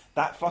just like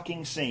that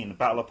fucking scene, the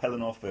Battle of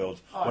Pelennor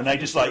Fields, Oh, when they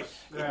it's just like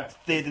ridiculous.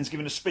 Theoden's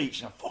giving a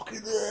speech, and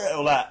fucking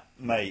all that,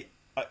 mate.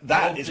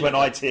 That Oh, is when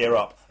I tear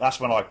up. That's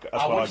when I I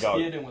go, wish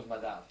Theoden was my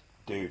dad.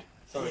 dude.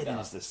 Sorry, Theoden Dad.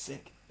 is the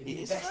sick. It'd He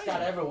be is the best crazy.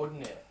 dad ever,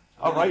 wouldn't it?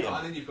 I rate him.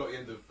 And then you've got the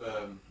end of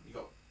you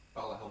got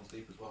Battle of Helm's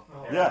Deep as well.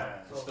 Oh, Yeah.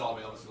 The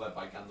Stormy obviously led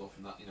by Gandalf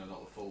in that, you know,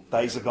 not the full.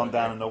 Days have gone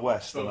down in the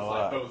west both, and all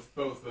like, that.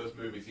 both those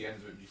movies, the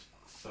ends of it just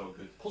so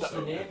good. Plus so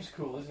the good. name's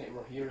cool, isn't it?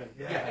 Rohirrim.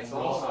 Yeah, it's And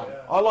awesome.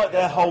 Rohan. I like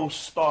their Yeah. whole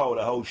style,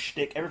 their whole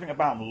shtick. Everything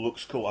about them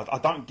looks cool. I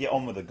don't get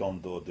on with the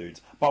Gondor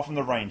dudes, apart from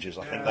the Rangers.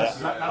 I think That's,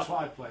 that. that's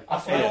what I play. I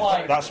feel Yeah,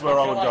 like that's where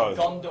I feel would like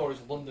go. Gondor is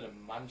London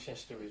and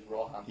Manchester is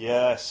Rohan.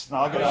 Yes. No,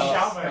 I Good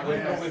got. shout,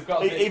 mate. We've got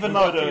a bit, Even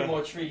we've got though a few the-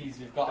 more trees,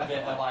 we've got a bit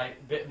of Definitely.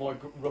 like bit more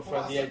rough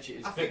Well, around the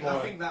edges. I A bit think, more. I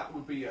think that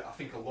would be. I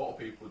think a lot of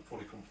people would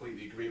probably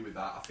completely agree with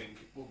that. I think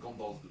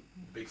Gondor's the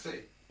big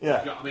city.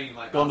 Yeah. You know what I mean?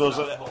 Like Gondor's.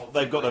 that's the whole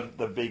They've thing, got like,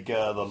 the big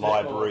the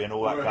library and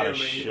all that kind of Rohirrim,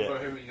 shit.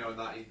 Rohirrim, you know, and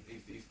that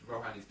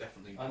Rohan is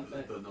definitely and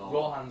the north.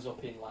 Rohan's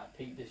up in like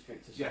Peak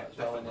District as, Yeah, as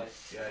well, isn't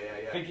definitely.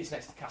 it? Yeah. I think it's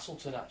next to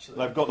Castleton actually.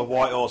 They've got the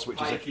White Horse,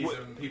 which is Pikeys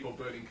a. and people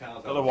burning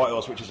cars. Got the White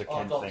Horse, which is a Oh,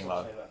 Kent dogs thing, will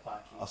though. say about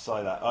Pikes. I'll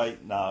say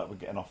that. No, we're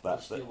getting off They'll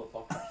that. steal the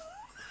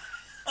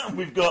podcast.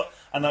 We've got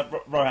and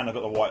Rohan have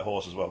got the White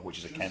Horse as well, which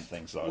is a Kent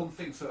thing. So One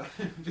thing, so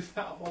just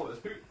out of all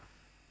of this,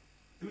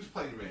 who's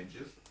playing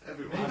Rangers?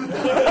 Everyone.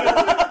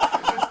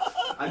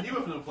 I knew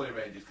everyone playing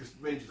Rangers because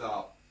Rangers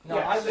are. No,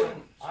 Yeah, I so-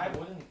 wouldn't. I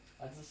wouldn't.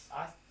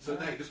 So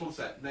Nate, just one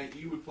sec. Nate,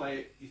 you would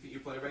play. You think you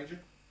play a Ranger?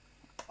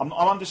 I'm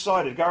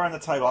undecided. Go around the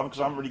table because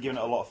I haven't really given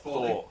it a lot of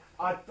thought.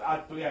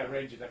 Yeah,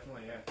 Ranger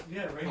definitely. Yeah.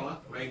 Yeah, Connor,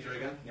 Ranger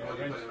again. Yeah, You're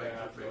Ranger, playing Ranger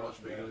yeah, pretty much,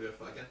 but you're yeah. going to go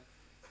for that again.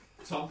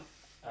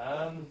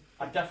 Tom,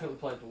 I definitely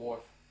played dwarf.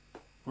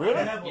 Really?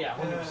 Yeah,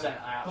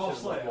 100%. I Dwarf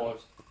absolutely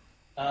love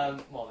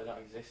dwarves. Well, they don't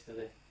exist, do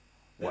they?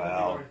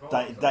 Well,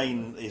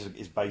 Dane is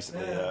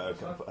basically Yeah,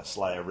 a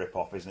Slayer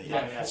rip-off, isn't he?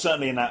 Yeah, yeah.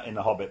 Certainly in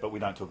The Hobbit, but we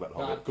don't talk about The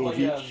No,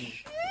 Hobbit. I'd play,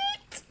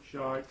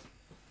 Shite.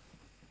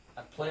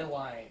 I'd play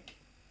like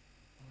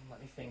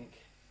me think.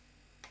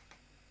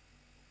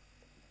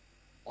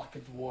 Like a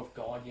dwarf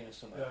guardian or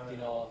something, Yeah, you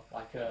know,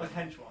 like a Like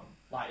hench one.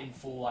 like in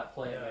full like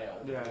plate mail Yeah,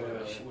 with, yeah, with a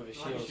Like shield. a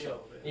shield, So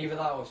yeah. either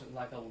that or something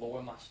like a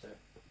lore master,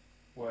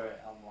 where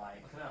I'm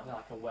like Like an elf.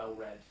 like a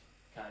well-read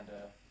kind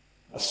of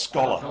A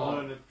scholar. A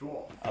learned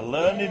dwarf. A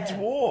learned Yeah.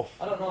 dwarf.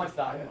 I don't know if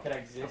that Yeah. could A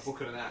exist.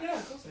 book and an axe. Yeah,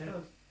 of course it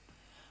does.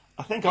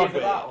 I think I'd Either be.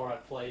 that or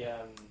I'd play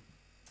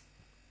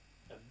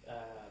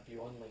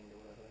Bjornling or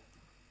whatever.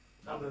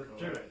 Oh, the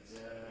druids.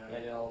 Yeah,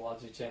 you know,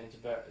 lads who turn into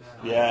birds.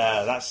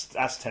 Yeah,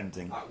 that's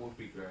tempting. That would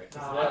be great.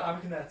 Nah, I'm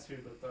looking there too,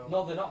 but though.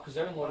 No, they're not because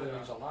they're in Lord of the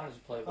Rings Online as a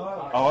playable Oh,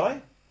 character. Oh, are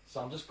they? So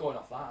I'm just going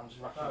off that. I'm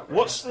just racking up.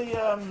 What's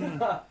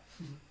the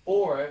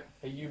Or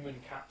a human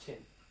captain.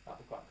 That'd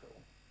be quite cool.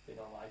 You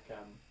know, like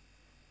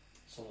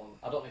someone.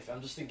 I don't know if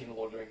I'm just thinking of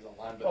Lord of the Rings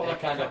Online, but Oh, they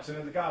like kind of. Captain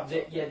of the Guards.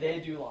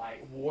 They do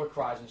like war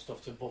cries and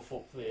stuff to buff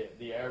up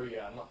the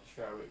area. I'm not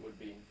sure how it would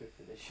be in 5th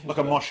edition. like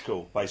a mosh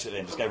call basically,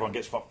 and just everyone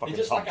gets They're fucking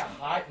just like pumped.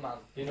 a hype man,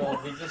 you know.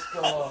 They just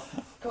go,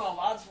 "Come on,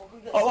 lads, we're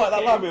gonna get I like that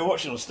stuck lad in." we were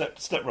watching on Step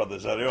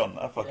Brothers earlier on.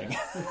 That fucking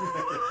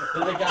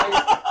They're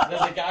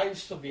the guy who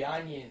stood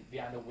behind you,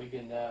 behind a wig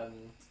and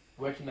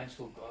working men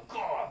still going, "Go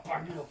on,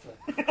 bang it up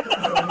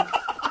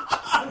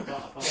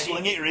there,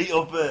 sling it right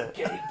up there.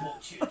 get it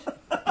butchered."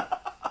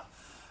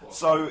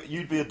 So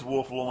you'd be a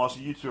dwarf law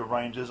master, you two are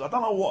rangers. I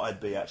don't know what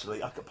I'd be actually.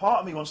 Part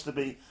of me wants to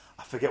be.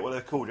 I forget what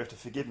they're called. You have to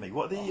forgive me.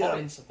 What are the?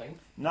 Hobbits, I think.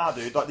 Nah,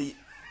 dude. Like the.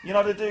 You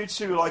know the dudes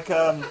who like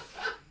fuck.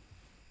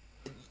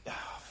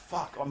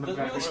 I'm The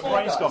brain really small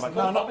guys, scomming.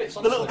 the No, not hobbits, the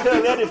little honestly.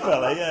 curly-headed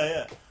fella.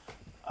 Yeah,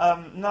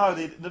 yeah. No,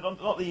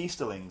 not the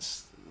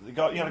Easterlings. The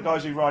guy, you know, the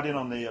guys who ride in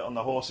on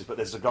the horses. But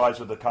there's the guys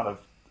with the kind of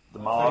the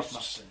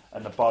masks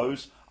and the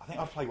bows. I think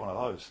I'd play one of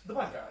those. The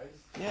bad guys.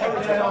 Yeah.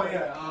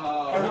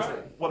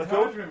 What they're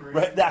called?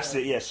 That's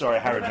it. Yeah. Sorry,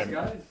 Haradrim.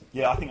 Guys.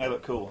 Yeah, I think they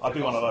look cool. I'd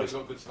be one of those. They've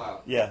got good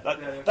style. Yeah,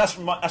 that's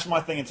my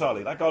thing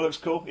entirely. That guy looks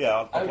cool.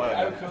 Yeah, I'll play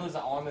How him. cool is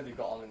that armour they've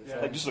got on in the Yeah.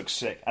 They film? just look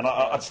sick, and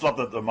I just love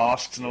the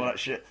masks and all that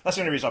shit. That's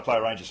the only reason I play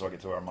a ranger, so I get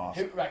to wear a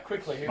mask. Right,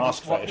 quickly,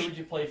 Mask who fetish. would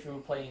you play if you were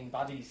playing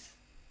baddies?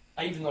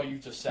 Even though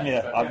you've just said Yeah,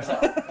 it, I'm-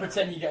 but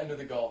pretend you get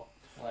another go.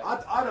 Like,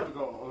 I'd have a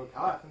go at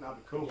Urukai. I think that'd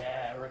be cool.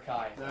 yeah,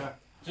 Urukai. Yeah.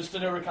 Just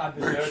an Urukai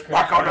berserker.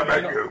 back on the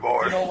You know- menu,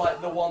 boy. You know,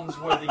 like the ones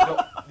where they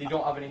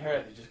don't have any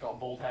hair, they just got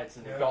bald heads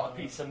and they've got a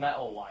piece of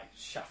metal like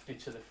shafted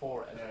to the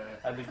forehead,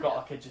 and they've got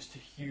like just a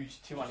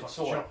huge two-handed Like a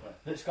sword chopper.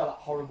 that's got that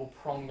horrible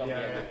prong on Yeah,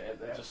 the end of yeah, it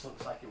that yeah. just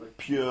looks like it would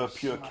Pure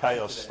smash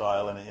chaos into it.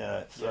 style in it. Yeah,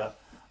 it's, Yeah.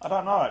 I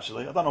don't know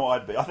actually. I don't know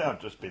what I'd be. I think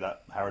I'd just be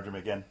that Haradrim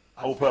again.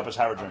 All-purpose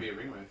I'd be Haradrim.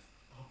 a ringwraith.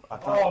 I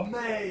can't, Oh,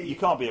 mate! you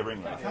can't be a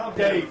ring. Can't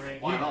Dave, be a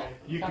ring. Why not?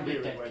 You Can't can be be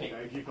a a dead ring, king.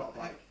 Dave. You've got a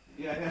bike.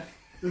 Yeah.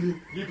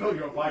 You built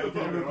your bike. I've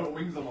got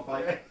wings on my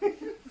bike.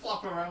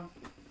 Flap around.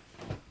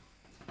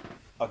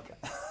 Okay.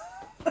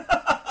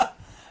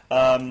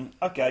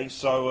 Okay,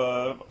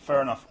 so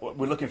fair enough.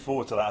 We're looking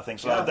forward to that, I think.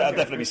 So Yeah, I that'll think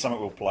definitely be it's something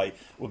we'll play.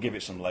 We'll give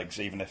it some legs,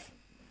 even if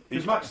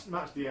Because Max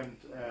DM'd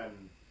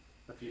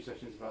a few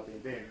sessions about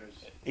D&D and it was...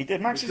 he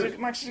did. Max is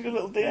a good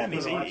little DM.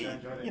 He's He's, good, I he,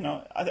 enjoyed it. you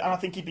know, I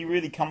think he'd be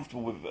really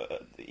comfortable with.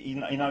 He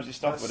knows his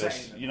stuff That's with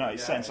us. saying You know, it. he's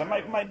Yeah, saying so.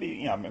 yeah, Maybe,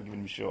 you know, I'm giving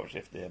him a short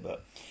shift here,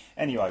 but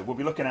anyway, we'll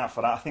be looking out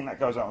for that. I think that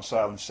goes out on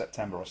sale in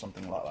September or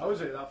something like that. Oh, is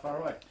it that far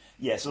away?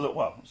 Yeah, so look,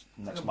 well, it's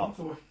next month.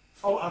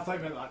 Oh, I thought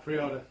you meant like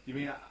pre-order. You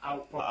mean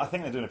out? I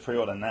think they're doing a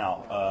pre-order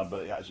now,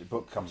 but actually, the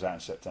book comes out in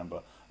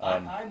September.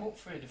 I'm up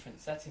for a different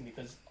setting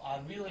because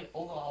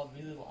although I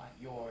really like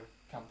your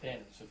campaign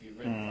and stuff you've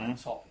written,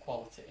 like top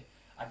quality,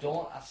 I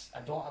don't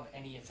have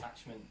any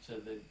attachment to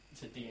the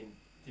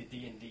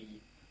D&D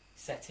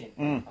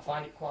setting. I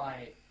find it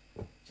quite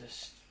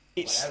just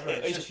It's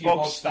whatever. it's just your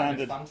bog bog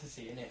standard standard.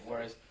 fantasy in it.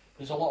 Whereas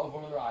there's a lot of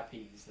other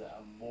IPs that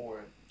I'm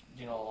more,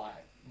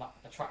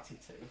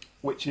 attracted to.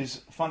 Which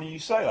is funny you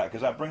say that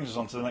because that brings us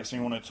on to the next thing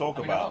we want to talk I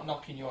mean, about. I'm not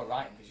knocking your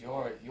writing because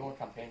your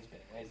campaign's been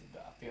amazing,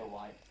 but I feel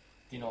like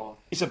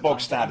It's a bog I'm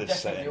standard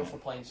definitely setting. up for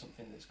playing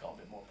something that's got a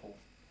bit more pull.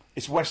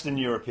 It's Western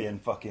European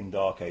fucking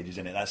Dark Ages,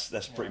 isn't it?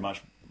 That's pretty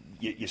much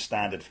your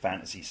standard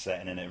fantasy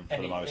setting in it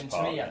for the most and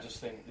part. to me, yeah. I just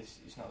think this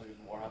it's not as good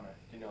as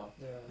Warhammer.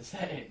 Yeah. The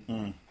setting.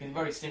 Mm. It's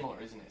very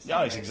similar, isn't it?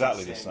 Yeah, it's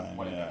exactly the same,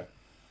 whatever.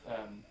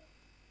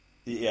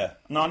 Yeah.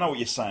 No, I know what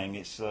you're saying.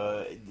 It's.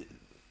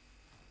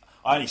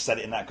 I only said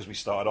it in that because we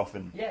started off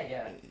in. Yeah.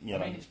 You I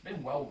know. mean, it's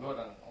been well good,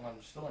 and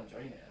I'm still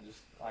enjoying it.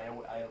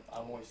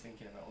 I'm always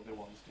thinking about other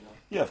ones,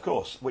 Yeah, of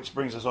course. Which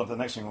brings us on to the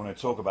next thing we want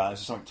to talk about. This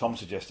is something Tom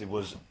suggested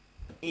was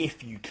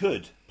if you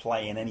could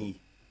play in any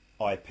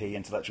IP,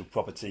 intellectual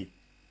property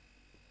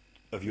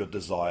of your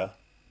desire,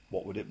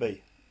 what would it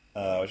be?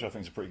 Which I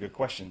think is a pretty good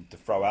question to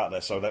throw out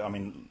there. So, that, I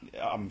mean,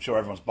 I'm sure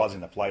everyone's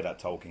buzzing to play that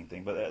Tolkien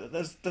thing, but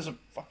there's a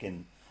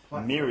fucking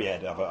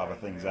myriad of other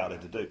things out there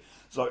to do.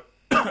 So,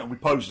 we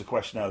posed the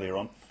question earlier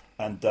on,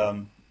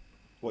 and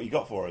what you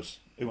got for us?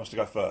 Who wants to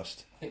go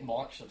first? I think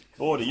Mark should. 'cause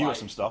Order, he's you got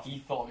some stuff. He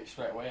thought of it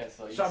straight away,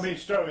 so. So I mean,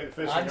 straight away, the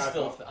first thing I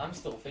thought, I'm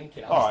still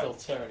thinking. All right. I'm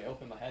still tearing it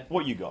up in my head.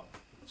 What you got?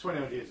 20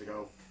 odd years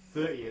ago,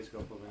 30 years ago,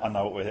 probably. I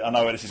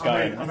know where this is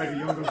going. I made a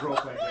younger role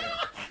playing game.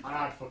 And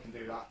I'd fucking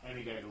do that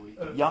any day of the week.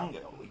 Young,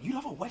 you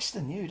love a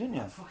western, didn't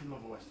you? I fucking love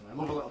a western. I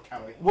love a little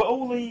Kelly. Were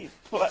all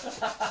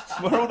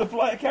the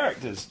player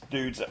characters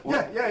dudes?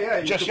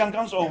 Yeah. Just Young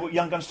Guns or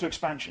Young Guns 2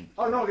 expansion?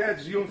 Oh no, yeah,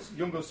 there's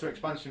Young Guns 2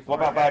 expansion. What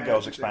about Bad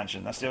Girls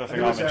expansion? That's the other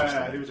thing I'm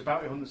interested in. There was a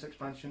Bounty Hunters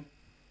expansion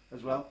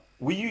as well.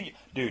 Were you,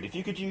 dude? If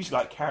you could use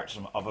like characters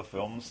from other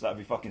films, that'd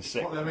be fucking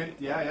sick. What, I mean,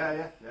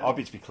 yeah. I'd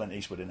be to be Clint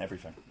Eastwood in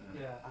everything.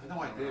 Yeah. I have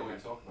no idea what you're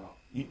talking about.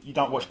 You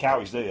don't watch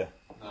Cowies, do you?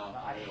 No.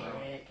 I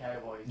hate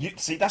Cowboys. You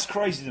see, that's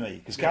crazy to me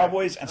because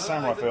Cowboys and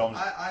samurai films.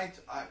 I'm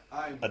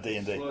are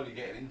D&D. slowly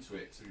getting into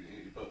it,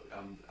 but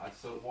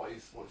so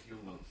what's Young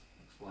Guns?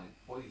 Explain.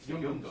 What is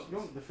Young Guns?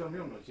 The film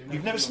Young Guns.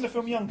 You've never seen the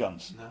film Young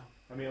Guns? No.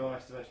 Emilio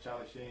Estevez,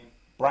 Charlie Sheen.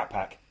 Brat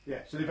Pack. Yeah,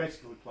 so they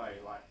basically play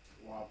like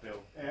Wild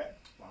Bill.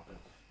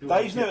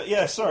 Dave's never.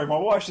 Yeah, sorry, my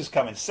wife's just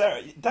coming.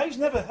 Sarah, Dave's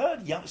never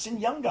seen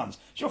Young Guns.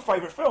 It's your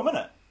favourite film, isn't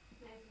it?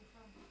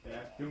 Yeah,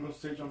 Young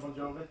Guns 2, John Bon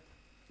Jovi.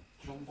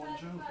 John Bon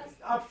Jovi.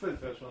 I prefer the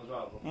first one as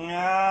well.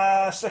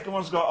 But... Second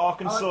one's got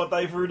Arkansas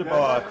Dave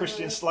Rudabaugh, Yeah.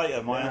 Christian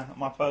Slater,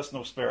 my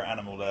personal spirit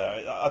animal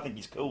there. I think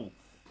he's cool.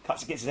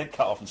 Gets his head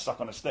cut off and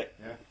stuck on a stick.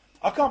 Yeah.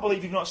 I can't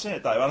believe you've not seen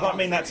it, Dave. I don't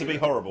mean that to be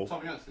horrible.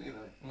 Tommy Hansen, either.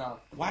 No.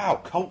 Wow,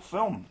 cult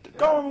film.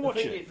 Go on and watch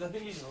it. The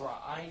thing is,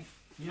 right,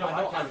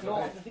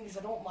 the thing is,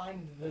 I don't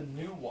mind the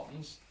new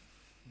ones,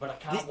 but I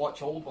can't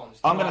watch old ones.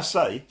 I'm going to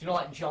say... Do you know,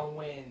 like John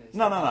Wayne? And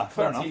No, stuff,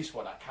 fair Clint enough.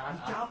 Eastwood, I can't.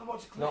 You can't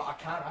watch it. No, I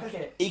can't. I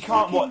can't. He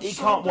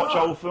can't watch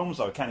old films,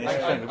 though, can he?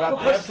 That's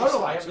the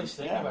thing. I have this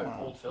thing Yeah, about man.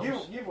 old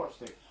films. You've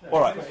watched it.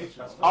 All right.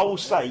 I will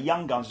say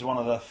Young Guns is one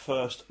of the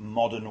first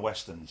modern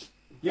westerns.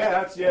 Yeah,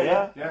 that's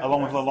yeah.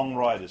 Along with The Long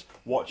Riders.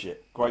 Watch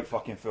it. Great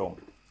fucking film.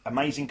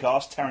 Amazing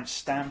cast. Terrence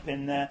Stamp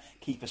in there.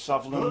 Kiefer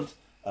Sutherland.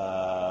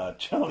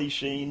 Charlie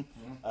Sheen.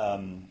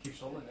 Keep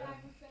Sutherland,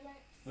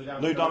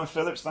 Lou Diamond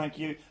Phillips, thank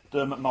you.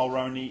 Dermot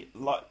Mulroney.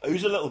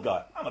 Who's a little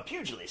guy? I'm a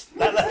pugilist.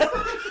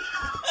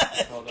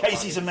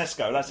 Casey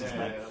Zemesco, that's his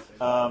name.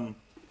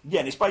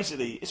 Yeah, and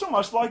it's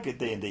almost like a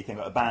D&D thing,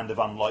 like a band of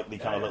unlikely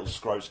kind of little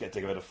scroats get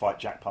together to fight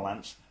Jack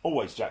Palance.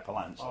 Always Jack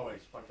Palance.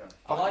 Always, okay.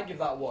 I might give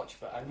that a watch,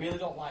 but I really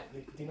don't like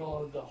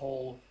the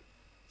whole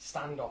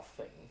standoff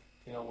thing.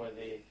 You know, where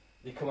they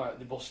come out,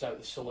 they bust out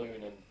the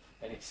saloon and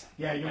it's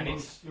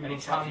hands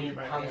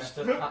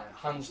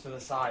to the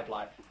side.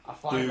 Like I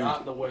find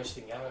that the worst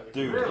thing ever.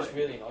 Dude, it just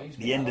really annoys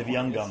me. The end of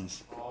Young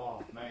Guns.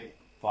 Oh, mate.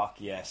 Fuck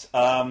yes.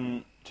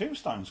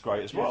 Tombstone's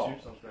great as well.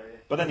 Tombstone's great, yeah.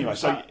 But anyway,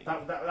 so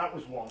that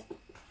was one.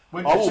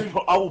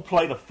 I will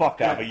play the fuck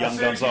out of a Young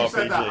Guns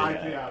RPG.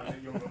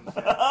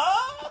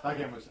 That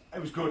game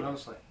was good,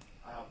 honestly.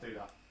 I'll do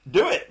that.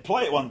 Do it.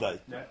 Play it one day.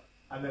 Yeah,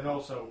 and then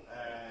also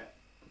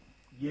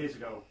years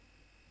ago,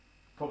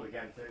 probably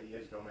again 30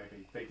 years ago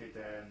maybe, they did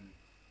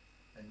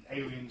an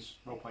Aliens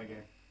role-playing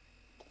game.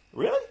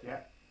 Really?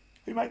 Yeah.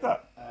 Who made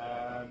that?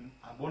 I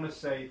want to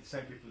say the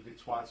same people who did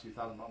Twilight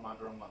 2000, but I might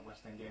be wrong, like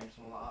West End Games,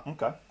 something like that.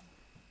 Okay.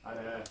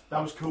 And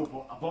that was cool,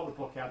 but I bought the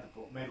book, I had the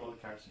book, made a lot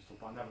of characters and stuff,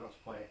 but I never got to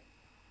play it.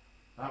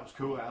 And that was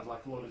cool. It had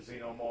like a lot of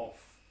xenomorph,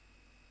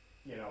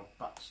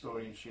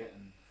 backstory and shit,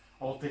 and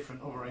all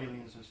different other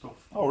aliens and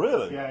stuff. Oh,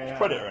 really? Yeah. There's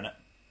Predator in it?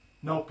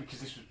 No, because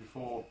this was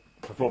before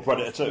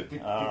Predator 2?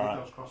 Did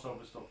those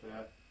crossover stuff,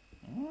 yeah.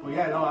 But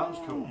yeah, no, that was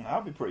cool.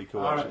 That'd be pretty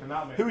cool, I actually. reckon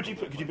that Who would you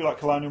put? Could you be like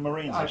Colonial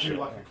Marines I'd and do shit?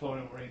 like a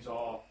Colonial Marines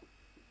or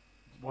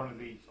one of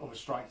the other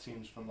strike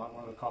teams from like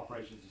one of the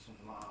corporations or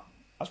something like that.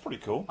 That's pretty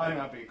cool. I think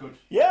that'd be good.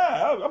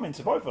 Yeah, I'm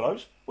into both of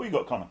those. What you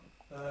got, Connor?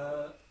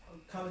 I'm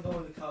kind of going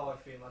with the cowboy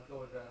theme. I'd go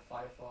with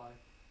Firefly.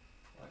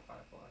 Like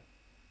Firefly.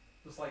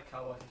 Just like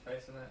cowboys in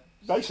space, isn't it?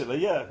 Basically,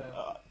 yeah.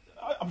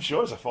 I'm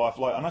sure it's a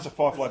Firefly. I know it's a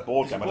Firefly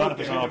board game. I don't know if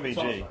it's an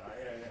RPG. Yeah.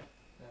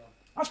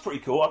 That's pretty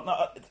cool.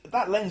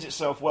 That lends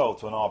itself well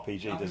to an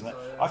RPG, doesn't it? so,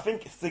 yeah. I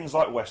think things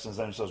like westerns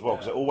lend themselves well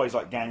because they're always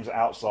like gangs of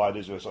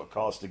outsiders who are sort of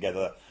cast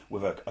together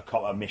with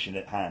a mission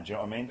at hand. Do you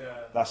know what I mean? Yeah,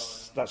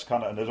 that's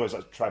kind of, and there's always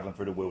like travelling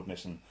through the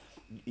wilderness and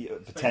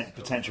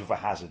potential for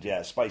hazard.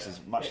 Yeah, space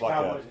is much like a.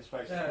 Cowboys in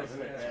space,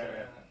 isn't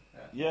it?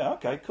 Yeah.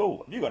 Okay.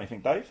 Cool. Have you got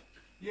anything, Dave?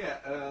 Yeah,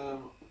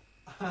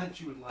 I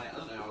actually would like, I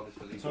don't know how this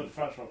really So the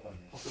French role playing.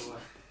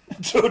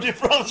 Tour de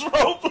France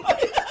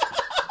roleplay.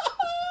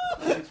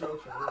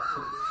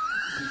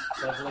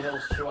 Beverly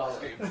Hills throughout.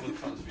 getting blood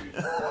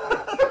transfusion.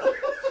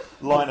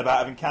 Line about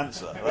having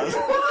cancer.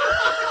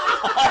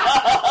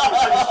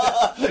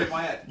 Shake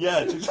my head.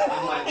 Yeah. Just,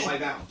 Lie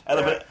down.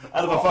 hell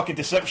of a fucking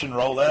deception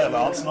roll there,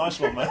 Lance. Nice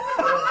one, mate.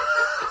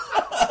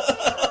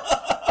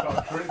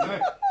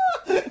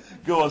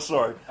 Go on,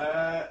 sorry.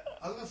 I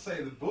was going to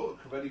say the book,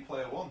 Ready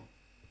Player One.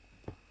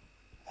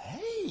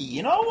 Hey,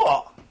 you know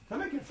what? They're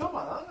making a film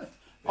like that, aren't they?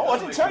 Oh, I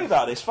didn't tell you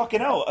about this. Fucking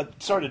hell.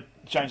 Sorry to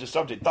change the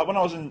subject. When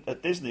I was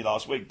at Disney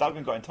last week,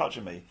 Duggan got in touch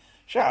with me.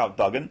 Shout out,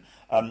 Duggan.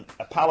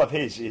 A pal of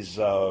his is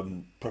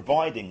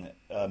providing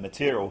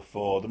material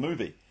for the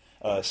movie.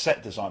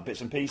 Set design,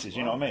 bits and pieces,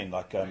 you know what I mean?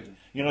 Like,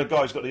 you know the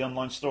guy who's got the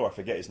online store, I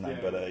forget his name,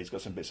 but he's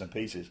got some bits and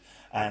pieces.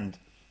 And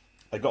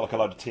they got like a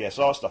load of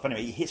TSR stuff.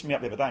 Anyway, he hits me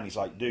up the other day and he's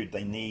like, dude,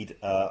 they need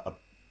a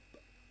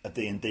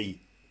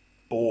D&D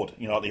board,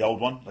 you know, like the old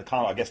one. They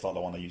kind of, I guess, like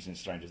the one they use in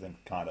Stranger Things,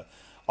 kind of.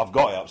 I've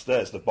got it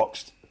upstairs, the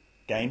boxed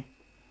game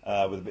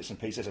with the bits and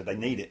pieces. They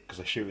need it because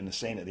they're shooting the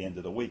scene at the end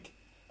of the week.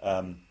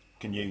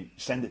 Can you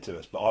send it to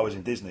us? But I was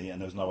in Disney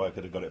and there was no way I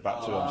could have got it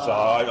back to them. So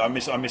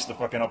I missed the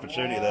fucking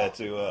opportunity there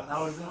to. That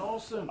would have been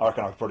awesome. I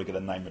reckon I probably could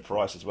have named the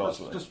price as well.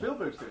 Because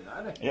Spielberg's doing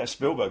that, isn't he? Yeah,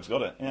 Spielberg's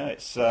got it. Yeah,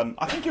 it's. I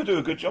think he'll do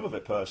a good job of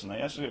it personally.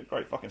 It's a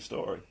great fucking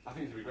story. I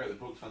think it's gonna be great. The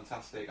book's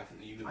fantastic. I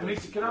think the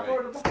universe. Can I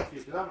borrow the book off you?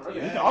 Because I haven't read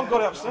it. I've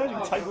got it upstairs. You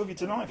can take it with you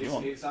tonight if you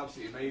want. It's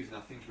absolutely amazing.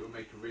 I think it will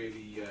make a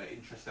really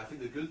interesting. I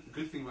think the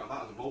good thing about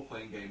that as a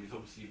role-playing game is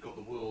obviously you've got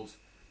the world.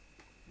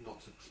 Not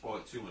to spoil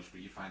it too much,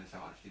 but you find this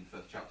out actually in the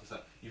first chapter. So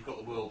you've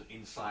got the world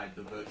inside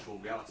the virtual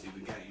reality of the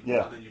game,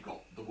 Yeah. and then you've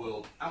got the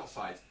world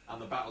outside,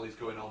 and the battle is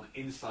going on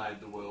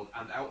inside the world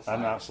and outside.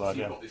 And outside, so you've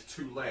yeah. got this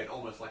two-layered,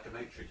 almost like a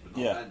Matrix, but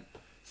not Yeah. then.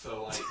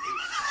 So like,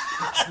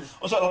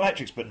 It's like the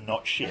Matrix, but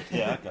not shit.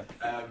 Yeah, okay.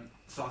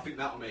 so I think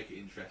that will make it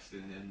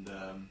interesting, and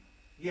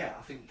yeah,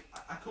 I think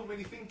I couldn't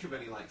really think of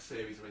any like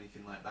series or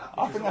anything like that.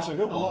 I think because that's a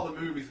good A one. lot of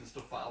the movies and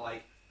stuff that are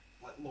like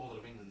Lord of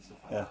the Rings and stuff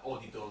like Yeah. that,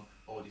 already done,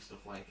 already stuff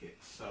like it.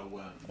 So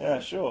Yeah,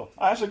 sure.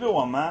 That's a good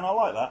one, man. I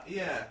like that.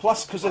 yeah.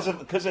 Plus, because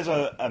there's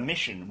a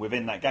mission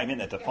within that game, isn't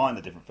there, to find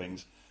the different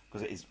things.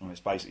 Because it's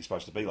basically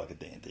supposed to be like a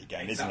D&D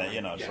game, isn't it?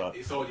 You know, yeah, so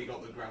it's already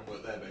got the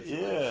groundwork there,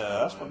 basically. yeah, So,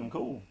 that's fucking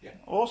cool. yeah.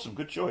 Awesome,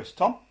 good choice,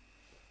 Tom.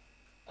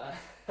 If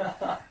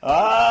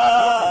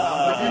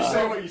Ah, you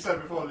say what you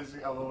said before, this is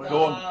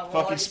Go on,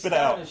 fucking it's spit it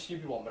kind out. of a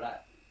stupid one,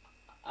 but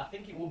I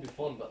think it would be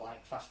fun, but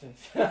like Fast and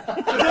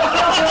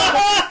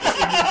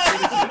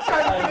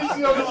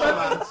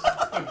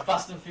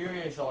Fast and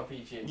Furious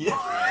RPG. Yeah.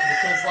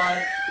 Because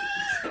like,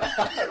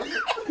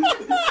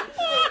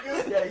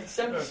 yeah, it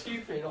sounds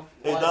stupid. Enough.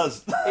 It Like,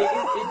 does.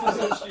 It does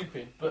sound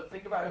stupid, but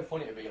think about how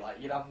funny it'd be. Like,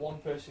 you'd have one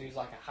person who's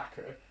like a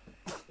hacker,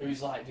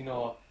 who's like, you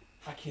know,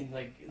 hacking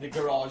like the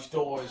garage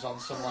doors on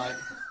some like,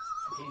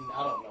 fucking,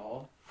 I don't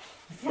know,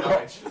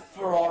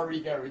 Ferrari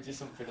garage or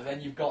something, and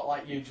then you've got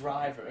like your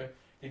driver,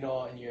 you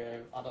know, and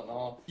your, I don't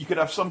know. You could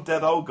have some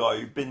dead old guy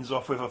who bins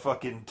off with a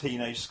fucking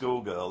teenage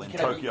schoolgirl in You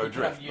could have- Tokyo you could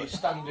Drift. have your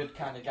standard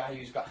kind of guy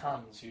who's got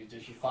hands, who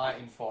does your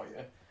fighting for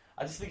you.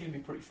 I just think it'd be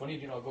pretty funny,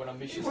 you know, going on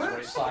missions where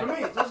it's For like, me,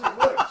 it doesn't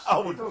work. I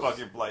wouldn't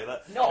fucking play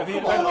that. No, If you-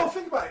 come on. No,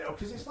 think about it though,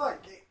 because it's like,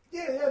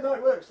 no,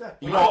 it works. Yeah.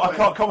 You know, I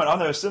can't comment. I've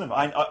never seen them.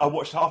 I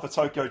watched half of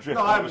Tokyo Drift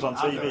No, when I it was on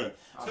haven't. TV.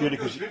 I've Purely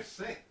Tokyo 'cause you- Drift's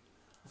sick.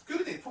 It's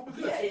good, isn't it? Proper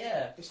good.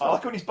 yeah. I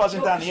like when he's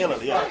buzzing down the hill at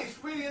the end.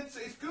 It's really, it's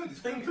good. It's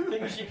good.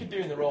 Things you could do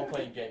in the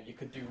role-playing game. You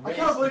could do I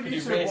races, can't you believe could you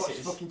do two watched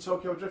races, fucking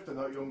Tokyo Drift and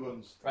not Young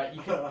Guns. right?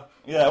 You could.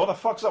 Yeah, what the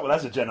fuck's up with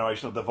that? There's a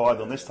generational divide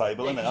on this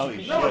table, isn't it? Yeah, 'cause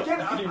Holy you could, shit.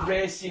 you could do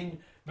racing,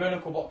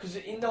 vertical box. Because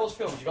in those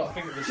films, you got to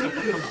think of the stuff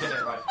that comes in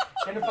it, right?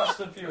 In the Fast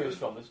and Furious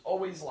film, there's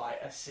always like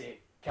a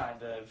sick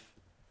kind of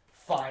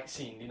fight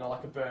scene, you know,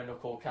 like a bare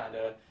knuckle kind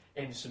of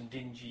in some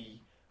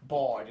dingy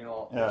board, you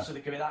know. Yeah. So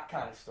there could be that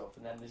kind of stuff,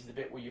 and then there's the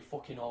bit where you're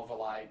fucking over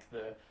like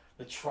the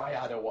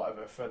triad or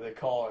whatever for the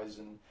cars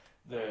and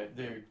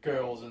the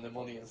girls and the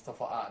money and stuff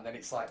like that, and then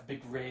it's like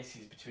big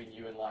races between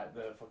you and like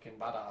the fucking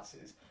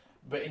badasses.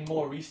 But in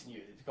more recent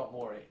years, it's got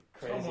more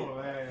crazy.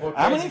 More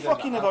How many crazy than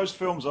fucking that. of those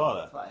films are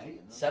there? Like 8,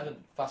 isn't it? 7.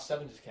 Fast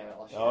 7 just came out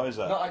last year. Oh, is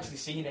that? Not actually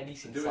seen any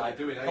since They're like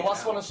doing the 8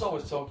 last now. one I saw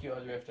was Tokyo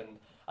Drift, and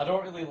I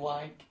don't really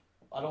want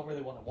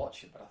to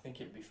watch it, but I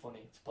think it'd be funny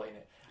to play in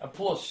it. And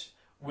plus,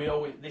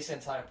 this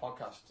entire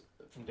podcast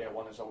from day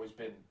one has always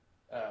been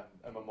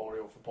a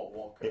memorial for Paul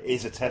Walker. It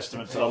is a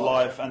testament to the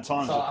life and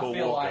times So of I Paul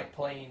feel Walker. like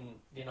playing,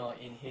 you know,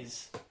 in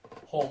his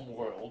home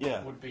world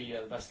Yeah. would be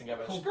the best thing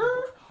ever.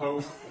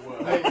 Home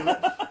world.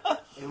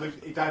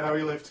 He died how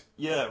he lived.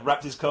 Yeah,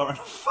 wrapped his car in a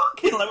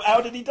fucking... How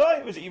did he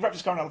die? Was it he wrapped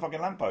his car in a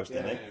fucking lamppost,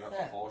 didn't he? that's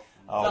Yeah. posh.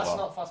 Oh, That's well.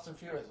 not Fast and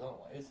Furious, I don't know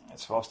what it is.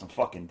 It's fast and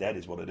fucking dead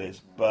is what it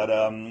is. But,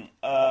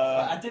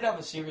 I did have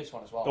a serious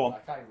one as well. Go on. But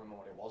I can't even remember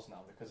what it was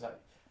now because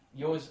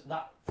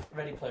that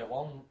Ready Player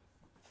One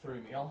threw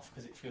me off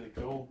because it's really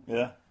cool.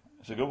 yeah,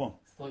 it's a good one.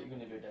 I thought you were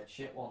going to do a dead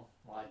shit one.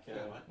 Like, Yeah,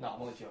 mate. no,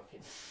 I'm only joking.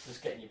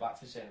 Just getting you back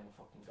for saying I'm a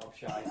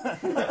fucking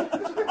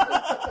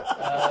gobshite.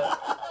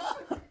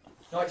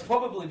 No, it's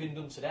probably been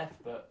done to death,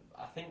 but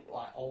I think,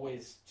 like,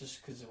 always,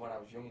 just because of when I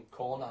was young,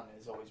 Conan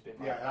has always been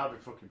my... Yeah, that'd be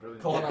fucking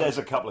brilliant. Cool. There's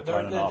a couple of There-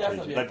 Conan there RPGs.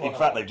 definitely are In Conan.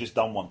 fact, they've just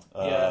done one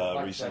Yeah, like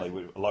I recently said.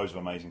 with loads of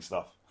amazing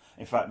stuff.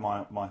 In fact,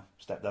 my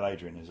stepdad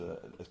Adrian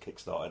has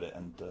kickstarted it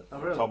and Oh,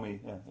 really? told me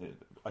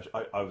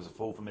I was a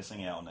fool for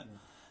missing out on it.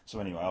 So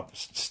anyway, I'll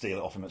steal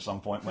it off him at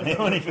some point when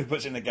he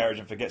puts it in the garage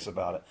and forgets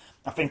about it.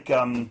 I think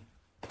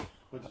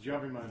What did you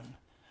have in mind?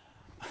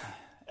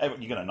 you're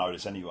going to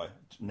notice anyway.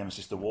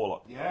 Nemesis the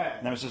Warlock. Yeah.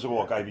 Nemesis the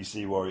Warlock,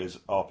 ABC Warriors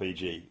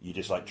RPG. You're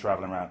just like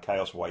travelling around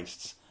Chaos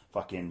Wastes.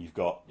 Fucking, you've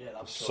got Yeah, that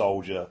a was cool.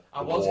 soldier,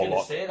 I a was going to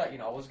warlock. say that, you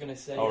know, I was going to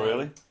say... Oh,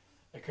 really?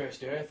 The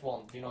Cursed Earth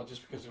one, you know,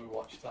 just because we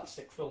watched that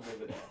sick film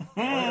the other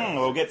day.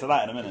 We'll get to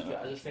that in a minute.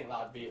 I just think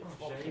that'd be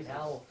fucking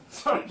hell.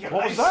 Sorry, guys.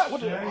 What was that?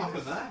 What did What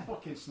happened there?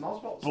 Fucking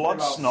snozbots.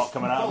 blood snot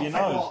coming out of your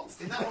nose?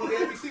 Isn't that one of the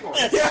ABC ones?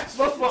 Yeah,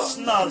 snozbots.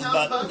 Snuzz,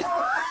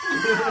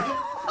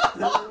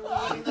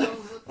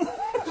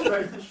 but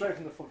straight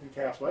from the fucking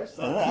Chaos Waste.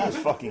 That's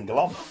fucking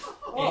glum.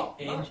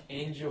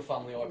 Angel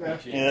Family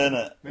RPG. Yeah,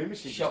 innit? Meme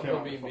Machine.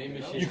 Shotgun being Meme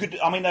Machine. You could.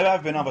 I mean, there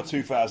have been other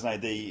 2000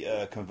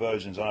 AD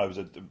conversions. I know it was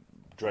a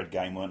Dread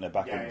game, weren't there,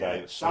 back in the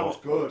day? That was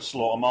good.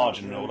 Slaughter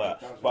Margin and all That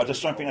that. was But I really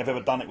just don't think they've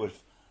ever done it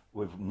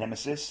with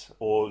Nemesis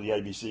or the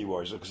ABC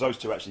Warriors, because those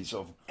two actually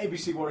sort of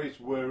ABC Warriors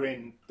were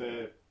in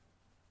the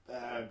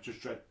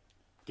Just Dread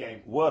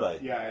game. were they?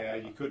 Yeah,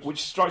 you could.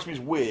 Which strikes me as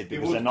weird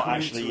because would they're not come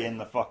actually into it. in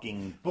the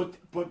fucking. But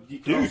you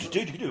could Dude, also,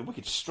 you could do a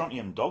wicked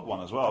Strontium Dog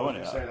one as I well, was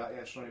wouldn't gonna it? say that,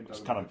 yeah, Strontium It's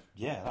Dog kind would.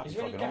 of that'd Is be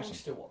there any fucking awesome.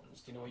 gangster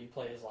ones? Do you know where you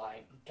play as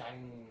like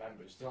gang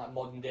members? Do you know, like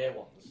modern day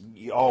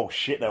ones? Oh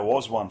shit, there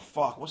was one.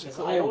 Fuck, what's it 'Cause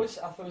called?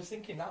 I was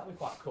thinking that would be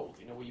quite cool.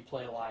 You know, where you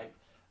play like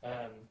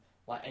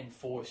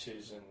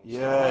enforcers and Yeah,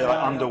 stuff like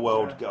that.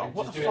 Underworld. yeah. Go. And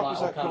What the just doing fuck like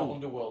was all that kind of called?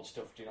 underworld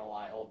stuff. You know,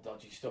 like all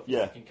dodgy stuff.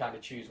 Yeah. You can kind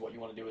of choose what you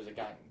want to do as a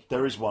gang.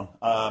 There is one.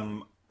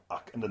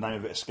 And the name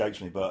of it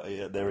escapes me, but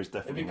there is It'd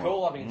definitely be one.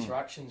 cool having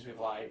interactions with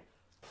like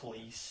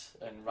police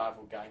and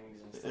rival gangs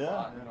and stuff Yeah.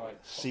 like that. You know, like,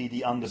 Seedy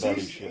It's underbelly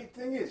easy, shit.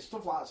 the thing is,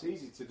 stuff like that's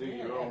easy to do Yeah,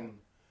 your yeah. own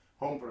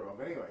homebrew of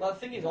anyway. well, the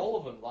thing is, all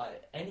of them,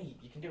 like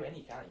you can do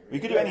any, can't you? You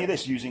could do any of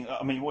this using.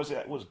 I mean, what was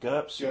it? What was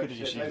GURPS? You GURPS, could have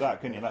just yeah, used that,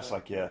 couldn't you? basically, That's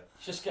like, yeah.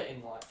 It's just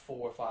getting like 4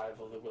 or 5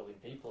 other willing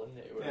people, isn't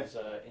it? Who Yeah. is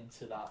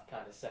into that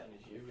kind of setting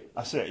as you. Really.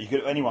 That's it. You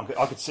could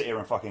I could sit here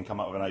and fucking come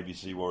up with an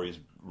ABC Warriors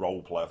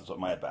role play off the top of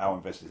my head, but how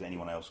invested is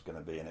anyone else going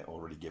to be in it or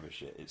really give a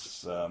shit?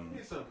 It's.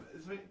 Has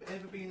there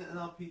ever been an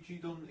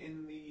RPG done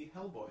in the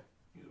Hellboy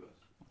universe?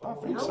 I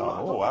think no, so. I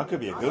don't Oh, that think- could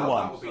be a I good thought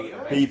one. that would be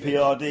amazing.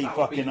 BPRD That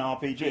would be- fucking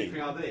RPG.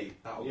 BPRD.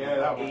 That would Yeah,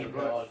 that be would be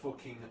good.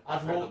 fucking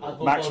I'd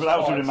love Max, those that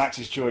would have been parts.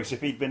 Max's choice.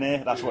 If he'd been here,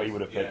 that's what he would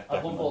have Yeah. picked. I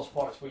love definitely. those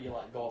parts where you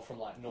like go from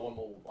like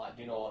normal, like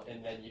you know,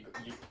 and then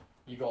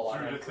you go like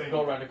Through the thing.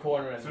 go around the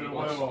corner and Through you the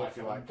go to wormhole, like if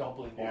you from like.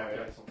 Goblin Yeah, Market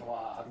yeah. or something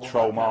like that. I love Troll that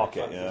kind of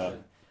Market, yeah.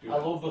 transition. I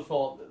love the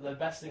thought. The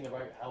best thing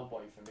about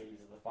Hellboy for me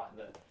is the fact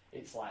that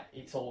it's like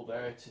it's all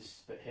there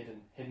but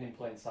hidden in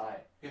plain sight.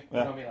 Yeah. You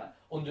know what I mean? Like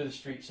under the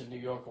streets of New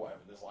York or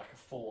whatever, there's like a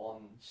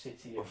full-on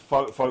city. Of,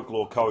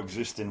 Folklore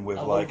coexisting with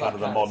I love like that kind of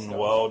the kind of modern stuff.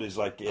 world is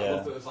like I yeah.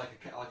 love that there's like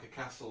a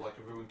castle, like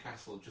a ruined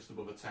castle just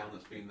above a town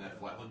that's been there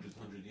for like hundreds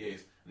and hundred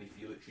years, and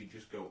if you literally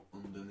just go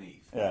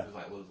underneath, Yeah. there's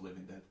like loads of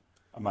living dead.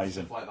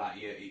 Amazing. Stuff like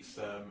that, yeah, it's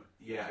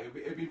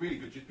it'd be really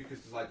good just because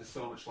there's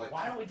so much like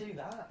why don't we do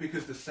that?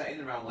 because the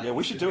setting around like Yeah,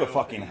 we should do a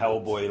fucking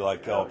Hellboy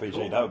like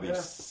RPG. That would be Yeah.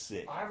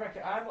 sick. I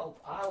reckon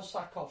I'll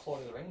sack off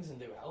Lord of the Rings and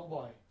do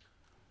Hellboy.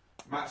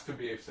 Max can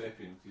be Abe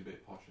Sapien because he's a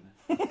bit posh,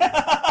 isn't he?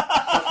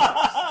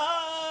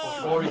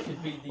 Or he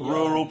could be the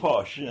Rural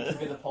posh. He Yeah. could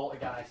be the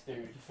poltergeist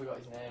dude. I forgot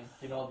his name.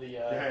 You know the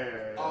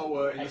Yeah.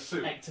 Oh, in the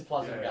suit.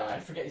 ectoplasm Yeah, guy. yeah. I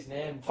forget his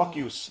name. Fuck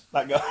you,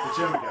 that guy. The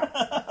German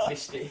guy.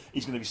 Misty.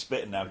 He's going to be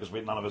spitting now because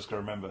none of us can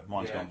remember.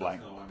 Mine's Yeah, gone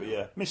blank. that's not But what I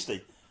yeah,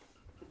 Misty.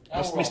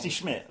 Elrond. Misty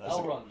Schmidt. That's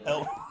it.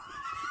 Elrond.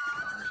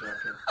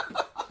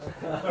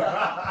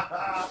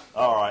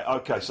 All right,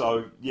 okay,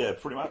 so yeah,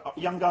 pretty much.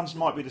 Young Guns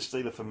might be the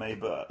stealer for me,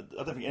 but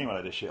I don't think anyone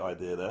had a shit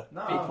idea there.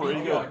 No,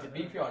 pretty good.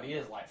 BPRD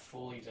is like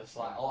fully just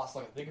like, oh, that's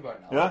like I think about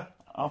it now. Yeah,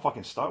 I'm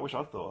fucking stoked. Wish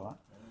I'd thought of that.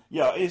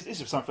 Yeah, this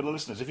is something for the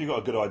listeners. If you've got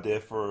a good idea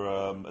for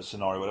a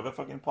scenario, whatever,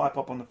 fucking pipe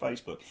up on the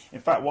Facebook.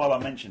 In fact, while I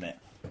mention it,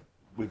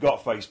 we've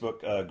got a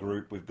Facebook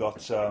group, we've got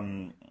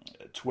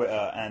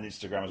Twitter and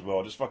Instagram as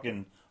well. Just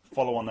fucking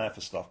follow on there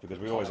for stuff because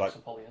we always like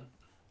Napoleon.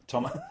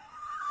 Tom.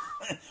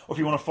 Or if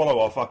you want to follow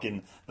our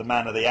fucking the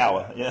man of the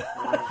hour, yeah.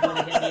 If you want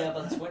to hit me up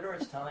on Twitter,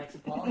 it's Tom X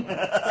Napoleon.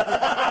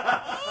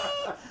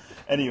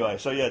 Anyway,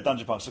 so yeah,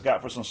 Dungeon Punks. Look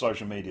out for us on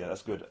social media.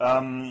 That's good.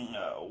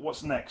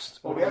 What's next?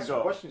 Well, What we have had some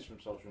got? questions from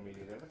social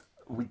media, didn't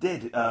we? We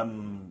did.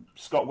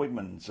 Scott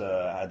Wigman's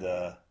had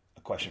a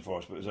question for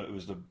us, but it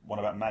was the one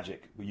about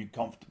magic. Were you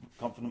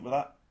confident with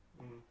that,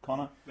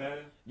 Connor? No.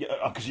 Yeah,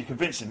 because you're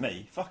convincing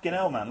me. Fucking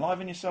hell, man,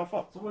 liven yourself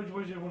up. So what do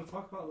you want to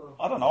talk about though?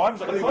 I don't know. I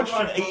haven't got the Well,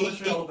 question. you've got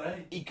literally all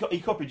day. He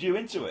copied you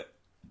into it.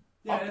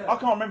 Yeah, I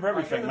can't remember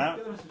everything Right, now.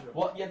 get the message up.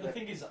 What? Yeah, the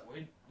thing is that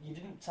you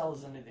didn't tell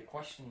us any of the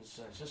questions,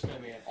 so it's just going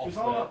to be an It's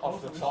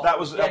off the all- top. That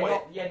was- yeah,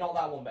 that not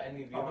that one, but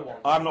any of the other okay. ones.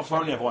 I'm not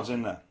throwing the other ones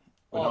in there.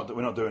 Oh.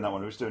 We're not doing that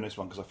one. We're just doing this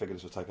one because I figured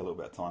this would take a little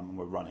bit of time and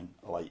we're running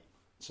late.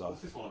 So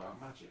What's this one about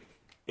magic?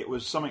 it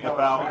was something No,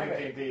 about.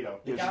 it's D&D though.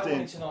 The It guy was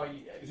wanted in- to know.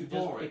 Is He it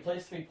boring? he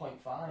plays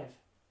 3.5,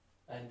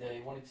 and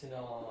he wanted to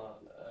know.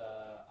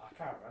 I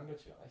can't remember,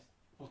 to be honest.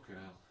 Fucking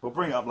hell. We'll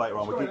bring it up later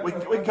on. Sure, We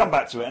can come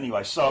back to it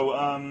anyway. So,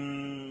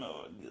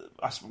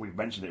 we've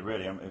mentioned it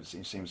really. It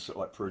seems sort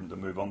of like prudent to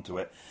move on to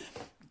it.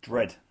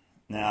 Dread.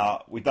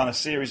 Now, we've done a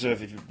series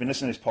of, if you've been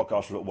listening to this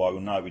podcast for a little while,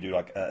 you'll know we do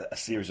like a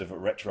series of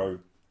retro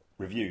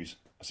reviews.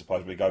 I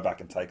suppose we go back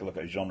and take a look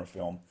at a genre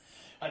film.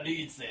 I knew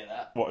you'd say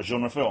that. What, a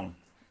genre film?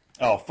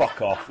 Oh,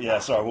 fuck off. Yeah,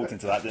 sorry, I walked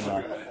into that, didn't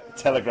I?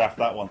 Telegraphed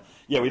that one.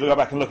 Yeah, we go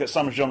back and look at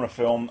some genre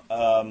film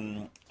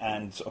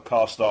and sort of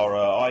cast our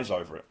eyes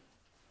over it.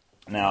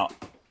 Now,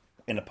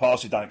 in the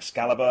past, we've done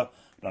Excalibur,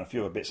 we've done a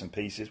few other bits and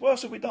pieces. What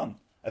else have we done?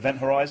 Event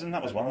Horizon,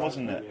 that was one,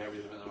 wasn't it? Yeah, we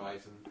live in the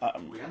Horizon.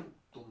 We haven't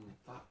done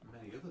that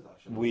many others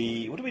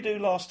actually. What did we do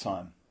last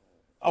time?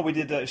 Oh, we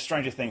did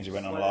Stranger Things we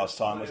went on last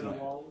time, wasn't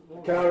it?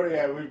 Can I,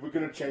 yeah, we're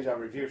going to change our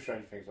review of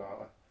Stranger Things, aren't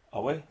we?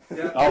 Are we?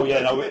 Yeah. Oh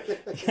yeah, no.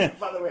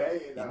 By the way, I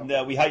hate it now.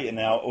 No, we hate it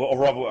now, or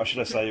rather, or should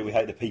I say, we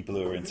hate the people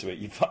who are into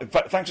it.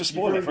 Thanks for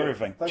spoiling it for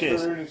everything. Thanks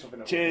Cheers. for ruining something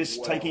that Cheers,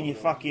 was taking your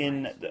done.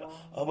 fucking.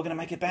 Oh, we're gonna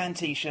make a band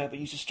T-shirt, but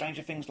use the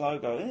Stranger Things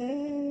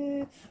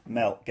logo.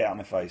 Mel, get out of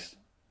my face.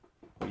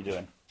 What are you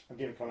doing? I'm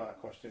giving Connor that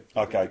question.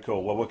 Okay,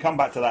 cool. Well, we'll come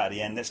back to that at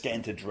the end. Let's get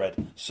into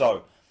Dread.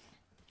 So,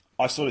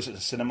 I saw this at the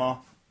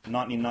cinema,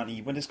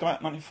 1990. When did this go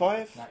out?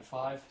 95.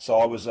 95. So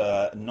I was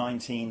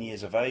 19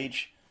 years of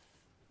age.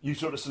 You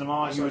saw it at the cinema.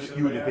 I saw You it would, at the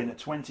you would cinema, have been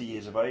 20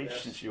 years of age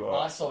Yes. since you Well,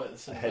 I are saw it at the a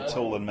cinema. head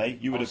taller than me.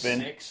 You would I have been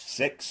was 6.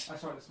 6. I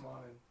saw it this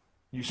morning.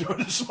 You saw it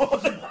this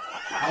morning.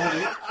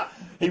 How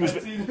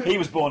he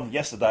was born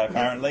yesterday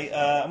apparently.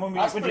 When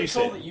That's did you pretty see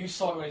cool it? that you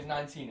saw it when he's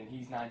 19 and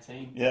he's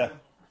 19. Yeah,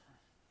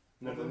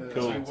 No,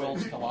 Cool. Two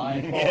worlds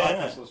collide.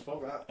 Yeah.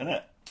 Fuck that. isn't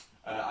it?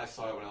 I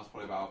saw it when I was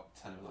probably about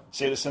 10 or 11.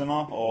 See it at the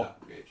cinema or? No,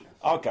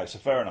 VHS. Okay, so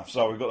fair enough.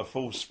 So we've got a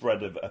full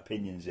spread of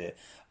opinions here.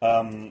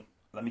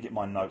 Let me get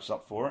my notes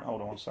up for it.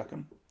 Hold on 1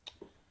 second.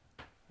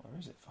 Where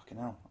is it? Fucking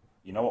hell.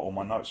 You know what? All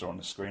my notes are on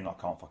the screen. I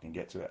can't fucking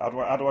get to it. How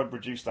do I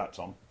produce that,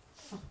 Tom?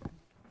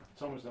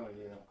 It's almost like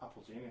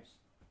Apple Genius.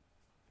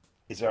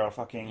 Is there a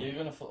fucking... You're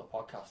going to fuck the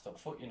podcast up.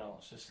 Fuck your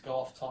notes. Just go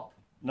off top.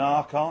 No,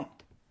 I can't.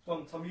 Go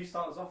on, Tom, you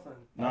start us off then.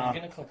 No. You're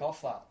going to click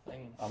off that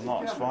thing. I'm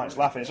not. It's fine. It's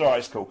laughing. It's all right.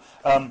 It's cool.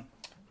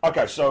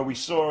 Okay, so we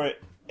saw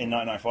it in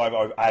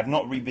 1995. I have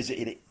not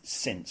revisited it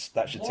since.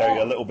 That should tell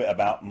you a little bit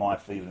about my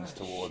feelings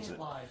towards Shit it.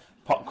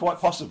 live. Quite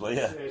possibly,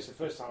 yeah. It's the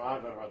first time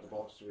I've ever had the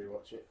balls to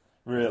rewatch it.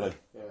 Really.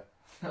 Yeah.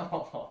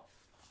 No,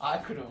 I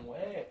couldn't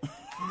wait.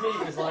 For me,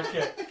 it was like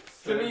a.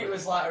 For me, it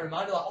was like a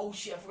reminder, like, oh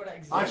shit, I forgot it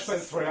exists. I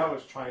spent 3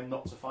 hours trying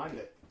not to find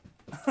it.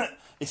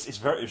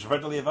 It's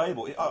readily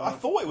available. I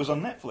thought it was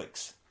on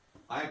Netflix.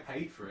 I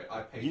paid for it.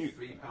 I paid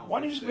 £3.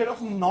 Why didn't you just get it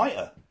off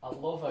Niter? I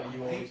love how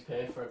you always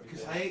pay for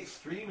Because everything. I hate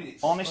streaming. It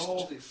Honest-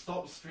 stalled. It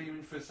stopped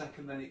streaming for a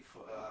second, then it.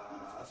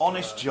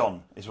 Honest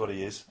John is what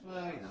he is. Well,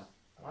 you know.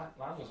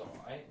 Mine was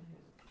alright.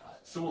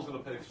 Someone's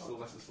going to pay for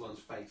Sylvester Stallone's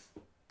face.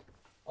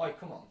 Oh,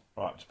 come on.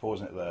 Right, just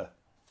pausing it there.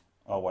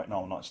 Oh wait,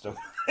 no, I'm not still.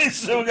 It's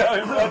still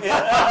going. Right,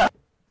 yeah.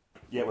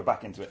 Yeah, we're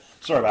back into it.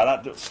 Sorry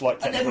about that. Slight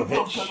technical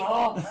hitch.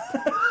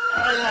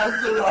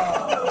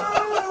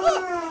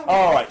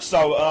 All right,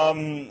 so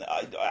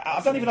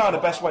I don't even know how the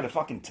best way to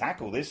fucking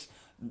tackle this.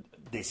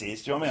 This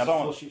is. Do you know what I mean? I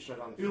don't. Flush it straight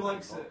down the Who front.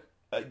 likes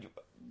it?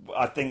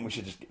 I think we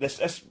should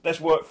just let's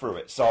work through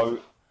it. So,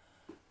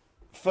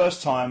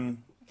 first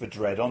time for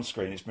Dread on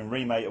screen. It's been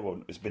remade.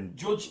 Well, it's been.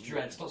 Judge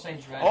Dredd. Stop saying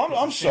Dredd. Oh,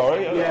 I'm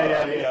sorry.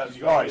 Yeah.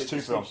 All right, it's two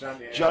Distinction, films.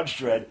 haven't you? Yeah. Judge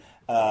Dredd.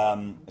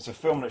 It's a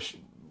film that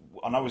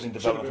I know was in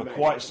development for been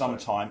quite made, some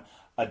sorry. time.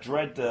 A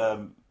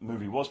Dredd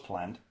movie was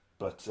planned,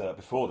 but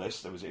before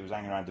this, it was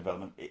hanging around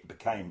development. It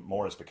became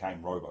more or less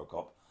became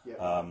RoboCop.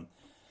 Yeah.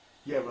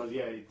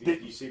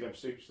 You see them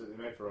suits that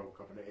they made for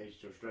Robocop and it is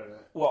Judge Dredd, isn't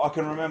it? Well, I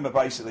can remember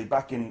basically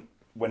back in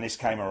when this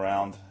came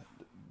around,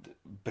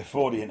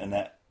 before the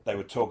internet, they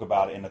would talk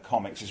about it in the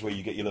comics. Is where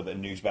you get your little bit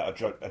of news about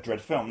a Dredd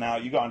film. Now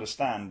you got to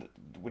understand,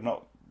 we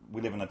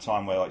live in a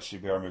time where like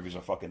superhero movies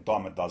are fucking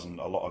dime a dozen.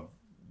 A lot of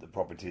the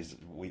properties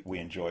we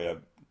enjoy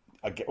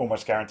are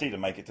almost guaranteed to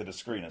make it to the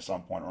screen at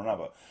some point or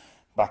another.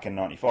 Back in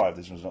 '95,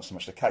 this was not so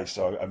much the case.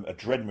 So a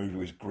Dredd movie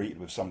was greeted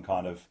with some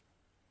kind of,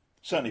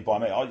 certainly by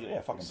me. I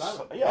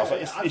was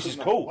like, this is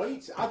cool.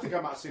 I think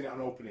I might have seen it on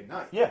opening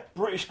night. Yeah,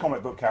 British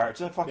comic book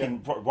character,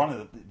 fucking one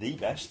of the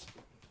best.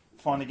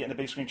 Finally getting a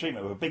big screen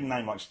treatment with a big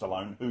name like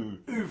Stallone,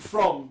 who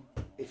From,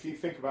 if you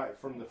think about it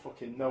from the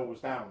fucking nose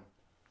down,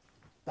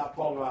 that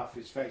bottom half of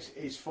his face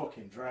is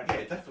fucking dreadful.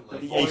 Yeah, definitely.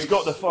 The he's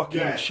got the voice- fucking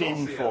yeah, chin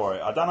obviously, for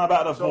it. I don't know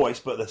about the voice,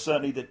 but there's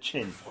certainly the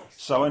chin.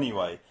 So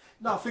anyway,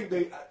 No, I think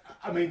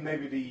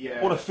maybe the...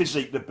 what a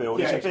physique, the build.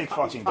 Yeah, he's a he's big pa-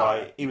 fucking he's guy.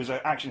 pattern. He was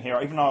an action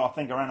hero, even though I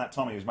think around that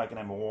time he was making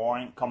them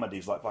wine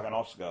comedies like fucking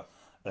Oscar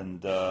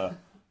and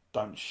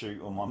Don't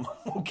Shoot or My Mum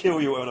Will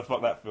Kill You, whatever the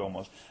fuck that film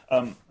was.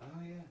 Oh,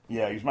 yeah.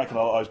 Yeah, he was making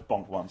a lot of those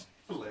bonk ones.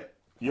 Bullet.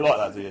 You like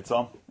that, do you,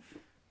 Tom?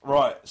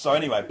 Right. So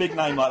anyway, big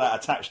name like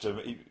that attached to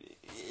him,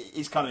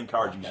 he's kind of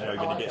encouraging. You know,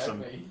 going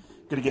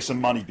to get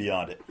some money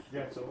behind it.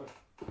 Yeah, totally.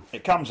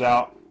 It comes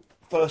out.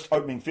 First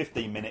opening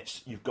 15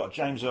 minutes, you've got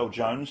James Earl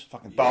Jones,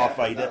 fucking Darth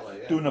Vader, exactly,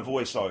 yeah. doing a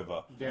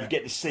voiceover. Yeah. You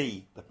get to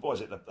see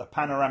the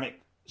panoramic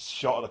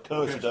shot of the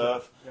cursed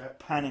Earth, Yeah.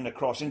 panning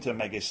across into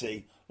Mega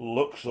Sea.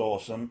 Looks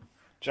awesome.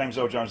 James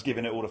Earl Jones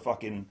giving it all the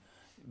fucking,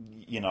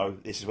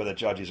 this is where the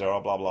judges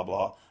are, blah blah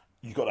blah.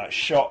 You got that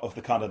shot of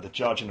the kind of the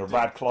judge in the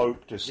rad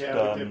cloak, just with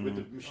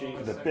the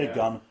machine. the big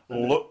gun.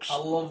 Looks. I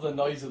love the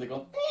noise of the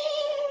gun.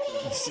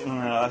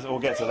 We'll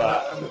get to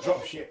that. And the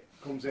drop ship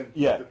comes in.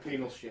 Yeah. The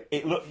penal ship.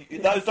 It look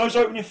those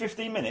opening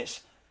 15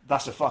 minutes.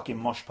 That's a fucking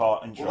mosh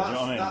part intro. Well, do you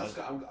know what I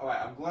mean?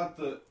 I'm glad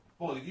that.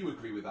 Well, you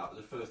agree with that.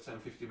 The first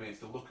 10-15 minutes,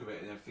 the look of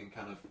it and everything,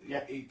 kind of,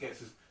 it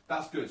gets us.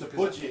 That's good. The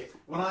because budget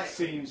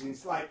seems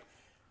it's like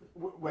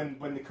when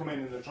they come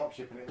in the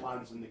dropship and it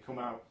lands and they come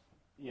out,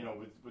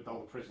 with all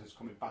the prisoners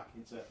coming back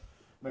into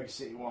Mega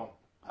City 1.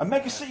 And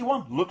Mega City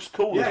 1 looks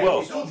cool Yeah, as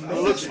well. it does.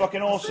 It looks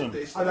fucking awesome.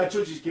 And that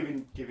judge is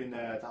giving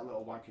that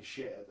little wank of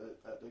shit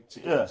to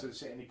get into the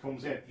city, and he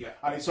comes in,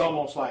 and it's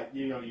almost like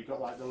you've got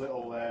like the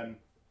little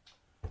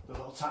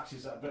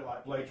taxis that are a bit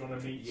like Blade Runner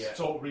meets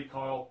Total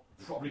Recoil.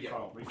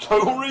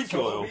 Total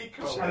Recoil.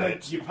 And then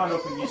you pan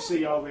up and you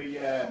see all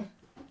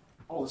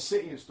the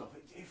city and stuff.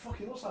 It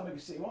fucking looks like Mega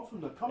City 1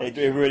 from the comics.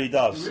 It really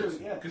does. It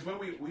really, yeah. Because when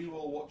we were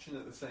all watching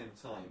at the same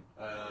time,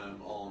 and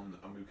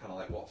we were kind of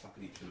like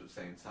WhatsApping each other at the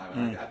same time,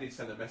 and I did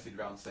send a message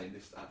around saying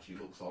this actually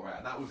looks alright,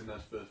 and that was in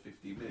those first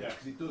 15 minutes,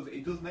 because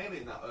it does nail it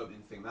in that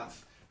opening thing.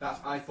 That's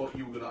I thought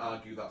you were going to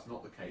argue that's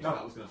not the case. No.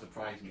 That was going to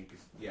surprise me,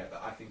 because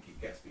I think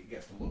it gets to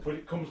look. But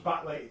it comes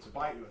back later to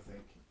bite you, I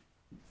think.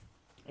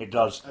 It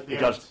does. It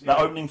does. That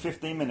opening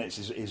 15 minutes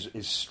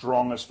is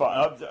strong as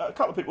fuck. A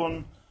couple of people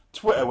on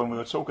Twitter, when we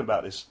were talking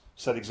about this,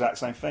 said the exact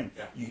same thing.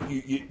 Yeah.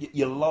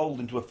 You're lulled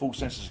into a full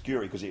sense of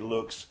security because it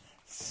looks.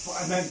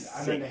 And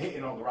then they're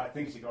hitting all the right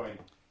things. You're going,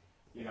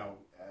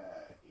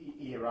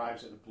 he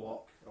arrives at the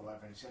block or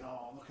whatever, and he's saying,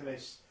 "Oh, look at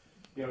this."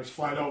 He's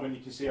flying over, and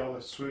you can see all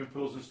the swimming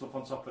pools and stuff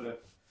on top of the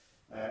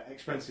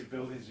expensive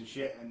buildings and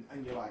shit,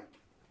 and you're like.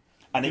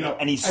 And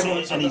he's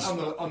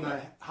on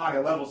the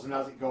higher levels, and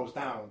as it goes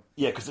down,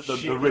 because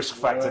the risk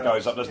factor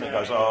goes up, doesn't it? It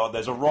goes,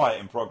 there's a riot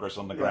in progress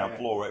on the ground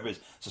floor, whatever it is.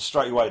 So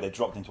straight away they're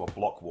dropped into a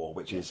block war,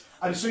 which is.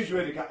 And as soon as you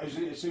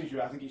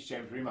I think it's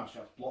James Remarsh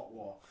shouts block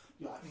war.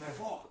 You're like,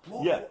 fuck,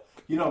 block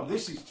war.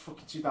 This is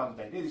fucking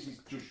 2008. This is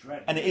Judge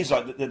Dredd. And it is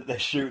like they're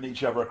shooting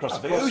each other across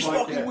the field. Who's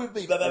fucking with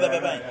me?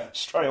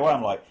 Straight away,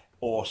 I'm like,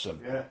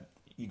 awesome. Yeah.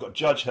 You got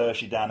Judge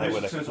Hershey down there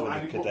with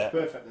a cadet.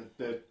 Perfect.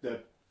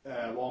 The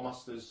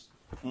Lawmasters.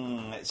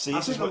 See,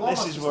 this is where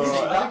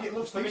I think it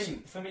looks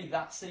for me,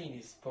 that scene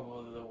is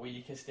probably the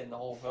weakest in the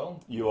whole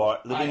film. You are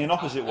living in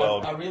opposite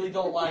world. I really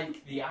don't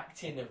like the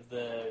acting of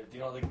the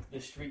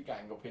street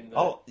gang up in the.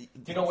 Do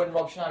you know when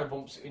Rob Schneider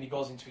when he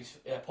goes into his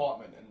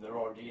apartment and they're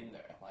already in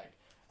there,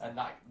 and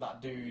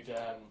that dude,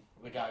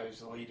 the guy who's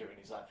the leader, and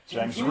he's like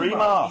James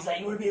Remar. He's like,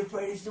 "You want to be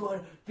afraid of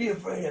someone? Be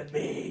afraid of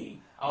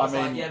me." I was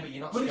like, "Yeah, but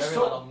you're not scary, man.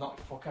 I'll knock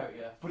the fuck out,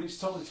 yeah." But it's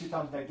totally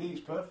 2008. It's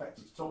perfect.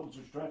 It's total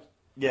Judge Dredd.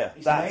 Yeah,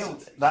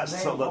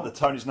 that's sort of the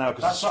tone is now,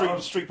 because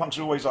street punks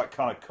are always like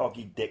kind of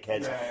cocky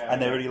dickheads, and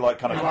they're really like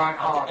kind of. But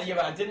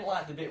I didn't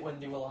like the bit when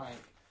they were like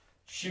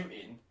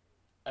shooting,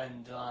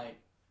 and like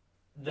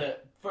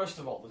first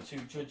of all the two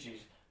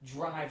judges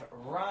drive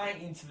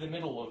right into the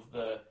middle of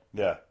the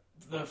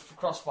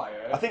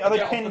crossfire. I think are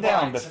they pinned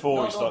down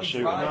before we start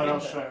shooting?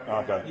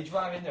 Okay. They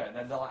drive in there and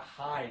then they like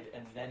hide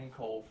and then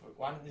call for.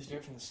 Why don't they just do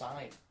it from the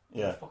side?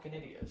 Yeah. Fucking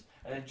idiots.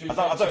 And then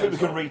I don't think we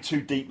can read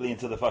too deeply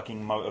into the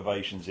fucking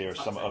motivations here. Do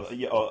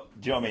you know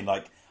what I mean?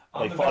 Like,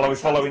 are they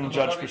following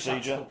judge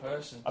procedure?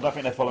 I don't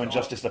think they're following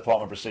Justice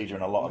Department procedure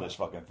in a lot of this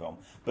fucking film.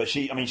 But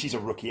she's a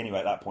rookie anyway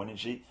at that point, isn't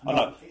she?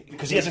 No,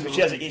 because she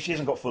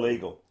hasn't got full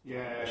legal.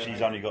 Yeah.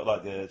 She's only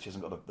got she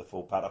hasn't got the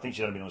full pad. I think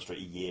she's only been on the street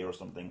a year or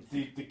something.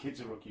 The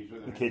kids are rookies,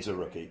 weren't they? The kids are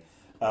rookie.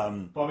 But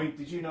I mean,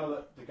 did you know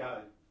that the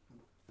guy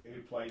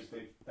who plays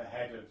the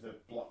head of the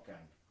block gang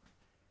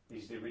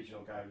is the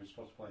original guy who was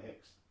supposed to play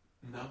Hicks?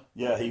 No.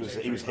 Yeah, he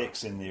was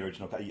Hicks in the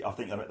original. I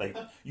think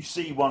you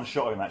see one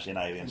shot of him actually in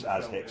Aliens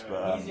as Hicks,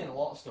 but he's in a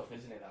lot of stuff,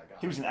 isn't he?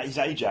 That guy. He's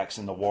Ajax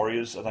in The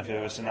Warriors. I don't know if you've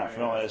ever seen that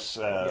film.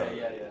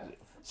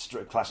 It's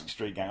classic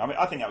street gang. I mean,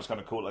 I think that was kind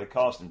of cool. They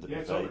cast him to be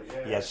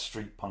he has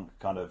street punk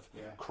kind of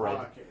cred.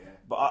 Like it,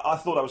 but I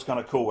thought that was kind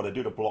of cool when they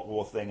do the block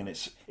war thing, and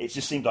it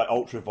just seemed like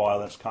ultra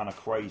violence, kind of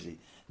crazy.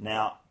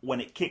 Now,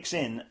 when it kicks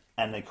in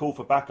and they call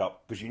for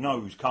backup, because you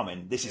know who's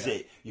coming, this is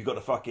it. You've got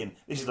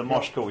this is the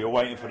mosh call. You're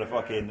waiting for the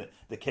fucking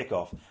the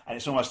kickoff, and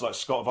it's almost like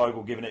Scott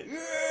Vogel giving it,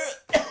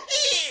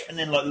 and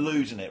then like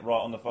losing it right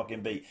on the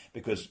fucking beat,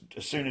 because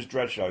as soon as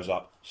Dredd shows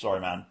up,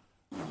 sorry man,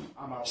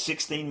 I'm out.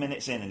 16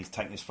 minutes in and he's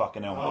taking his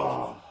fucking helmet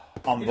off.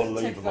 Unbelievable. He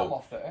doesn't take his helmet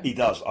off, though. He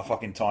does. I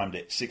fucking timed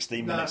it.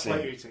 16 minutes in.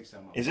 Later he takes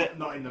them off. Is it?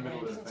 Not in the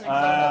middle of the thing.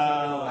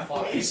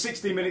 I He's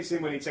 16 minutes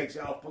in when he takes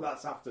it off, but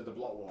that's after the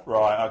block war.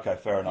 Right, okay,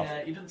 fair enough.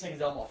 Yeah, he doesn't take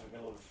his helmet off in the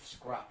middle of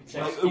scrap.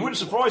 It wouldn't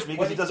surprise me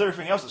because he does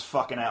everything else that's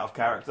fucking out of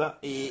character.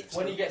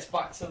 When he gets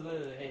back to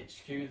the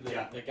HQ,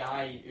 the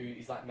guy who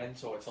he's like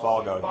mentor, it's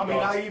Fargo. But I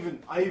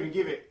mean, I even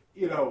give it,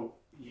 you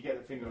get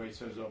the finger when he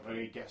turns up and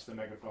he gets the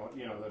megaphone,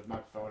 the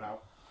microphone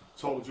out.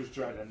 Total Judge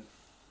Dredd. And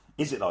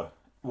is it though?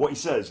 What he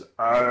says?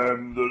 No,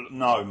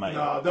 mate.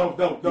 No.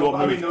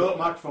 I mean, the little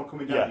microphone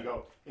coming down. You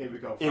go. Here we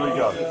go. Here we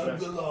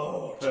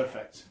go.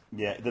 Perfect.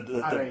 Yeah. And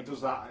then he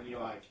does that, and you're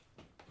like.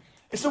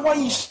 It's the way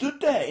he stood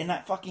there in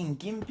that fucking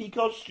gimpy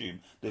costume.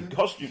 The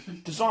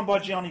costume designed by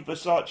Gianni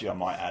Versace, I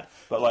might add.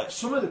 But like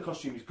some of the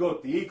costume is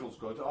good. The eagle's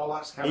good. All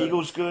that's kind of.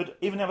 Eagle's good.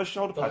 Even the other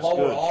shoulder the pad's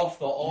lower good. half,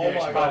 though.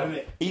 My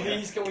god!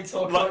 Please, can we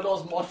talk about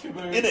those moshi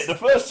boots? In it, the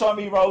first time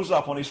he rolls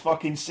up on his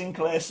fucking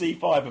Sinclair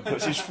C5 and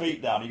puts his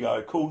feet down, you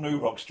go, "Cool new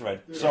Rock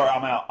Dredd." Sorry,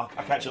 I'm out.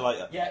 I'll catch you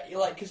later. Yeah,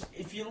 because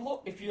if you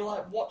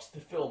watch the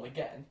film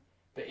again.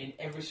 But in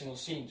every single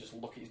scene, just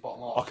look at his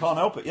bottom half. I can't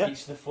help it, yeah.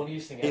 It's the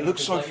funniest thing ever. It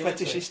looks so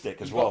fetishistic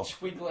as well. He's got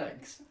twig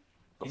legs.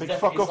 Got big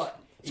fuck off.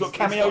 He's got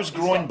Cameo's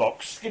groin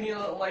box. Skinny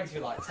little legs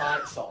with like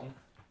tights on.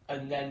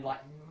 and then like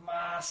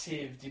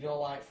massive, do you know,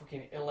 like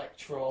fucking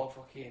Electro,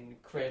 fucking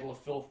Cradle of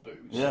Filth boots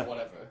Yeah. or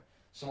whatever,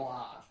 something like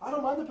that. I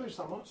don't mind the boots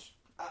that much.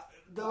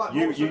 They're like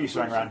You motorcycle used to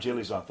hang boots. around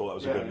Gillies. I thought that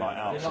was a Yeah, good night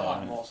out. They're So, not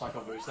like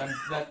motorcycle boots. They've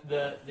got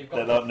they're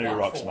the like New platform.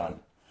 Rocks, man.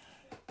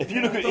 If you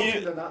Yeah, look I at don't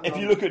think they're that if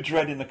you long. look at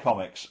Dredd in the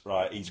comics,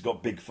 right, he's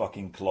got big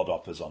fucking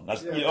clodhoppers on.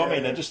 That's, Yeah, you know what I mean? yeah,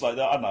 They're yeah. just like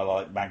I don't know,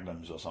 like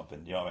Magnums or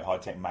something. You know what I mean? High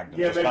tech Magnums.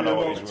 Yeah, That's maybe kind of they're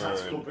what more he's of a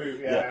tactical wearing.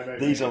 boot. Yeah,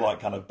 maybe, These are yeah. like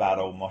kind of bad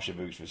old Mosher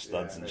boots with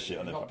studs Yeah, and shit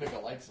on They've it. got bigger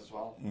legs as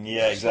well.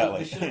 Yeah, exactly.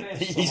 They should've made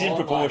He's in Stallone,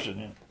 proportion.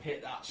 like,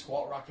 hit that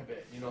squat rack a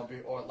bit, you know,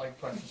 or leg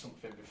press or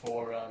something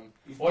before,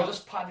 He's or not-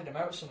 just padded him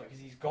out or something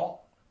because he's got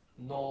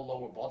no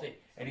lower body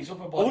and his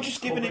upper Or body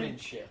just covered giving him- in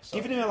shit. So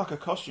Giving him like a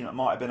costume that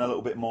might have been a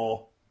little bit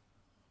more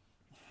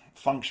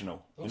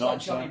functional. You looks know what I'm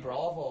like Johnny saying?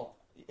 Bravo.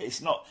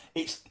 It's not.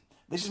 It's.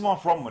 This is my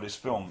problem with this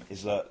film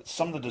is that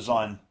some of the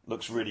design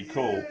looks really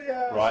cool, Yeah, I see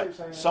what right? you're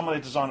saying, yeah. Some of the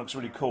design looks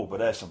really cool, but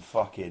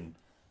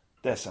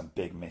there's some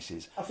big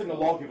misses. I think the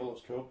Lawgiver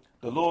looks cool.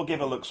 The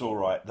Lawgiver looks all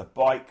right. The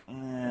bike, I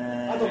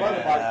don't like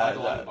the bike. I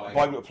don't like the bike.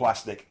 Bike looked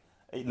plastic.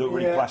 It looked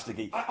really Yeah.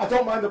 plasticky. I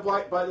don't mind the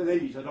bike that they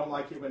use. I don't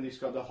like it when it's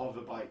got the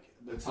hover bike.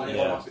 The tyres,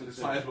 Yeah. the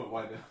tyres won't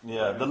wider.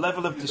 Yeah, the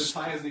level of The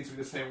tyres need to be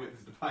the same width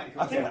as the bike. You I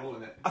can't think get a hole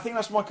in it. I think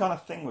that's my kind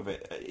of thing with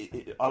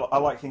it. I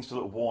like things to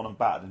look worn and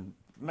bad, and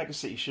Mega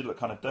City should look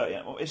kind of dirty.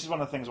 And this is one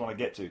of the things I want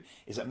to get to,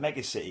 is that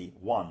Mega City,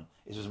 one,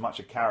 is as much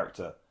a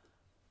character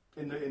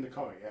in the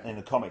comic. Yeah. in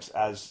the comics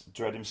as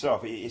Dredd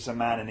himself. It's a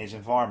man in his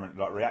environment,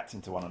 like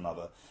reacting to one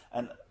another.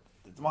 And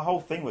my whole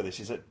thing with this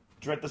is that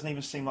Dredd doesn't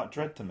even seem like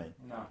Dredd to me.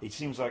 No. He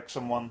seems like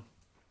someone,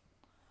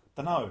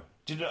 don't know,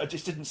 it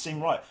just didn't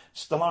seem right.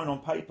 Stallone on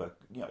paper,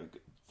 you know,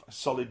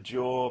 solid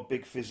jaw,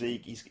 big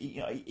physique.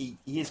 He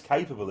is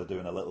capable of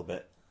doing a little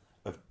bit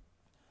of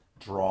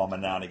drama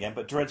now and again.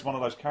 But Dredd's one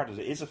of those characters.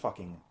 It is a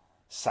fucking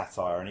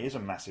satire, and he is a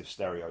massive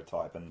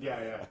stereotype and Yeah,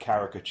 yeah. a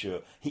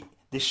caricature.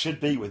 This should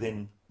be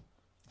within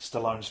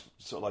Stallone's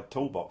sort of like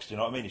toolbox. Do you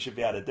know what I mean? He should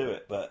be able to do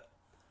it, but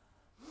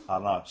I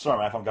don't know. Sorry,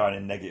 man, if I'm going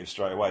in negative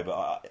straight away,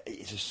 but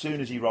it's as soon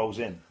as he rolls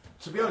in.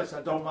 To be honest,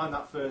 I don't mind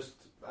that first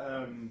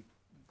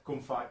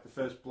gunfight, the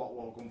first block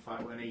wall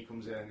gunfight when he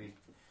comes in and he,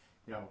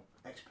 you know,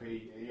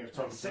 XP, you know,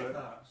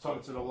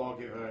 talking to the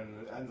Lawgiver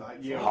and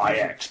like, you know,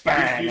 Hi-X,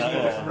 bang! using the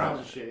Yeah. different rounds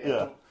and shit.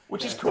 Yeah.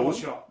 Which is double cool.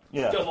 shot.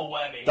 Yeah, Double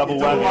whammy. double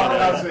Double whammy. whammy,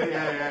 Yeah. that's it,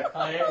 yeah.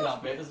 I hate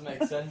that bit. Doesn't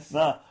make sense.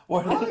 Nah,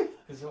 what?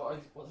 Because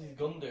what's his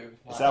gun do?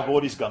 It's Like, how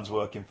all his guns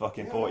work in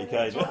fucking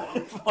 40Ks.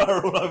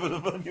 Fire all over the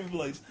fucking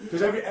place.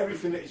 Because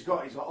everything that he's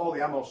got all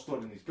the ammo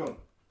stored in his gun,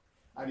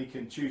 and he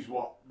can choose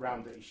what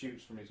round that he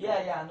shoots from his gun.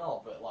 Yeah, I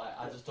know, but like,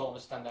 I just don't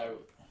understand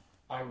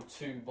how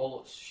two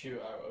bullets shoot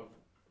out of,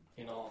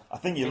 you know. I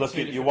think in two you're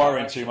different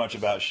worrying too directions. much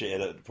about shit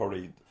that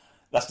probably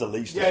that's the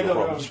least Yeah, of your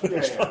no, problems with yeah,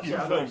 this yeah, fucking yeah, I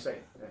know what film. you're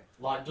saying. Yeah.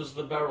 Like, does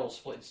the barrel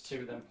split into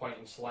two, then point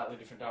in slightly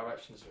different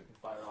directions so it can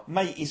fire off?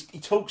 Mate, he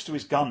talks to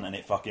his gun and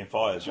it fucking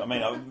fires. You know what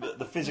I mean?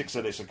 The physics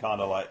of this are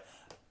kind of like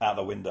out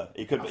the window.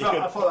 He could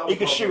I thought that he was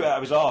could shoot well out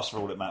of his arse for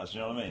all it matters. You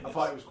know what I mean? I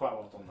thought it was quite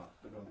well done, that.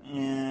 The gun.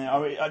 Yeah, I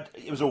mean,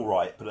 it was all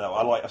right, but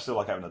I still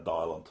like having a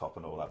dial on top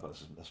and all that. But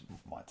that's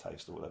my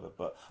taste or whatever.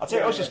 But I tell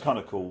you, what was just kind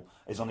of cool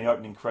is on the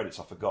opening credits.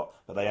 I forgot,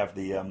 but they have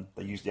the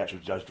they use the actual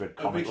Judge Dredd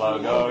comic original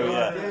logo. logo,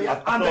 Yeah, Yeah. I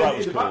And thought then that in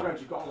was the cool. background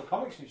you've got all the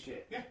comics and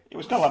shit. Yeah. It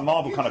was kind of like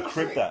Marvel Yeah, kind of that's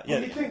cribbed it. that. Yeah,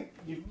 You think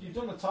you've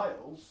done the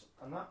titles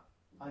and that,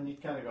 and you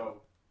kind of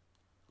go,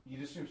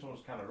 you'd assume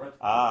someone's kind of read.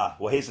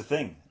 well, here's the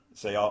thing.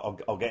 See,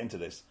 I'll get into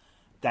this.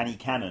 Danny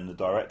Cannon, the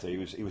director, he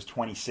was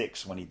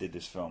 26 when he did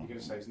this film. You're going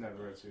to say he's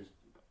never read who's.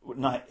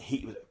 No,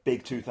 he was a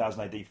big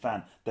 2000 AD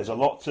fan. There's a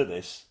lot to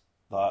this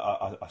that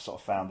I sort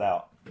of found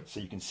out. So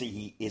you can see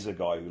he is a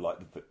guy who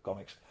liked the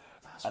comics.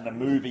 And the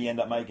movie he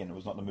ended up making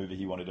was not the movie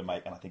he wanted to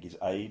make. And I think his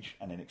age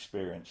and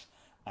inexperience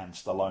and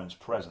Stallone's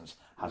presence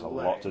has a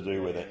lot to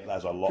do with it.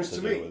 Has a lot 'Cause to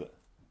to do me, with it.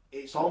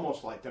 It's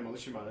almost like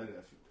Demolition Man, isn't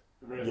it?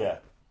 Really. Yeah.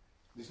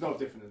 There's no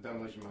different than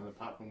Demolition Man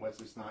apart from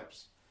Wesley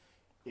Snipes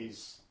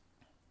is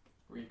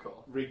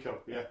Rico. Rico,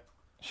 yeah.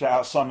 Shout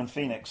out Simon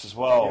Phoenix as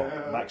well.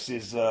 Yeah.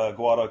 Max's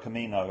Guado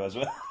Camino as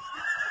well.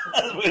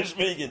 As we're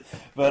speaking.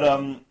 But You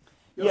know,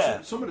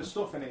 yeah. some of the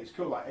stuff in it is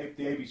cool. Like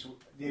the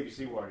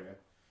ABC Warrior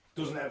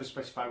doesn't ever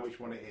specify which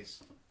one it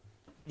is,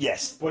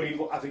 Yes. but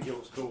I think it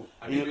looks cool.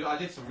 I mean, I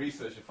did some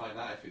research to find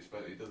out if it's,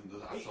 but it doesn't do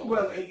that at all.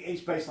 Well,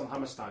 it's based on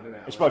Hammerstein, isn't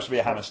it? It's supposed to be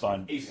a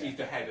Hammerstein. He's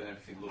the head and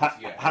everything. Looks,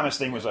 yeah.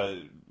 Hammerstein was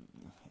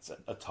it's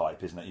a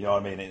type, isn't it? You know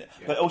what I mean? Yeah.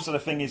 But also the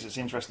thing is, that's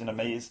interesting to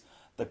me is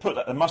they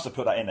must have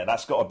put that in there.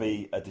 That's got to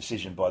be a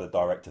decision by the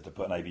director to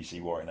put an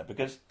ABC Warrior in there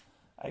because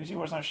ABC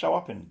Warriors don't show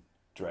up in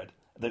Dredd.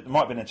 They might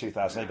have been in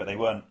 2008, but they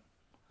weren't.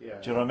 Yeah.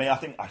 Do you know what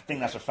I mean? I think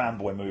that's a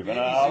fanboy move, and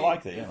Yeah, I you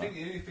liked see, it. You know? The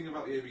only thing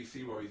about the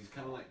ABC Warriors, he's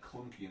kind of like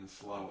clunky and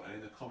slow, and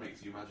in the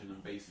comics, you imagine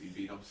them basically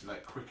being obviously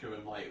like quicker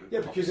and lighter. Yeah,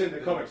 because in the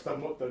comics they're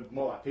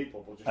more like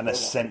people, but just And they're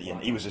robots.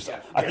 sentient. He was just.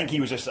 Yeah. I think he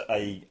was just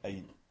a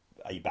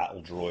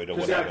battle droid or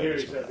Because the whatever. idea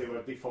is that they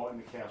were defaulting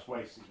the Chaos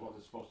Waste is what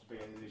they're supposed to be,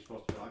 and they're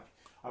supposed to be like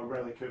a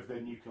relic of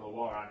the nuclear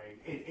war.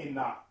 And in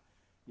that,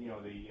 you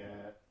know, the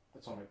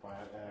atomic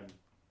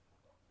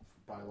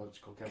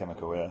biological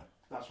Chemical, yeah.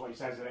 That's what he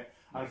says in it.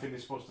 I don't think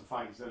they're supposed to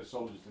fight instead of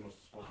soldiers. They must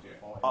supposed to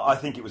fight. I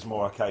think it was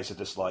more a case of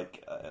just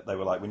like they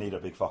were like, we need a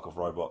big fuck off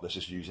robot. Let's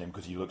just use him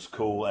because he looks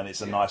cool and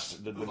it's a nice.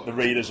 The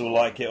readers will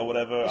like it or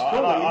whatever. It's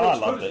cool. I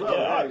loved it. Well,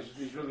 yeah,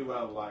 he's really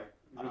well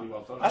really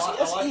well done. That's I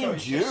like Ian how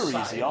he's just Jury,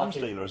 sat he's in the like arms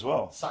a- dealer as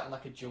well. Sat in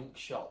like a junk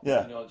shop,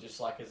 Yeah. you know, just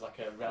like as like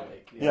a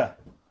relic. Yeah.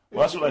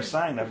 Well, that's what they're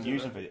saying. They've been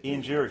using for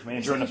Ian Jury from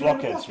Ian During the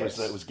Blockheads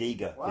was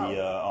Giga, Wow.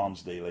 the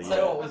arms dealer.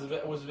 So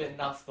what was a bit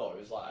naff though. It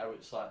was like how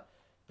it's like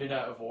been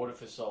out of order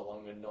for so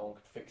long and no one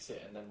could fix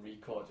it, and then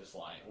Rico just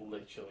like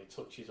literally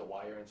touches a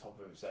wire on top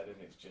of his head, and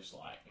it's just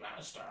like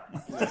master.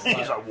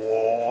 He's like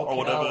war or Fucking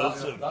whatever. hell,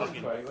 That's that's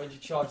fucking- great. Where'd you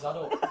charge that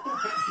up?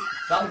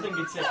 That thing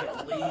would take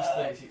at least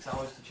 36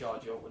 hours to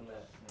charge up, wouldn't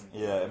it?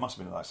 Yeah, it must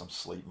have been like some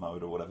sleep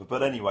mode or whatever.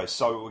 But anyway,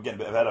 so we're getting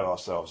a bit ahead of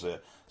ourselves here.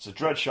 So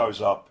Dredd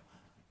shows up,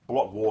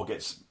 Block War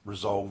gets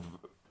resolved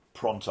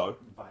pronto.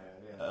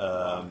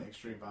 Via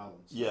extreme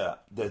violence. Yeah,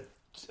 the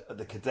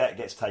cadet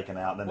gets taken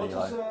out. Then What he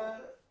does,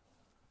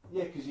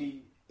 like because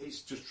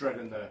it's just Dredd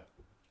and the.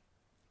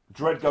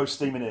 Dredd goes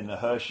steaming in. The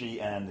Hershey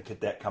and the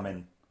cadet come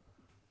in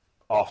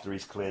after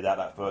he's cleared out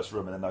that first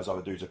room, and then those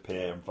other dudes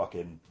appear and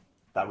fucking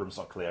that room's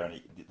not clear,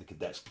 and the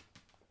cadet's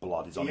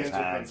blood is on his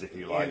hands, if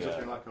you like. He ends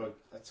up in like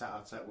a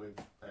tete-a-tete with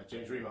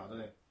James Remar,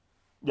 doesn't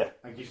he? Yeah.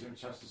 And gives him a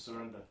chance to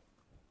surrender.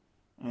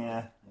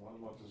 Yeah.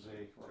 What does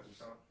he? What does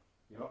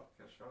he? Yep.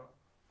 Get shot.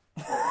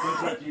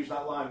 Did Dredd use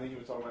that line that you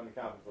were talking about in the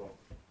car before?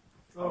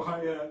 Oh, I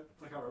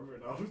can't remember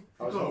it now.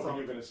 I was hoping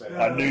you were going to say Yeah.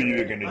 that. I knew you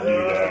were going to do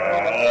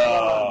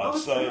that.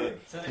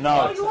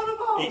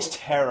 It's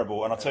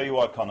terrible, and I'll tell you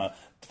what, Connor.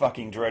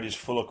 Fucking Dredd is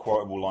full of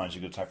quotable lines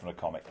you could take from the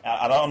comic.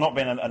 And I'm not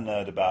being a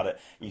nerd about it.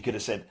 You could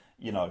have said,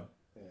 you know,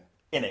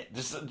 in it.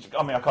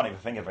 I can't even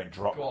think of it.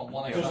 Drop. Go on,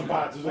 one It doesn't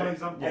matter, does One it?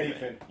 example.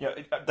 Anything. Yeah,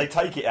 they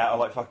take it out of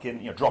like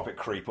fucking, drop it,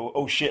 creep,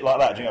 or shit like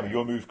that. Do you know,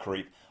 your move,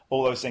 creep.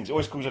 All those things. It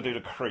always calls a dude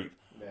a creep.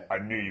 Yeah. I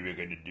knew you were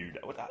going to do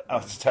that.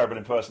 It's a terrible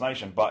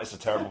impersonation, but it's a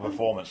terrible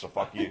performance. So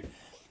fuck you.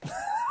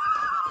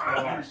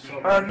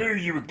 I knew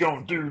you were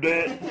going to do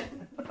that.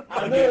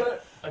 I knew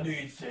it. I knew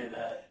you'd say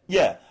that.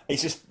 Yeah,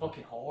 it's just.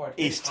 Fucking hard.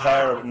 It's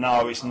terrible.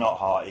 No, it's not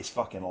hard. It's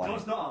fucking No, lame.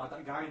 it's not hard.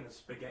 That guy in the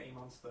spaghetti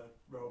monster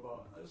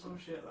robot. That's some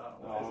shit. That.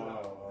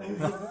 What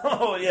is Oh.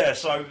 Oh yeah,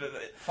 so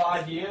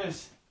 5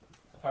 years,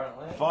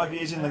 apparently. 5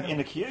 years in the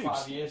 5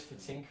 cubes. years for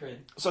tinkering.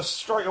 So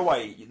straight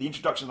away, the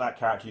introduction of that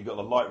character, you got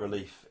the light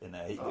relief in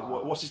there.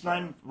 What's his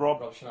name?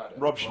 Rob Schneider.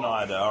 Rob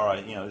Schneider. All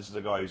right, this is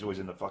the guy who's always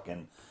in the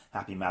fucking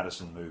Happy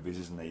Madison movies,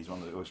 isn't he? He's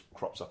one that always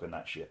crops up in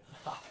that shit.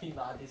 Happy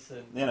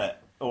Madison. You know,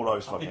 all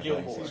those Happy fucking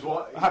Gilmore. things. He's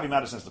what? Happy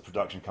Madison's the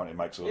production company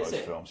that makes all Is those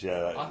it? films.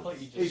 Yeah. I thought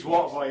you just. He's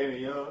what by any?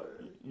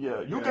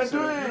 Yeah, you Yeah, can so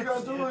do you it.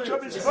 can do it.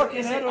 Chop his Is fucking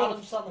it head Adam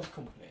off. Sandler's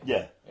company?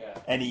 Yeah. Yeah.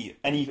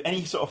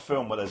 Any sort of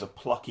film where there's a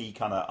plucky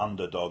kind of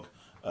underdog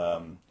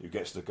who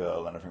gets the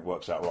girl and everything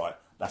works out right,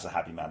 that's a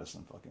Happy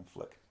Madison fucking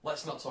flick.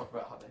 Let's not talk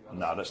about Happy Madison.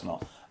 No, that's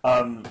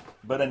not.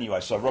 But anyway,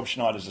 so Rob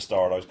Schneider's the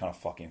star of those kind of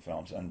fucking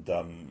films, and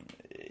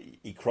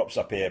he crops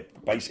up here.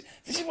 Basically,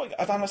 this is what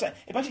I don't understand.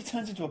 It basically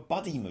turns into a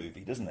buddy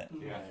movie, doesn't it?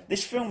 Yeah.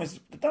 This film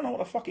is. I don't know what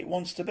the fuck it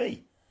wants to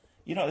be.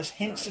 There's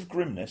hints of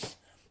grimness.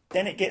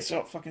 Then it gets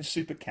up fucking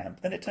super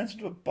camp. Then it turns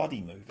into a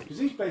buddy movie. Because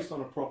he's based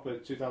on a proper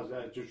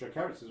 2000 Judge Dredd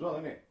character as well,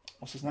 isn't it?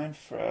 What's his name?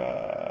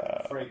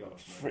 Frego.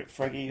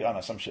 Freggy? I don't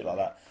know, some shit like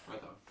that.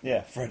 Fredo.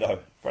 Yeah, Fredo.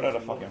 Fredo the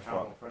fucking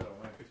Campbell, fuck. Fredo,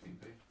 yeah.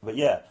 15p. But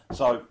yeah,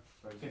 so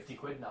 50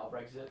 quid now,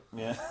 Brexit.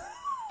 yeah,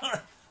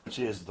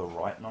 she is the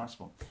right nice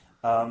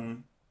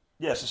one.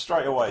 Yeah, so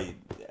straight away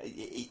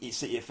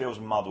it feels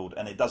muddled,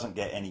 and it doesn't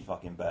get any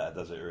fucking better,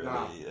 does it? Really,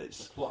 Nah.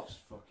 it's. The plot's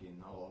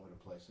fucking all over the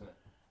place, isn't it?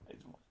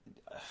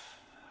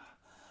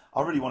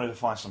 I really wanted to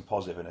find some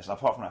positive in this, and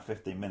apart from that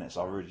 15 minutes,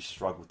 I really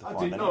struggled to find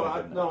anything. I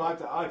in it. did.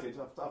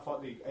 I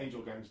thought the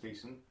Angel game's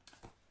decent.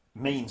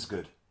 Mean's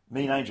good.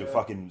 Mean Angel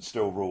fucking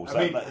still rules.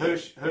 I mean,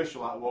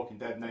 Herschel out of Walking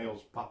Dead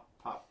nails pap.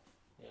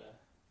 Yeah.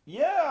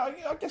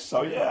 Yeah, I guess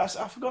so. Yeah,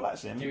 I forgot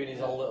that's him. Doing his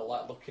whole little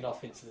like looking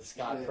off into the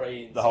sky,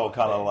 praying. The whole sort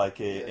kind of thing. like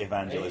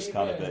evangelist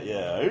kind of Amen. bit.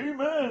 Yeah,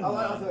 amen.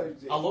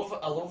 I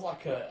love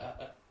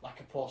like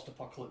a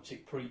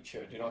post-apocalyptic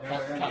preacher. Do you know,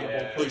 cannibal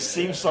It preacher.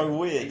 seems so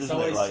weird, It's doesn't it?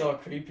 always Like, so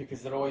creepy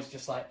because they're always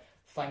just like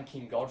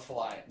thanking God for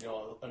like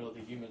another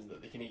human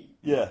that they can eat.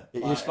 yeah,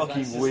 it Like, is and fucking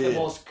that's just weird. the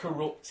most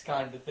corrupt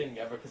kind of thing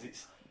ever because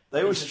it's.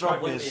 They always it's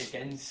strike me completely as.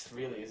 against,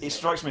 really. Isn't It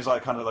strikes me as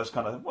like kind of those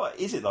kind of. What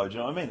is it though? Do you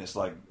know what I mean? It's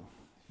like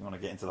you want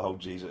to get into the whole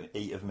Jesus,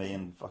 eat of me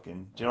and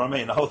fucking. Do you know what I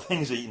mean? The whole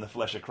thing's eating the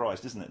flesh of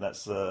Christ, isn't it?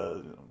 That's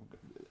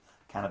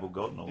cannibal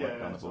God and all that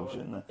kind of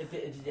bullshit, isn't it? A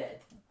bit of dead.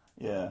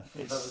 Yeah,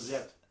 That was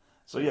it.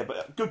 So yeah,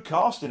 but good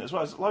casting as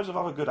well. There's loads of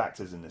other good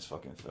actors in this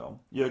fucking film.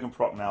 Jurgen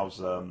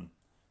Prochnow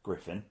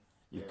Griffin.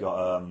 You've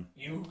got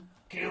You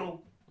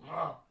kill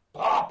my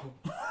pop.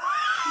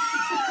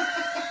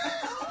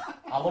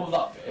 I love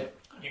that bit.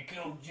 You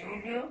kill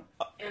Junior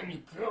and you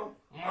kill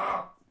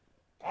my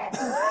pop. That's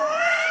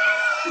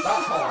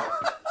hard.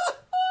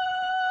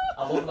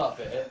 I love that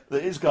bit.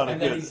 that is kind of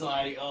And then good. he's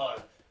like, oh,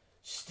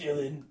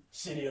 stealing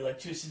city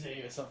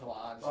electricity or something like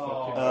that. Just Oh.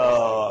 fucking-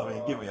 Oh, I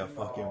mean, give me a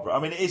fucking. I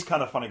mean, it is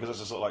kind of funny because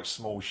it's a sort of like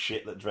small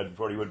shit that Dredd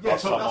probably would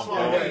bust so someone that's for.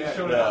 what I mean.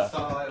 Yeah, Yeah. that's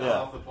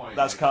half the point.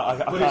 That's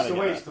kind. I But kind it's of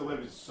the way get it's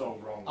delivered is so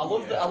wrong. I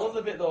love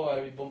the bit though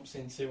where he bumps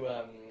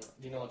into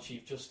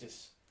Chief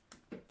Justice.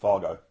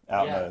 Fargo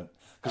out Yeah. there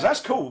because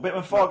that's cool. Bit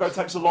when Fargo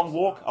takes a long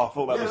walk, I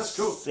thought that Yeah, was that's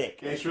cool. sick.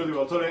 Yeah, it's really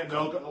well done. It.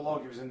 Noel got the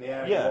log. He was in the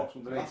air. Yeah. He walks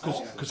underneath. That's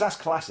awesome. Because that's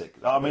classic.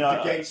 I mean,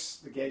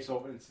 the gates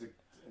open into the.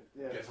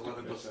 Yeah, Gets a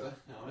leather duster.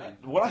 You know what I mean?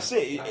 what I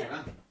see Happy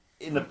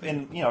man.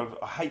 in you know,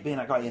 I hate being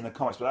that guy in the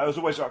comics, but that was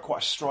always like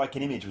quite a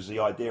striking image. Was the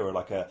idea of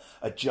like a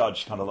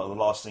judge, kind of like the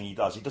last thing he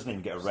does. He doesn't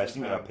even get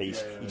arrested. He doesn't get a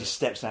piece. He just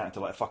steps out into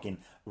like a fucking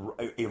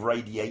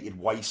irradiated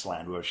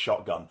wasteland with a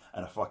shotgun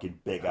and a fucking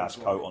big ass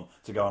coat on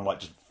to go and like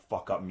just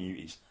fuck up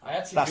muties. I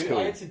had to That's cool.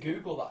 I had to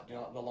Google that, you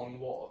know, the long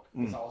walk,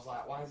 because I was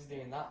like, why is he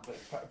doing that?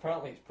 But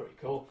apparently it's pretty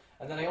cool.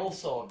 And then I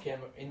also came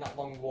in that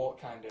long walk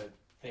kind of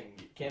thing.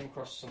 Came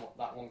across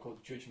that one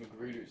called Judge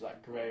Magruder, who's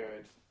that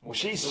grey-haired. Well, woman.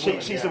 she's The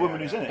woman, the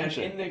woman who's in it, And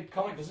isn't she? in the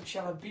comic, doesn't she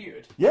have a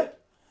beard? Yeah.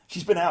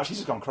 She's been out. She's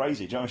just gone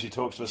crazy. Do you know when she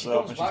talks to She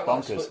herself comes and she's back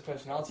like bonkers? split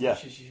personality. Yeah.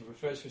 She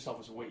refers to herself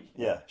as we.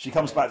 Yeah, she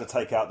comes back to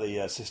take out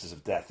the Sisters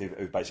of Death,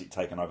 who've basically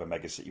taken over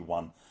Mega City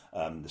 1.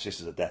 The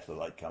Sisters of Death are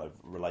like kind of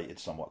related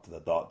somewhat to the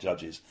Dark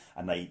Judges,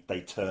 and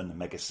they turn the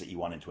Mega City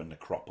 1 into a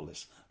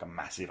necropolis, like a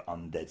massive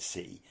undead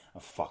city,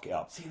 and fuck it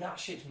up. See, that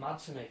shit's mad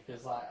to me,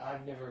 because like,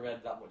 I've never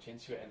read that much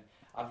into it,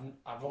 and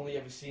I've only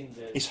ever seen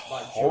the... It's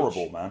like,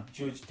 horrible, man.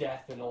 Judge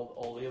Death and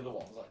all the other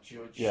ones, like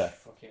Judge Yeah.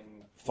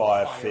 fucking...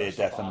 Fire, and Fear,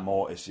 stuff Death, like and that.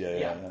 Mortis.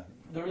 Yeah.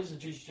 There is a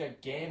Judge Dredd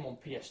game on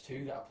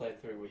PS2 that I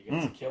played through where you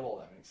get to kill all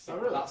them. Oh,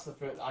 really? That's the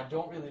first. I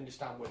don't really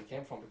understand where they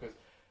came from, because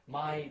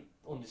my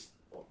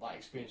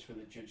experience with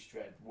the Judge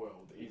Dredd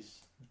world is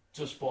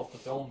just both the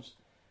films.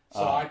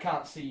 So I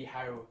can't see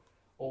how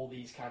all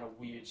these kind of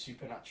weird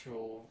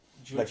supernatural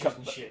judges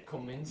and shit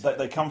come into.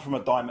 They come from a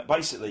diamond.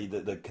 Basically,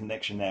 the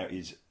connection there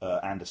is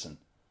Anderson.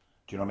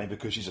 Do you know what I mean?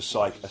 Because she's a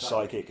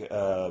psychic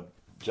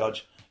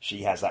judge.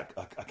 She has that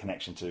a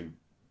connection to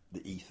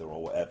the ether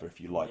or whatever,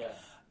 if you like. Yeah.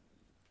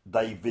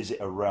 They visit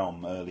a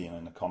realm early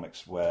in the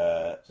comics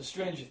where So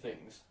Stranger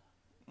Things.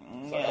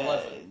 It's like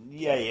 11.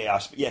 yeah,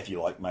 if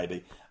you like,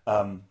 maybe.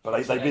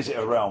 But they visit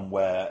a realm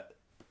where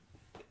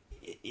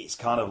it's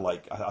kind of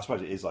like, I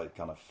suppose it is like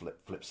kind of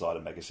flip side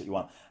of Mega City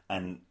 1,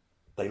 and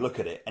they look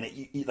at it, and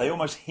they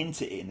almost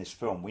hint at it in this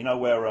film. We know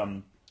where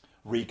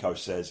Rico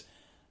says,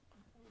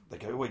 they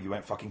go, well, you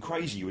went fucking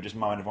crazy, you were just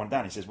mowing everyone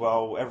down. He says,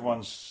 well,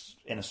 everyone's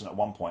innocent at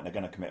one point, they're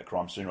going to commit a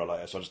crime sooner or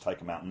later, so I'll just take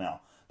them out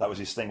now. That was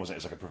his thing, wasn't it?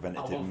 It's like a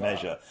preventative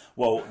measure.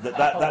 Well,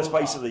 that's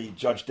basically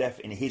Judge Death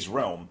in his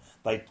realm.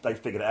 They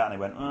figured it out and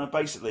they went,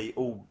 basically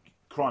all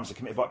crimes are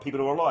committed by people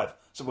who are alive,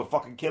 so we'll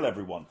fucking kill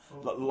everyone.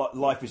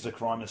 Life is the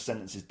crime, the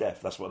sentence is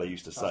death. That's what they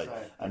used to say.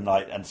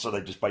 And so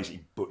they just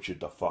basically butchered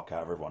the fuck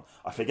out of everyone.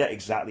 I forget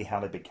exactly how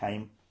they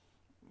became,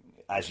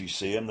 as you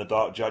see them, the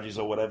Dark Judges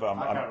or whatever. I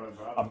can't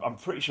remember. I'm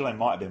pretty sure they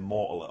might have been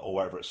mortal or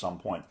whatever at some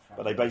point,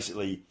 but they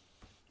basically,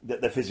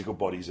 their physical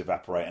bodies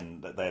evaporate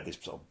and they have this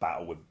sort of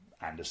battle with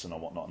Anderson or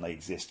whatnot, and they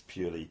exist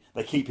purely.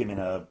 They keep him in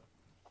a,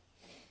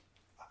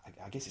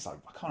 I guess it's like,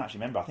 I can't actually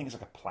remember. I think it's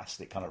like a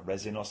plastic kind of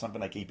resin or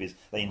something. They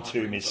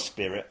entomb his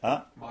spirit,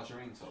 huh?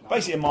 Margarine top.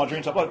 Basically a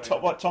margarine top,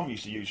 like Tom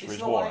used to use for It's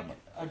his not war. like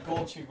a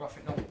go-to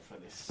graphic novel for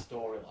this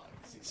storyline,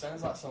 because it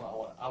sounds like something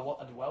I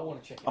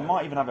want to check it I out.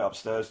 might even have it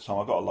upstairs, Tom.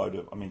 I've got a load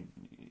of. I mean,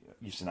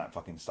 you've seen that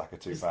fucking stack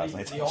of 2000.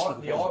 The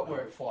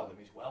artwork for them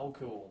is well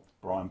cool.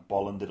 Brian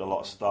Bolland did a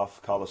lot of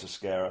stuff. Carlos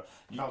Esquerra.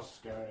 That was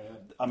scary. Yeah.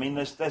 I mean,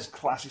 there's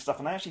classic stuff,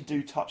 and they actually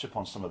do touch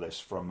upon some of this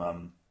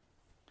from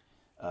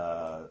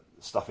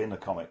stuff in the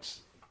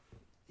comics.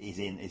 Is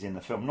in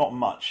the film, not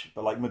much,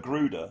 but like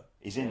Magruder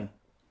is in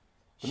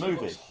the She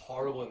movie. looks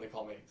horrible in the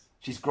comics.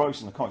 She's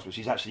gross in the comics, but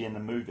she's actually in the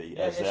movie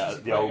as she's a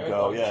the great old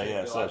girl. girl, Yeah, isn't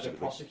yeah. she? So Like the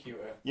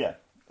prosecutor. yeah,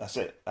 that's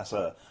it. That's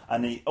her.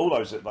 And all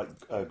those like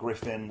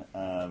Griffin,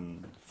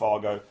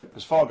 Fargo,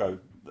 because Fargo,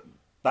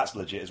 that's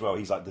legit as well.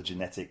 He's like the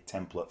genetic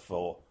template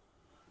for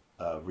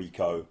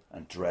Rico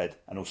and Dredd,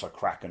 and also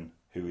Kraken,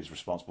 who is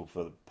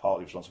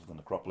partly responsible for the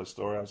Necropolis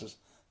story I was just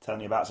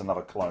telling you about. It's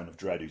another clone of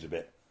Dredd who's a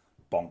bit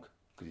bonk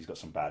because he's got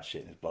some bad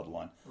shit in his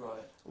bloodline.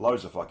 Right.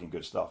 Loads of fucking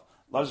good stuff.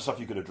 Loads of stuff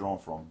you could have drawn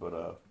from,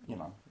 but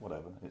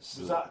whatever. It's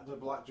Was that the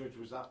Black Judge?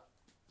 Was that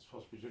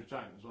supposed to be Judge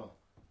Giant as well?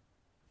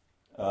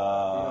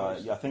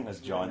 yeah, I think there's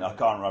Giant. I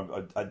can't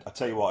remember. I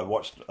tell you what, I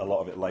watched a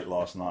lot of it late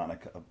last night, and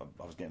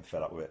I was getting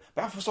fed up with it.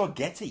 But I also saw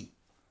Getty.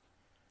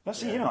 Don't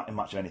see him in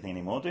much of anything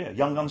anymore, do you?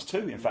 Young Guns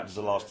 2, in fact, is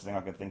the last thing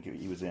I can think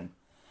he was in.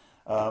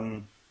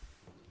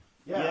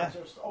 Yeah.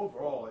 Just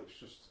overall, it's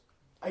just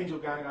Angel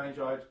Gang. I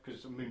enjoyed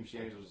because Moon She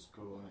Angels is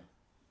cool, isn't it?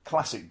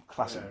 Classic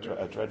Yeah,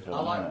 really. Dredd film.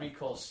 I like isn't it?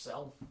 Rico's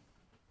cell.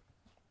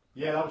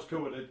 Yeah, that was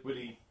cool with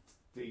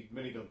the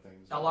minigun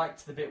things. I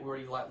liked the bit where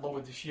he like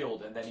lowered the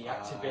shield and then he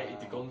activated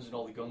the guns and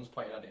all the guns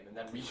pointed at him, and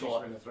then Shoots Rico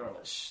him in the throat.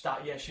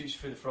 shoots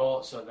through the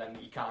throat, so then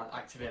he can't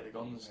activate the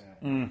guns.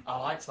 Yeah. I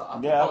liked that. I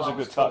Yeah, that thought was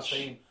a good cool touch.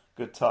 scene.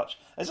 Good touch.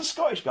 There's a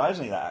Scottish guy,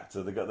 isn't he? That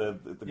actor, the guard.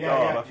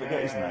 I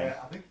forget his name.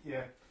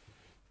 Yeah,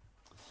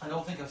 I think I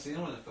don't think I've seen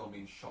anyone in a film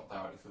being shot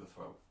directly through the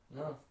throat.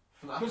 No.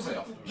 That happens very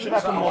often. Should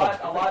happen more.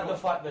 I like the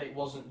fact that it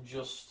wasn't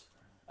just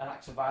an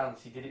act of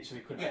violence. He did it so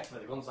he couldn't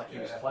activate the guns. Like he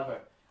was clever.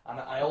 And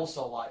I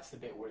also liked the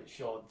bit where it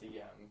showed the, do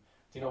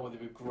you know where they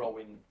were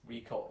growing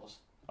recoils?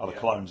 Oh, the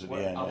clones at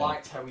the end. I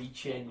liked how he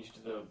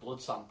changed the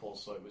blood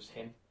samples so it was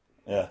him.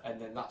 Yeah.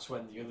 And then that's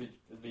when the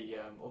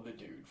other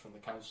dude from the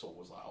council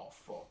was like, oh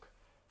fuck.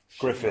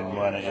 Griffin, You know,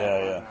 wasn't it?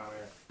 Yeah.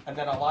 And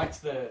then I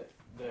liked the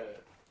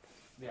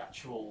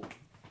actual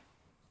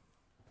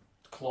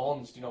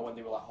clones, you know, when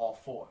they were like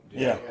half formed.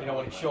 Yeah. You know,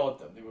 when it showed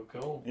them, they were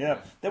cool. Yeah.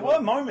 There were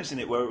moments in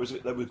it where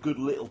there were good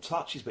little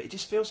touches, but it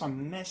just feels so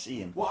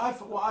messy and. What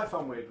I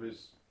found weird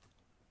was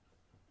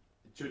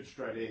Judge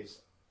Dredd is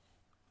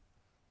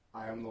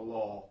I am the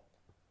law,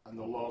 and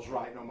the law's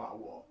right no matter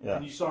what. Yeah.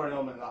 And you saw an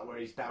element of that where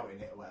he's doubting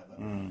it or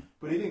whatever.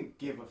 But he didn't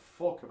give a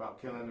fuck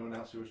about killing anyone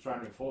else who was trying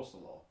to enforce the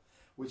law,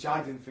 which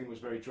I didn't think was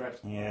very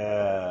dreadful.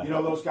 Yeah. You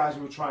know those guys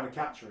who were trying to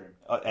capture him?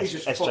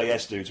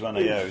 SJS dudes, weren't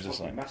they? Yeah, it was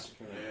just like.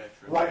 massacring him. Yeah,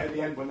 true. Right at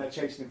the end when they're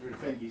chasing him through the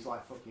thing, he's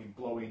like fucking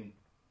blowing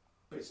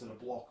bits of the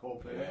block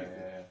up and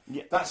everything.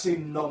 Yeah. That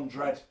seemed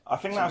non-dread. I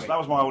think to that me.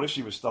 was my old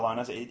issue with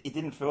Stallone. It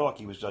didn't feel like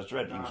he was Judge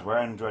Dredd. He was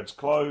wearing Dredd's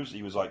clothes.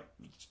 He was like,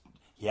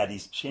 he had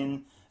his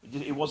chin.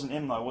 It wasn't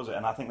him though, was it?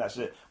 And I think that's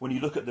it. When you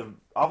look at the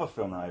other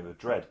film now with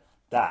Dredd,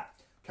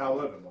 Carl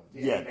Urban one.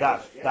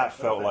 that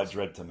felt like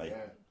Dredd to me. Yeah.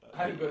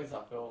 How good is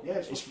that film? Yeah,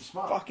 it's It's fucking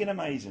smart. fucking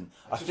amazing.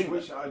 I just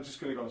wish I'm just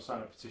going to go and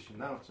sign a petition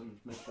now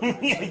to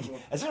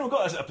Has anyone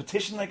got a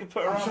petition they could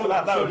put around sure for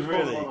that? that- That I'm would sure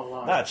it's really on the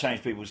line. that'd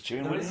change people's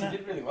tune, He wouldn't it?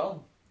 did really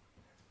well.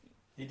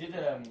 He did.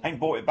 Ain't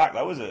bought it back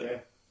though, was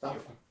it? Yeah,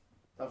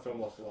 that film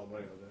lost a lot of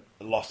money, wasn't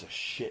it? Lost a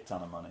shit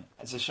ton of money.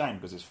 It's a shame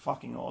because it's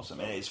fucking awesome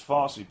and it's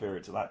far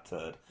superior to that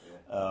turd.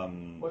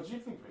 What did you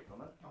think of it,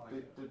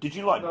 Connor? Did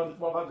you like? No,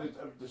 what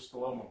about the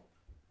Stallone one?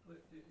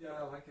 Yeah,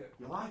 I like it.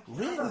 You like it?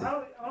 Really?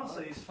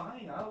 Honestly, it's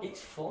fine.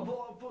 It's fun.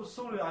 But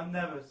some of it I've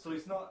never. So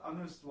it's not. I've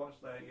never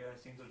watched like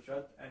Scenes of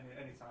Dread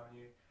any time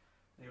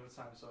any other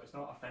time. So it's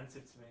not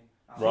offensive to me.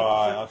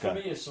 Right. For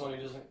Okay. me, as someone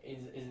who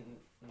isn't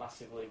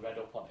massively read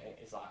up on it,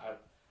 it's like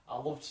I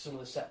loved some of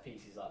the set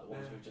pieces, like the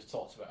ones we've just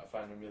talked about. I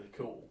found them really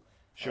cool.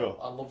 Sure.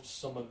 I loved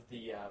some of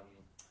the.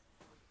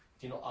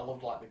 I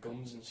loved like the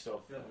guns and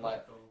stuff, Yeah, and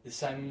like cool. the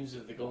sounds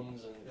of the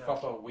guns and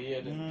proper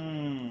weird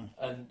and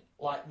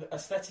like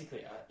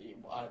aesthetically,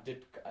 I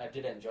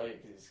did enjoy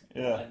it because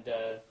and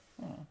The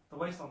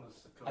wasteland was.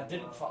 Cool. I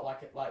didn't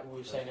like we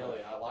were saying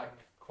earlier. I like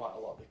quite a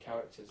lot of the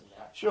characters and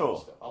the actions Sure. and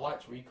stuff. I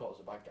liked Rico as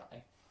a bad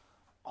guy.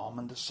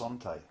 Armand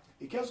Asante.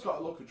 He has got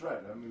a look of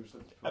dread. I mean,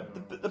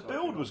 The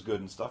build was good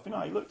and stuff. You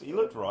know, he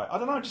looked right. I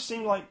don't know. It just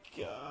seemed like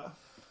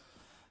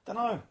don't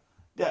know.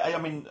 Yeah,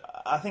 I mean,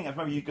 I think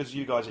maybe because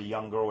you guys are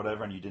younger or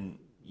whatever, and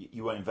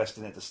you weren't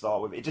invested in it to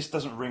start with. It just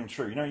doesn't ring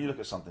true. You know, you look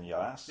at something,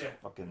 that's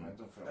fucking,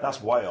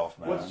 that's way off,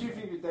 man. What did you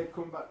think that they've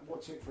come back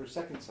watching it for a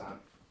second time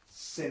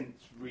since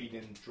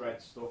reading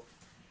Dread stuff?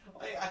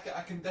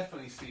 I can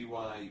definitely see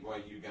why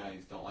you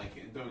guys don't like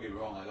it, and don't get me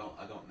wrong,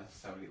 I don't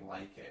necessarily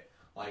like it.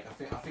 Like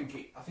I think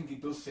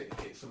it does hit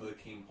some of the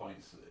key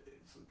points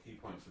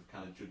of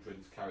kind of Judge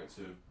Dredd's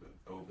character,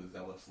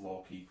 overzealous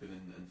law keeping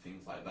and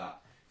things like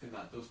that. I think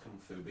that does come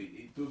through, but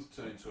it does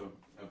turn into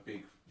a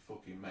big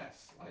fucking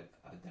mess. I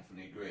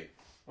definitely agree.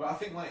 Well, I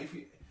think like if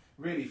you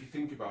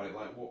think about it,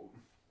 like what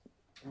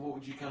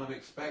would you kind of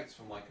expect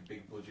from like a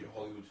big budget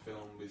Hollywood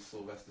film with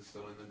Sylvester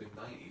Stallone in the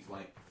mid-90s?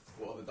 Like,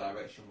 what other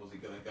direction was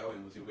it going to go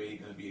in? Was it really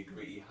going to be a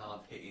gritty,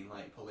 hard-hitting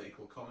like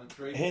political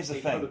commentary? Here's the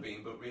it thing. could have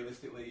been, but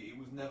realistically, it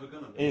was never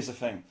going to be. Here's the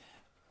thing.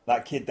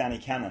 That kid Danny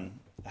Cannon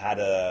had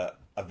a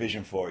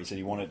vision for it. He said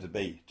he wanted it to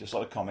be, just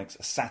like the comics,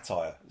 a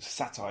satire.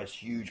 Satire is a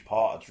huge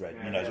part of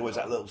Dredd. There's always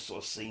that little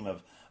sort of seam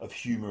of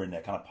humour in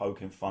there, kind of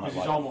poking fun at.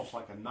 Because he's almost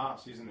like a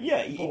Nazi, isn't he?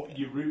 Yeah, but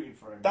you're rooting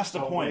for him. That's the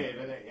So point. weird,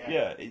 isn't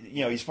it?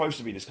 Yeah, he's supposed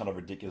to be this kind of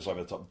ridiculous,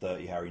 over the top,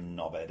 dirty Harry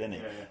knobhead, isn't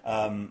he?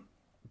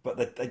 But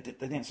they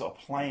didn't sort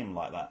of play him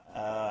like that,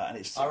 and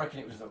it's. I reckon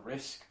it was the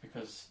risk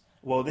because.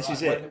 Well, this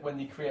is it. When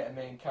they create a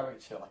main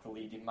character like a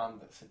leading man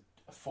that's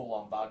a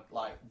full-on bad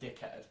like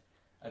dickhead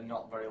and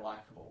not very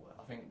likable,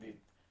 I think they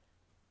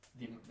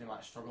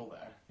might struggle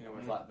there,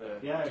 with like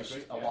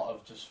a lot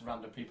of just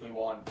random people who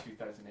aren't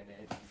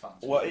 2008 fans.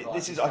 Well,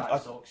 this is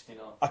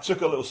I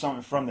took a little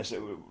something from this.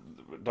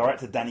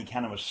 Director Danny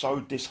Cannon was so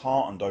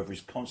disheartened over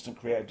his constant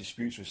creative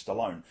disputes with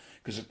Stallone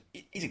because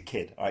he's a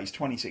kid. All right, he's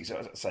 26.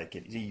 I say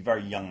kid. He's a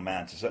very young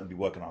man to certainly be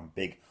working on a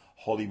big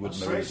Hollywood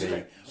movie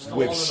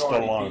with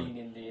Stallone. Been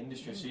in the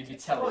industry, so you'd be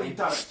telling Well,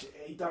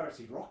 he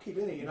directed Rocky,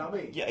 didn't he? You know what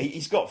I mean? Yeah,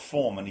 he's got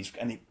form,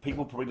 and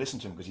people probably listen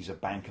to him because he's a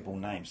bankable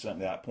name,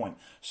 certainly at that point.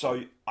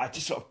 So I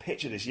just sort of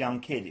picture this young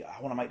kid.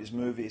 I want to make this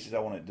movie. This is what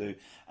I want to do.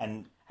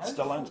 And how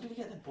Stallone. did he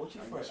get the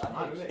budget for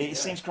it? It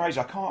seems crazy.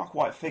 I can't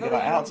quite figure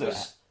that out.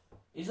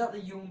 Is that the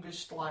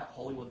youngest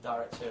Hollywood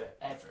director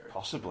ever?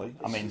 Possibly.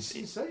 I mean, It's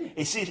insane.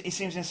 it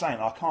seems insane.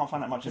 I can't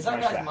find that much Because that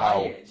information guy's about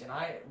my how. age, and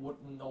I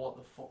wouldn't know what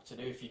the fuck to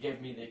do if you gave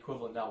me the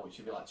equivalent now, which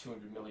would be like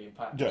 £200 million.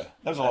 Yeah,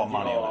 there's a lot of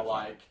money on it.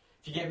 Like,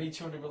 if you gave me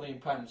 £200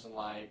 million and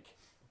like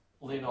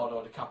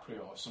Leonardo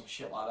DiCaprio or some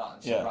shit like that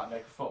and say, right,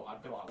 make a film,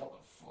 I'd be like, what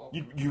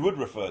the fuck? You would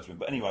refer to him,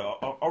 but anyway,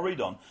 I'll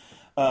read on.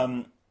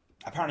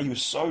 Apparently, he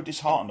was so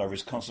disheartened over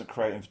his constant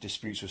creative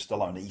disputes with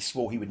Stallone that he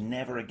swore he would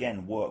never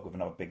again work with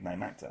another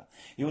big-name actor.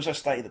 He also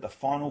stated that the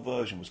final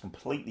version was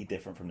completely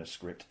different from the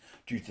script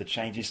due to the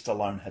changes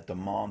Stallone had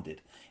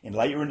demanded. In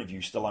later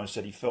interviews, Stallone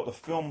said he felt the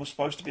film was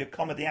supposed to be a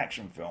comedy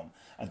action film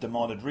and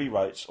demanded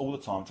rewrites all the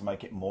time to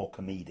make it more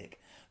comedic.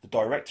 The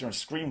director and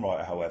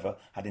screenwriter, however,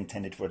 had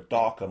intended for a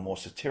darker, more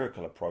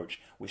satirical approach,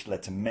 which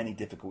led to many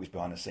difficulties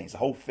behind the scenes. The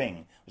whole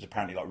thing was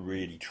apparently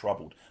really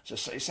troubled. So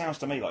it sounds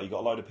to me like you've got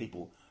a load of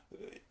people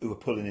who are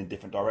pulling in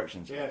different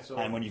directions. Yeah, so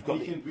and when you've got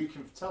we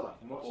can tell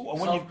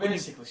that.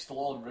 Basically,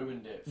 Stallone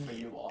ruined it for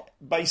you lot.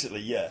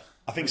 Basically, yeah.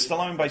 I think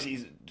Stallone basically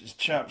is just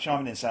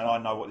chiming in saying, I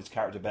know what this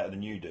character better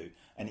than you do,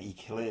 and he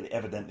clearly,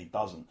 evidently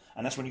doesn't.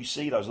 And that's when you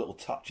see those little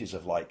touches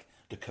of like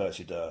the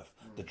Cursed Earth,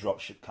 the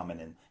dropship coming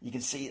in. You can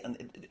see it,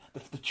 and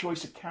the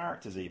choice of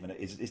characters even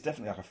is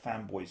definitely like a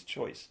fanboy's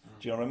choice.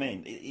 Do you know what I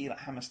mean? Like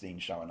Hammerstein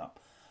showing up.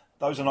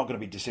 Those are not going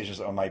to be decisions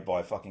that are made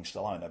by fucking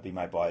Stallone. They'll be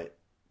made by,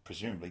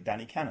 presumably,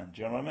 Danny Cannon.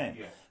 Do you know what I mean?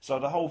 Yeah. So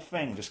the whole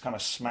thing just kind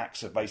of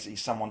smacks of basically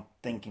someone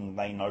thinking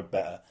they know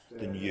better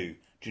than you.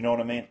 Do you know what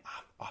I mean?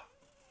 I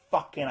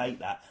fucking hate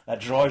that. That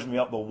drives me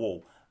up the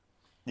wall.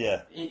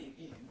 Yeah.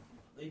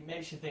 It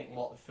makes you think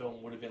what the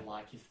film would have been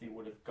like if they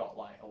would have got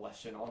like a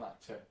lesser known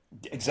actor.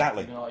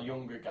 Exactly. You know, a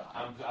younger guy.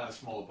 And a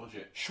smaller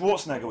budget.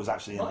 Schwarzenegger was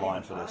actually in Not line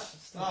even for that.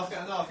 this. No,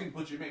 I think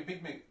budget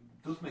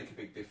does make a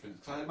big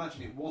difference. 'Cause I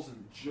imagine it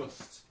wasn't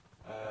just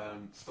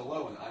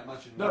Stallone. I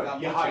imagine No, that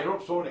your higher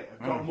ups, won't it? Have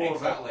got more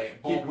exactly.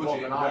 More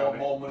Budget,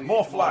 more money,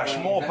 More flash,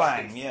 money more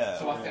invested. bang, yeah.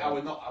 So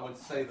I would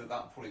say that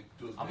probably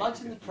does. Make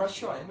Imagine a the difference.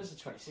 pressure on him as a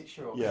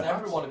 26-year-old. Yeah. Because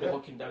everyone would be Yeah.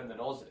 looking down the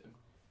nose at him.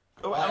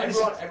 Oh, Like, and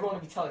everyone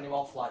would be telling him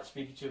off, like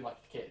speaking to him like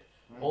a kid.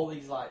 All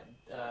these like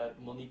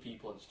money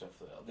people and stuff,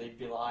 they'd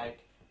be like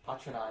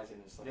patronising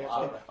and stuff. Yeah,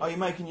 like so- that. Are you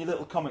making your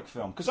little comic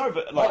film? Because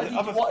over What, like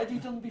what had he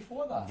done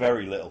before that?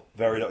 very little.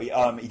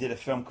 He did a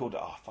film called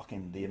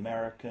fucking The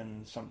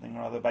American something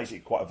or other. Basically,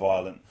 quite a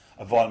violent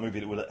movie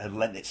that had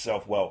lent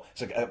itself well.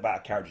 It's like about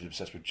a character who's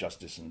obsessed with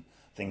justice and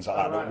things like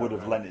that. That would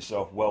have lent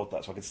itself well to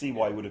that. So I can see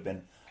why he would have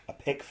been a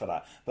pick for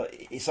that. But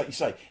it's like you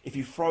say, if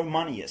you throw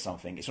money at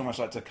something, it's almost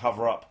like to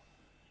cover up.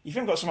 If you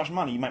haven't got so much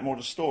money, you make more of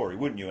the story,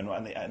 wouldn't you?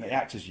 And the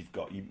actors you've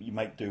got, you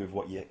make do with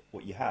what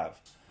you have.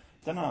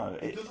 Don't know.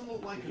 It doesn't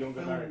look like a Young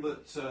film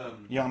Americans. that.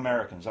 Young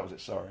Americans, that was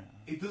it. Sorry.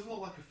 It doesn't look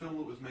like a film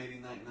that was made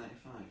in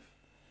 1995.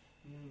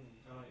 I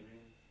know what you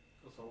mean.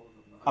 That's all of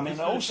them. I mean,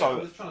 also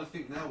I'm just trying to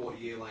think now what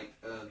year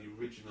the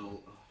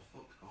original.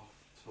 Fuck off!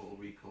 Total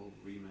Recall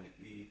remake,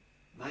 the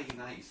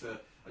 1990s. So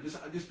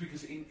I just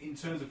because in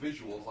terms of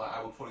visuals, like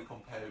I would probably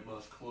compare it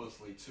most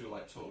closely to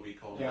like Total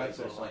Recall. Yeah,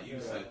 and like you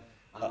said.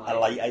 And, a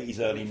late 80s,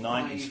 early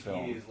 90s 5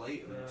 film. years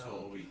later than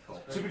Total Recall.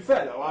 To be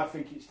fair though, I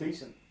think it's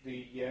decent.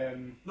 The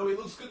No, it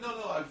looks good.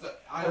 No,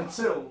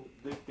 until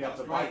they have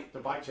That's the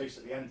bike chase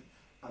at the end,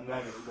 and then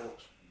it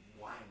looks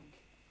wank.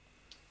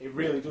 It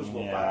really does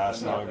look Yeah, bad.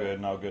 that's no good,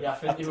 no good. Yeah, I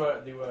think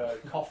they were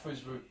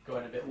coffers were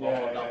going a bit low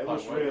at that it point.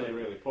 looks weren't really, they?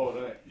 really poor,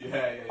 doesn't it?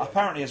 Yeah.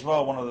 Apparently, as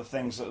well, one of the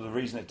things the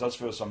reason it does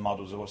feel so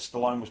muddled was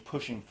Stallone was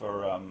pushing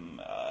for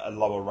a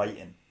lower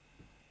rating.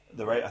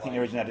 I think they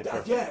originally had it for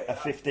a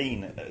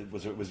 15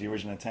 was the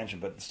original intention,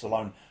 but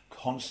Stallone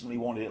constantly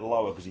wanted it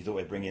lower because he thought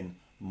it'd bring in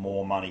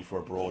more money for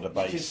a broader You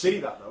can base. see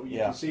that though. You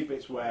Yeah. can see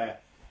bits where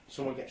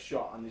someone gets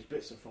shot and there's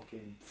bits of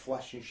fucking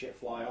flesh and shit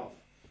fly off.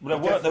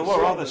 But there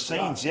were other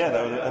scenes,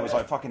 there was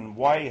like fucking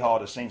way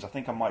harder scenes. I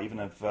think I might even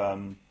have.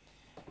 I'm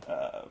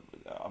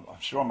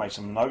sure I made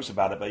some notes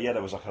about it, but yeah,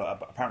 there was like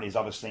apparently there's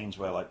other scenes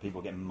where like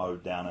people getting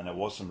mowed down and there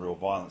was some real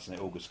violence, and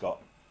it all just got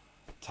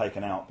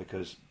taken out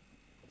because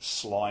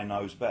Sly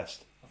knows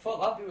best. I thought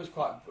that bit was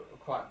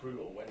quite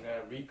brutal when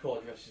Rico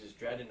dresses as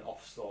Dredd and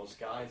offs those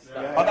guys.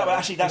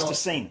 Actually, that's you know, the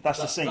scene. That's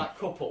the scene. That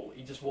couple,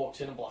 he just walks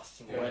in and blasts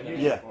them away.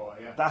 Yeah,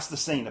 that's the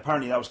scene.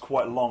 Apparently, that was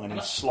quite long, and in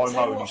And slow I tell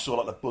you mo, you what- saw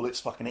like the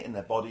bullets fucking hitting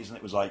their bodies, and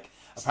it was like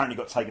apparently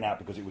got taken out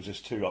because it was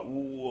just too like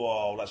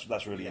whoa,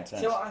 that's really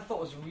intense. See what I thought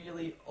was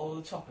really over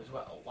the top as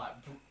well, like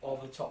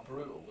over the top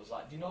brutal was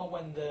like, do you know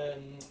when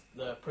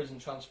the prison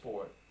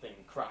transport thing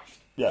crashed?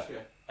 Yeah.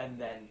 And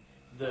then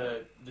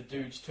the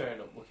dudes turn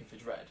up looking for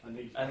Dredd, and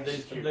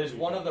execute there's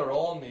people. one of their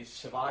own who's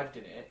survived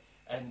in it,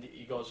 and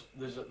he goes,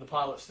 the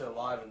pilot's still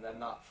alive, and then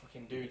that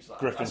fucking dude's like,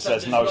 Griffin I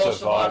said, says "There's no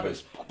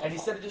survivors." and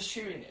instead of just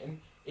shooting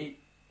him, he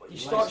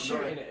starts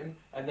shooting at him,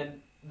 and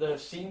then the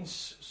scene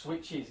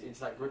switches into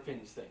that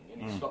Griffin's thing,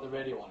 and he's got the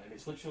radio on, and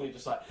it's literally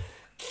just like,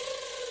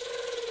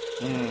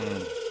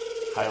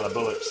 Hail of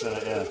bullets in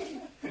it, yeah.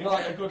 you know,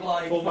 like a good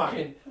like Full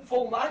fucking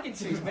full mag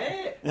into his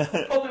mate.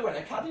 Probably went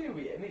academy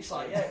with him. It's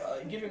like,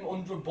 give him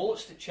 100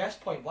 bullets to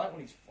chest point blank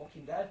when he's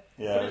fucking dead.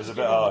 Yeah, it was a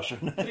bit harsh.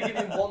 Could have given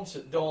him once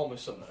at Dome or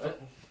something.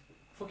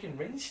 Fucking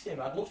rinsed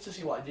him. I'd love to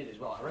see what he did as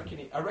well.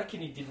 I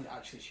reckon he didn't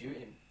actually shoot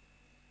him.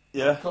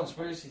 Yeah.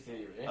 Conspiracy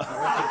theory.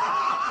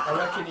 I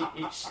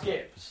reckon it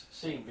skipped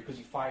scene because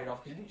he fired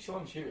off. Because he didn't show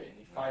him shooting.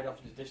 He fired off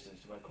at his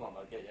distance and went, "Come on,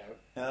 I'll get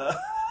you out."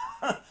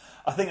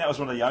 I think that was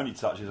one of the only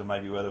touches of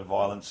maybe where the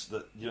violence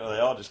that they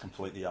are just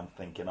completely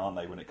unthinking, aren't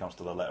they, when it comes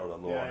to the letter of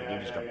the law? Yeah, and yeah,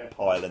 they're just yeah.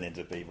 piling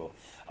into people.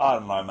 I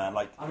don't know, man.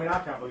 Like, I mean, I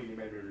can't believe you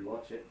made me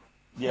rewatch it.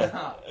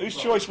 yeah, whose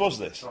choice was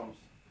this? Tom's.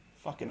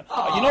 Fucking.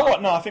 Oh. You know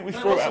what? No, I think we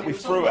No, threw it listen, out. We it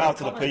was threw on it the out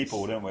to the comments.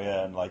 people, didn't we?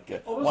 Yeah, and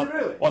like. Oh, was it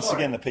really? Once Sorry.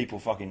 again, the people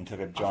fucking took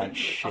a giant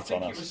shit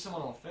on it was us.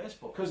 someone on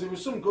Facebook. Because there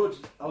was some good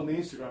on the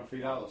Instagram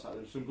feed I looked at.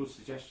 There was some good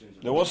suggestions.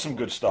 There was some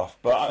good stuff,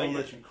 but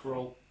Ulrich and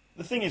Krull.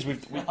 the thing is, we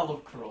I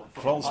love Krull.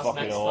 Kroll's That's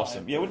fucking next awesome.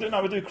 time. Yeah,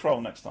 we'll do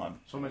Kroll next time.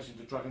 Some mentioned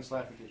the Dragon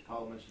Slayer. I think it's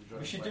Paul mentioned the Dragon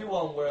We should Slayer. do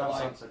one where Dan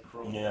like Sansa,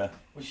 Krull. Yeah.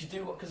 we should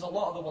do because a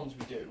lot of the ones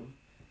we do,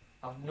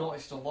 I've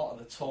noticed a lot of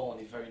the tone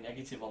is very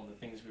negative on the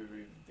things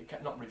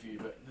not review,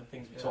 but the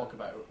things we talk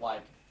about.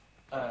 Like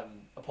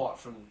apart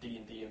from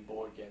D&D and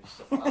board games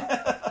stuff like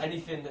that,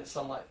 anything that's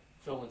on like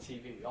film and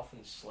TV, we often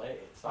slate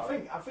it. So I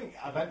think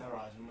Event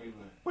Horizon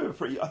We were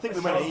pretty. I think we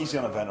It's went hard. easy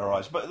on Event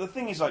Horizon, but the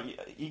thing is, like,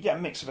 you get a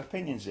mix of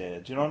opinions here.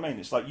 Do you know what I mean?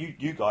 It's like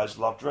you guys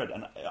love Dread,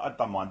 and I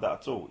don't mind that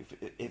at all.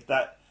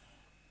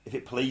 If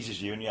it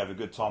pleases you and you have a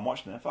good time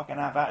watching it, then fucking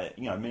have at it.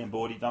 You know, me and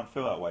Bordy don't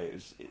feel that way.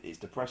 It's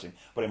depressing,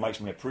 but it makes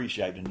me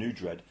appreciate the new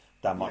Dread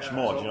that much Yeah,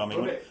 more. so Do you know what I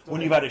mean? done it,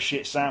 When you've had a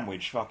shit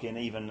sandwich, fucking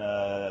even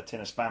a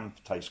tin of spam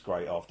tastes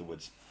great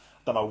afterwards.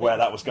 Don't know where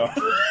that was going.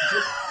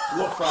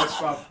 love fried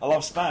spam. I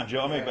love spam. Do you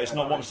know what I mean? Yeah, but it's yeah,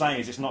 not no, what I'm saying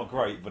is it's not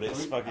great, but I it's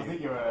think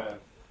fucking. you're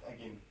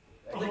again.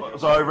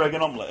 So over egg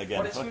and omelette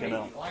again. But it's Fucking really,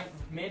 hell. like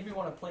made me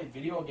want to play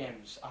video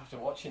games after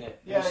watching it.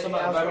 Yeah, There's something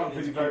it's about got it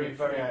that's very,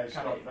 very it's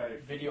kind got of very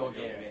video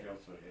game. feel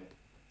to it,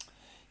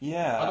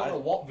 Yeah. I don't know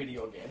what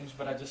video games,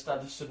 but I just had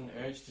a sudden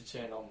urge to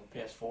turn on the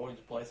PS4 and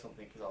just play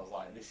something because I was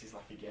like, this is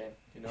like a game,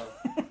 you know?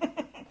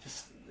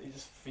 It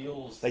just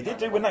feels. They did kind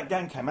do of when like- that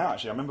game came out.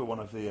 Actually, I remember one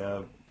of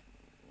the.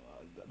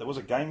 There was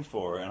a game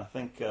for it, and I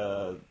think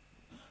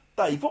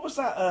Dave, what was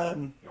that?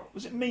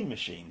 Was it Mean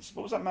Machines?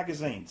 What was that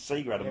magazine?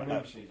 Sega had a Yeah, ma-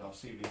 Machines or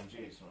CB&G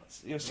or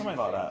something. it was something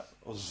like that,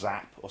 or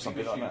Zap, or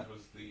something like that.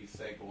 was the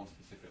Sega one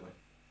specifically.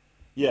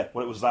 Yeah,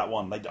 well, it was that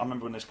one. I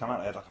remember when this came out,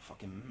 they had like a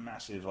fucking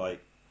massive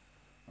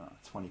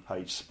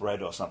 20-page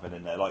spread or something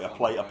in there, like a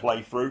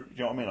playthrough. Do you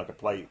know what I mean? Like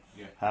a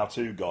Yeah.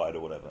 how-to guide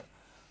or whatever.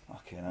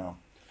 Fucking hell,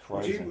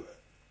 Would crazy. you,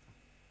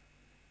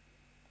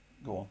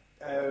 Go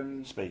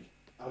on, speak.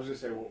 I was going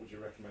to say, what would you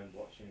recommend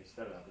watching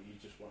instead of that? But you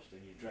just watched the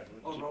new Dread.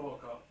 Oh, wouldn't you?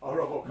 RoboCop. Oh,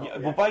 RoboCop. Yeah, Yeah,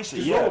 well, basically,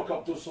 'Cause yeah.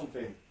 RoboCop does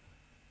something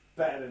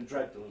better than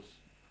Dread does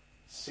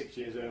 6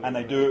 years earlier. And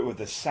they do it with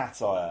the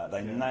satire.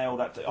 They Yeah. nail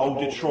that. The Old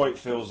whole Detroit of it.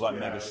 feels like Yeah,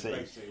 Mega it's City.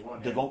 basically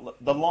one, The, yeah.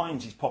 the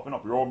lines he's popping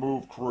up, your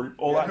move, creep,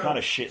 all that Yeah. kind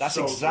of shit. That's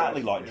So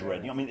exactly good, like yeah.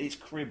 Dread. I mean, it's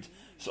cribbed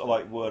sort of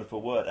like word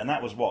for word. And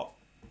that was what?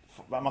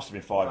 That must have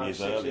been 5 years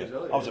 6 earlier. years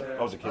earlier, I was yeah. a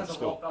kid at That's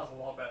school. that's a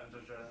lot better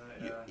than Judge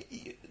Dredd, isn't it?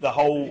 Yeah. The If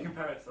whole. you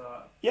compare it to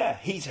that. Yeah,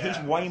 he's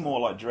Yeah. way more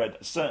like Dread,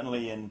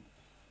 certainly in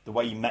the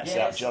way he mets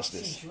out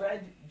justice. See,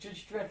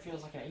 Judge Dredd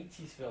feels like an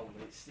 80s film,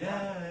 but it's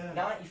Yeah.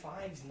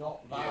 95's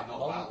not that Yeah, not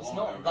long. that It's long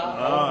not ago. that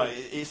No, long.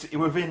 it's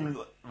within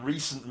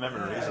recent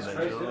memory, Yeah, isn't it's it?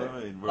 crazy, Do you know what I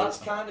mean? That's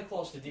kind of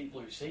close to Deep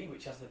Blue Sea,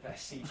 which has the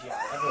best CGI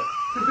ever.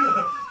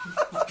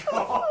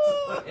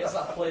 It's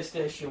that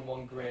PlayStation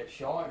 1 great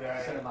short Yeah,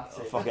 yeah.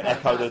 cinematic. Fucking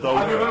Echo the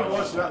I remember Dog.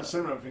 watching that in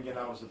cinema and thinking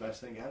that was the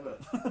best thing ever.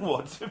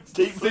 What?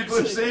 Deep Blue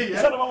Blue Sea? Sea, Is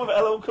yeah. that the one with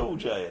LL Cool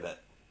J in it?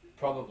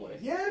 Probably.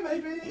 Yeah,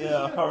 maybe.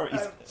 Yeah, I can't-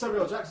 he's-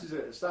 Samuel Jackson's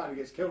at the start and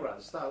he gets killed right at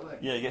the start,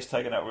 doesn't he? Yeah, he gets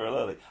taken out real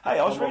early. Hey,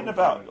 I was reading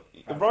about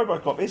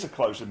RoboCop is a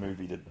closer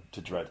movie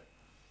to Dread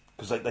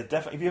because they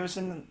definitely. Have you ever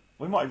seen?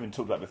 We might have even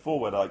talked about it before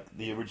where like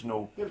the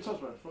original. Yeah, we talked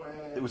about it before.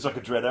 Yeah, yeah. It was like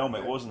a Dread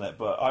helmet, wasn't it?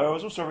 But I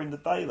was also reading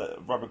today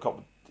that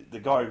RoboCop, the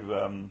guy who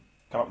came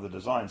up with the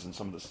designs and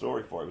some of the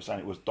story for it, was saying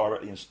it was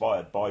directly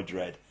inspired by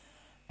Dread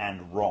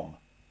and Rom.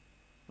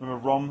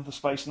 Remember Rom, the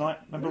Space Knight?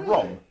 Remember Really?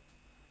 Rom?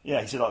 Yeah,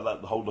 he said like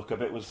that. The whole look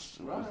of it was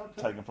Right,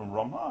 okay. taken from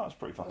Rom. Oh, that's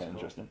pretty fucking That's cool.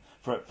 interesting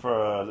for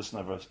a listener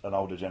of an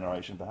older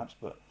generation, perhaps.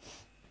 But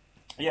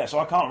yeah, so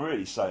I can't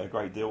really say a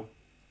great deal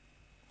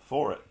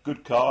for it.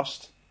 Good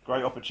cast,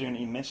 great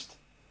opportunity missed.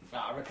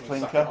 Nah, I reckon we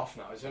Clinker. suck it off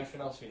now. Is there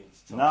anything else we need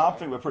to talk No, I about?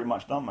 think we're pretty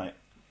much done, mate.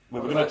 We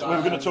were What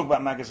going about, to talk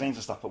about magazines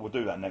and stuff, but we'll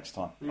do that next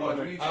time. Oh,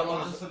 do we need How to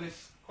long answer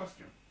this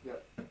question?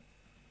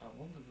 I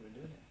wonder if we're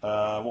doing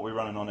it. What we're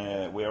running on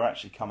here, we're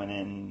actually coming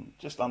in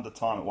just under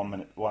time at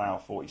 1 hour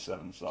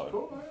 47, so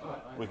Cool, right?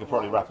 Alright. we could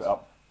probably wrap it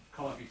up.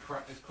 Can't you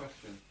crack this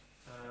question?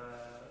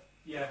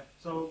 Yeah.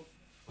 So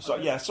So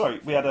yeah, sorry,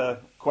 we had a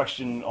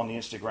question on the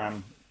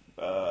Instagram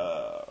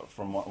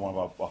from one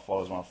of our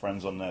followers, one of our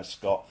friends on there,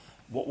 Scott.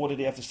 What did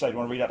he have to say? Do you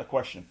want to read out the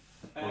question?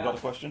 We got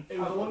the question? It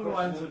was along the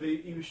lines of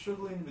he was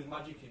struggling with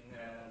magic in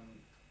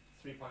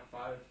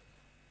 3.5,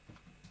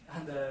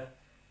 and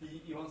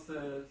he wants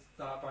to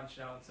start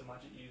branching out into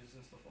magic users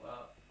and stuff like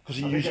that. Because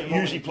he I think usually, at the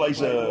usually moment plays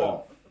he's playing a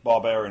Wolf.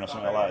 barbarian or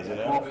something like that, is it?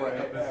 Yeah. Yeah? for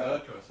it,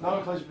 Berserker or Now he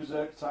something. plays a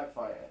Berserk type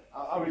fighter.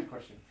 I'll read the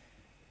question.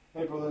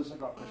 Hey brothers, I've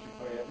got a question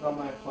for you.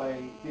 Normally I play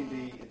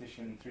D&D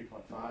edition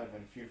 3.5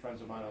 and a few friends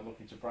of mine are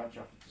looking to branch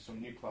off into some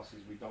new classes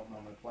we don't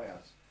normally play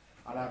as.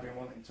 And I've been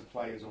wanting to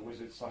play as a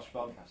wizard /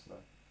 spellcaster.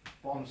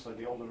 But honestly,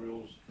 the older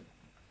rules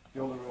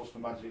for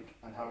magic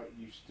and how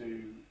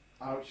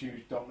it's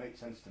used don't make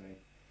sense to me.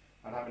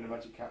 and having a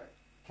magic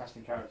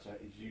casting character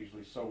is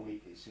usually so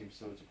weak it seems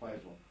silly to play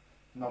as one.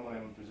 Normally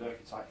I'm a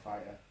berserker type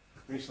fighter.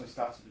 Recently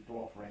started a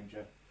dwarf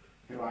ranger,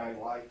 who I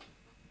like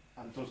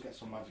and does get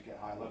some magic at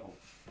high level.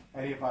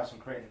 Any advice on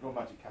creating a good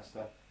magic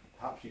caster?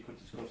 Perhaps you could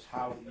discuss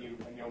how you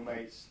and your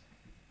mates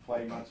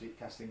play magic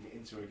casting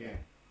into a game.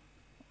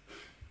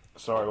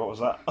 Sorry, what was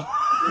that?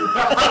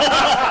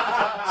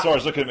 Sorry, I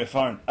was looking at my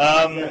phone.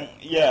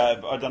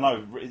 Yeah, I don't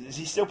know. Is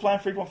he still playing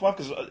 3.5?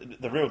 Because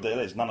the real deal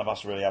is none of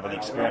us really have any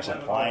experience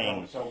of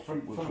playing. So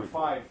from with a free-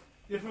 5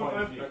 Yeah, from point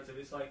my of view. perspective,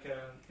 it's like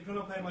if you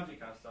want to play Magic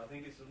Caster, I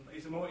think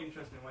it's a more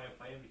interesting way of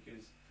playing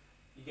because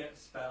you get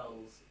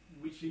spells,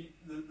 which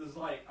there's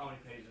like how many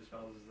pages of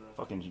spells is there?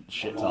 Fucking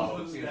shit Well,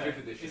 ton. In yeah, 5th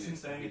edition, it's it's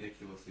insane.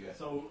 ridiculous. Yeah.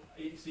 So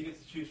you get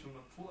to choose from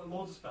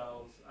loads of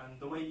spells, and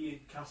the way you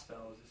cast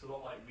spells, it's a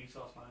lot like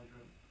resource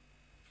management.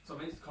 So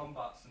it makes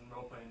combats and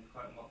role playing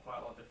quite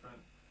a lot different.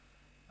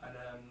 And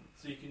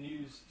so you can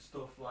use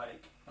stuff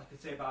like I could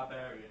say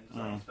barbarian, just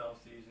like spells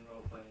to use in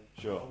role playing.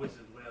 Sure. A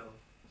wizard will,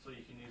 so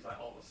you can use like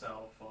alter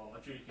self, or a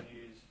druid can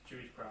use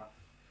druidcraft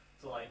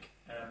to like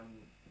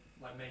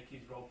make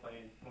his role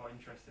playing more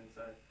interesting.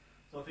 So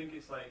I think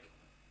it's like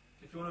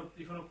if you want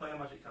to play a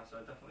magic caster,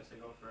 I'd definitely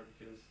say go for it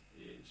because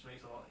it just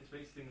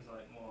makes things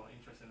like more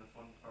interesting and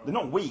fun. They're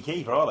not weak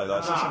either, are they?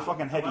 Like, some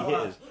fucking heavy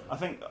hitters. I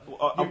think.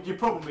 Your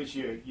problem is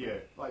your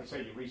like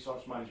say your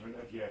resource management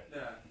of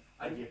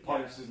your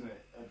points, isn't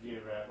it? Of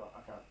your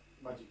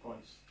magic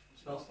points.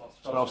 Spell slots.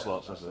 Spell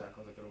slots, that's it. I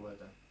can't think of a word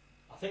then.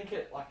 I think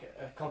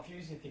a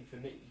confusing thing for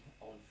me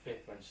on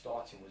 5th when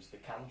starting was the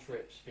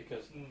cantrips,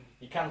 because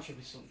your cantrip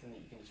is something that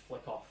you can just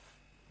flick off.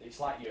 It's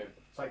like your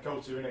It's like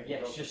go-to, innit? yeah,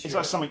 it's just It's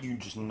your, like something you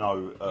just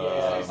know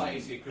It's like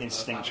it's the equivalent of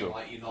instinctual.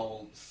 having, like your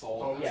normal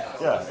sword. Oh, and yeah.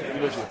 stuff.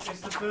 Yeah. It's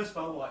the first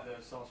spell like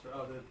the sorcerer,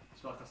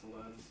 the spellcaster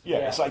learns. Yeah,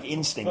 it's like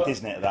instinct, But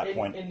isn't it, at that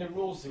point? In the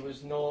rules, there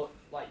was no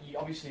you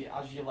obviously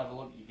as you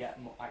level up, you get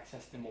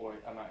access to more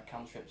amount of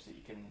cantrips that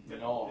you can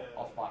know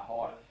off by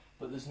heart.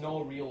 But there's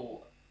no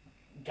real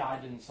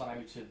guidance on how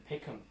to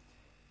pick them.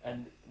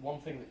 And one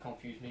thing that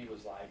confused me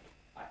was like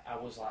I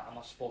was like, am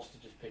I supposed to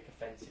just pick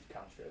offensive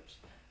cantrips?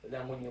 But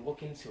then when you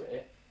look into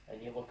it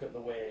and you look at the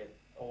way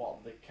a lot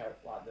of the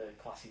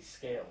classes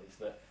scale is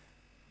that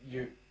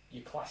your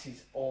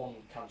class's own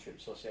cantrip.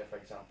 So say for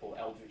example,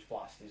 Eldritch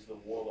Blast is the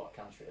warlock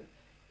cantrip.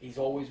 Is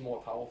always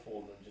more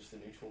powerful than just the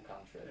neutral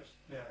cantrips.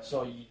 Yeah.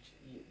 So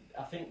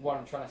I think what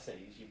I'm trying to say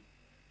is you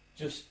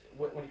just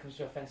when it comes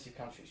to offensive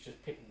cantrips,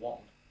 just pick one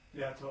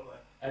Yeah, totally.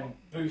 and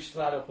boost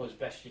that up as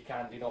best you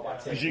can. By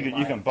Because taking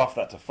you can buff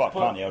that to fuck,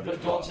 can't you?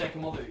 But don't take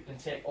them and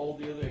take all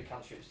the other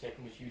cantrips. Take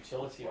them as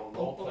utility or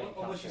role playing Unless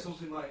cantrips. you're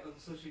something like,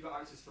 so you've got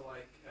access to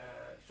like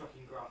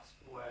Shocking Grasp,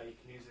 where you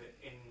can use it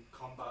in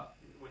combat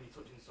when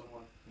you're touching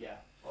someone, Yeah.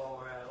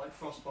 or like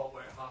Frostbolt,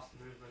 where it has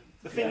the movement.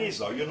 The thing is,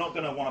 though, you're not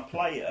going to want to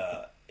play.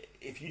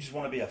 If you just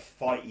want to be a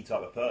fighty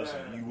type of person,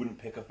 Yeah. you wouldn't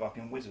pick a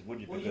fucking wizard,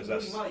 would you? Well, Because you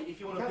that's might if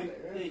you want to You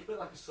pick, can do, yeah. you could pick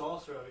like a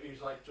sorcerer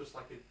who's like just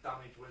like a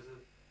damage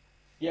wizard.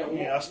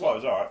 Yeah, I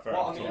suppose. All right, fair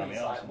What enough. I mean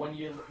is like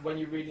when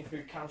you're reading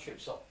through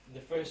cantrips, so the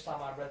first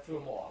time I read through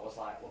them all, I was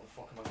like, what the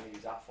fuck am I going to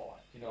use that for?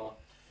 You know,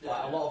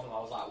 like a lot of them, I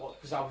was like, what?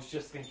 Because I was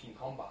just thinking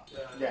combat.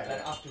 Yeah.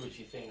 Then afterwards,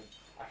 you think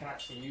I can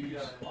actually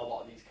use a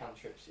lot of these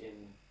cantrips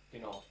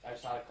in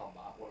outside of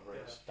combat, whether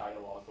it's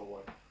dialogue or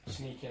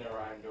sneaking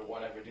around or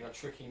whatever.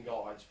 Tricking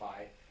guards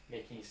by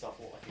making yourself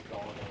look like a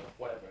guard or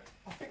whatever.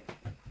 I think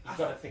You've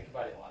got to think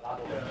about it like that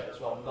a little bit as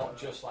well, not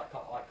just like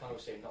Conor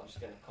was saying, not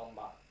just in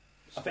combat.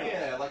 I think.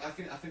 Yeah, like I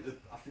think the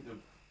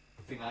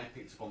thing I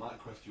picked up on that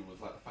question was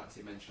like the fact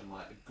it mentioned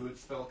like a good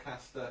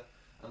spellcaster,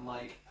 and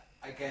like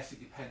I guess it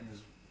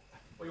depends.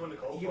 What you want to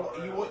go You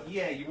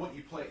for?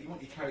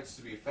 want your characters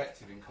to be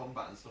effective in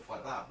combat and stuff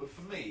like that. But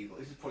for me,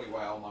 this is probably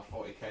why all my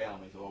 40k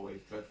armies are always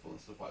dreadful and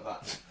stuff like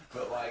that.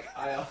 But like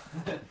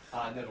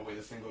I never win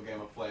a single game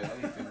of play or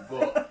anything.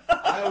 But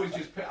I always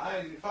just pick,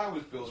 if I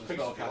was building a Pick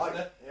stuff you spellcaster,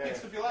 like. Yeah. pick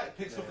stuff you like,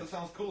 pick stuff that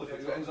sounds cool. If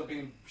it ends up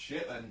being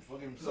shit, then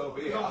fucking so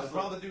be it. I'd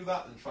rather do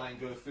that than try and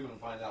go through and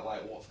find out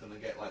like what's going to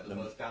get like the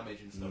most damage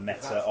and stuff.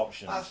 Meta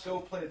options. Let's go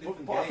play a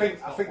different But game.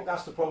 I think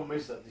that's the problem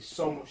is that there's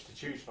so much to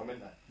choose from,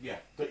 isn't there? Yeah.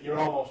 That you're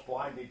almost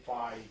blinded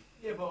by.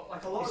 Yeah, but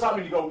like a lot It's of like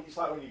when you go. It's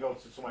like when you go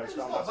to somewhere It's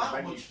that's not got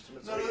that menus much.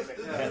 for something No, to eat,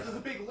 isn't it? there's a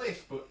big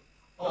list, but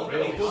Oh, it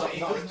really? does, It's it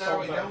not- does it's narrow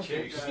not it down about for you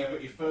chips. because you've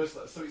got your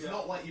first. So it's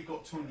not like you've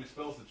got 200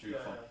 spells to choose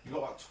from. Yeah. You've got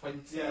about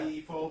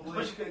 20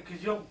 probably. especially because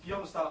you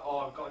don't start. Oh,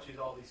 I've got to choose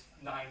all these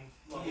 9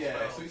 level Yeah,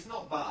 spells. so it's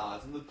not that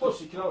hard. And the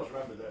Plus, you can always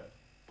remember that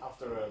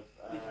after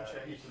You can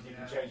change, you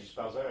can yeah. change your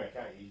spells anyway,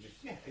 can't you? You just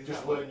yeah, just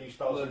exactly. learn new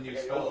spells. Learn and new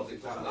forget spells, yours.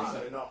 It doesn't exactly.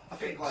 matter, not I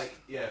think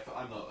fixed.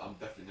 I'm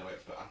definitely no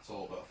expert at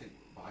all, but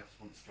I just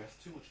wouldn't stress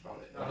too much about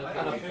it.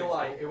 And I feel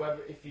like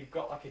if you've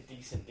got like a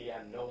decent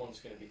DM, no one's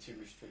going to be too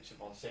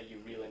restrictive on say you're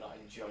really not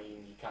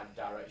enjoying the kind of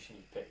direction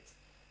you've picked.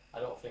 I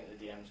don't think the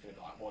DM's going to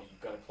be like, well,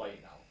 you've got to play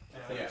it now.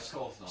 I think Yeah, of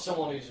course not.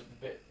 someone who's a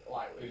bit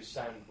like whose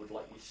sound would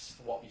let you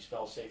swap your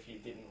spells. Say if you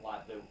didn't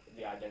like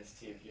the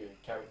identity of your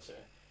character,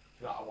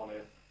 you're like, I want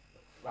to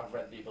I've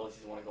read the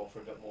abilities want to go for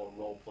a bit more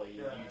roleplay,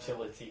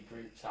 utility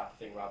group type of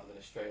thing rather than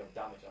a straight up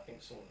damage. I think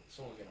someone's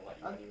going to let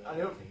you anyway. I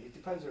don't think it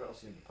depends who else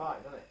is in your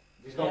party, doesn't it?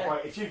 There's no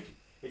point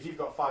if you've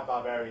got 5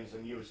 barbarians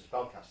and you as a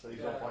spellcaster,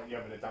 there's no point in you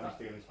having a damage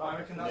dealing I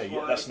reckon spellcaster. that's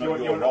why that's not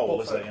your role,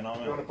 is it? You know what I You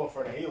mean? want a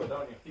buffer and a healer,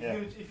 don't you?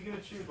 if you're going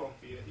to choose one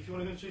for you, if you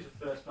want to choose a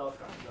first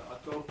spellcaster,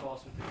 I'd go for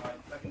something like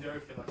that can do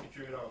everything, like a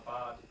druid or a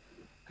bard,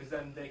 because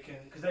then they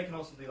can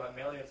also do like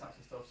melee attacks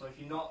and stuff. So if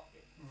you're not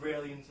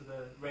really into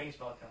the range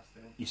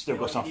spellcasting, You still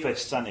got some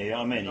fists, haven't you? You know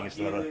what I mean? You can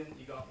still have a...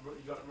 you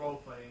got role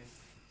playing,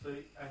 so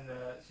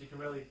you can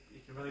really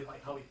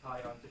like help your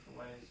party out in different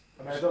ways.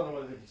 I mean, I don't know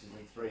what the difference is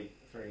in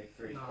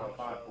 3.5,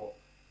 but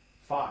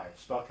 5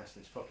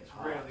 spellcasting is fucking It's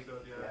hard. really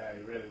good, yeah.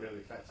 Really, really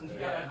effective. And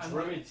Yeah, and and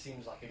Druid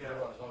seems like a good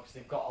one as well because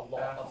they've got a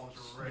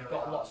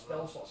lot of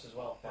spell slots as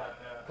well. Yeah,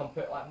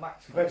 Compared like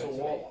Max Compared to a me.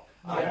 warlock.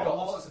 I've got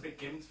Warlock's a bit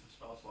gimped for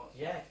spell slots.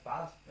 yeah, it's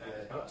bad. Yeah,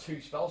 I've got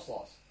 2 spell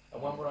slots,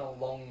 and when we're on a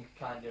long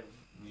kind of,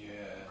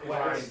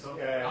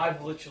 Yeah.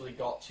 I've literally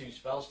got 2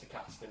 spells to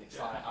cast, and it's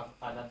like,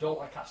 and I don't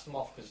want to cast them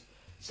off because,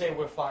 say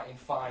we're fighting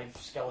 5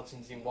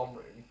 skeletons in one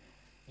room.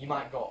 You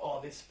might go,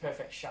 oh, this is a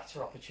perfect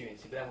shatter opportunity,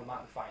 but then we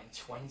might be fighting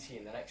 20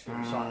 in the next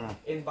room. So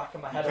in the back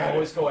of my head, I'm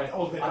always going,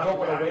 I don't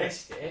want to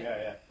waste it.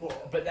 Yeah.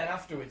 But then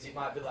afterwards, it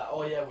might be like,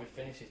 oh yeah, we've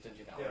finished this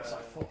dungeon now. It's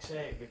like, Yeah. fuck's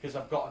sake, because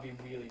I've got to be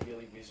really,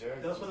 really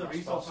reserved. That's where the with my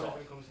resource spell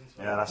management comes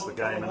into it. Yeah, that's the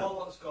game, The innit?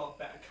 Warlock's got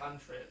better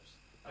cantrips.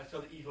 It's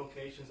got the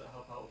evocations that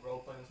help out with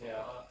roleplay and stuff Yeah.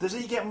 like that. Does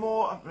he get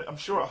more? I'm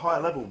sure at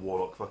higher level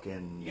Warlock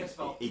fucking... He gets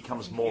about, He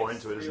comes I think more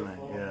gets into it, 3 or doesn't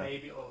 4, he? Yeah.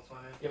 Maybe at level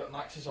 20. Yeah, but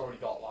Max has already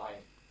got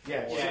like.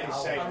 Yeah, four it's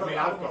spells. insane. I mean,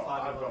 I've got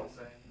I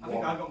think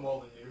one. I've got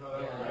more than you. I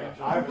don't know.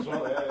 Yeah. I have as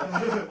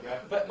well, yeah.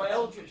 But my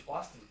Eldritch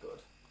Blast is good.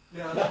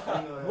 Yeah,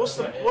 definitely.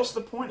 What's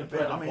the point of it?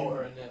 Bread I and mean,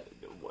 butter,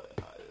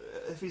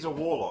 innit? if he's a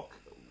Warlock,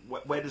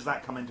 where does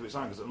that come into its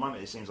own? Because at the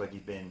moment it seems like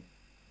he's been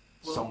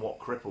somewhat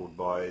crippled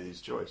by his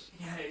choice.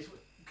 Yeah,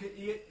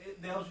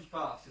 the Eldritch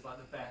Blast is like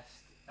the best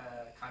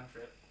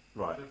cantrip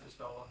Right. for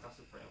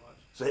spellcaster, pretty much.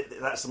 So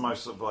that's the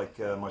most sort of like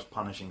most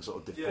punishing sort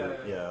of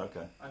default. Yeah.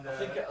 Okay. And, I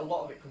think a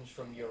lot of it comes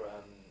from your.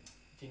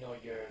 Do you know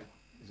your?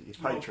 Is it your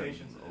patron?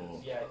 Locations it Or...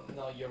 is. Yeah,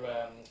 no, your.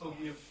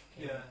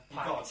 you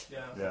Pact. got, yeah.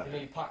 Yeah. You know,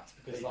 you pact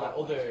because Yeah, like you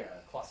got other pacts,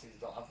 yeah. classes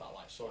don't have that,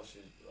 like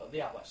sorcerers. They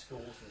have like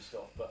schools and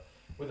stuff, but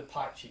with a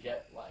pact you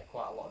get like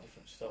quite a lot of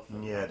different stuff.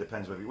 Yeah, it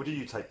depends. What did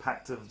you take?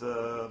 Pact of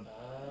the...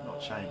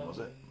 not Chain, was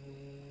it?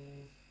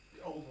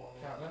 The old one.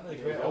 Can't remember the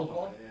great old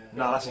one.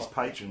 No, that's his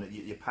patron. That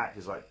your pact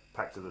is like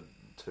Pact of the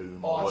Tomb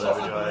Oh, or I whatever.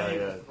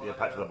 thought Yeah,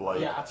 Pact of the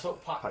Blade. Yeah, I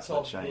took Pact pact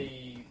of the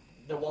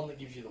of the one that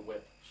gives you the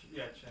whip.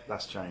 Yeah, chain.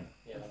 That's Chain.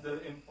 Yeah. It's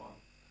the imp one.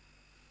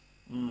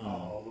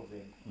 Oh,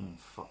 lovely.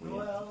 Fuck me.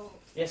 Well,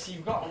 Yeah, so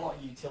you've got a lot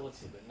of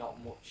utility, but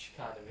not much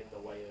kind of in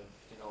the way of,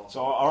 you know.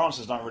 So our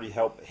answers don't really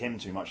help him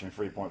too much in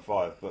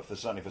 3.5, but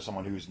certainly for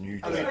someone who's new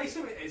to I it,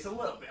 assume it's a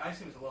little bit. I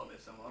assume it's a little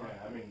bit similar.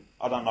 Yeah, I mean,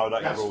 I don't know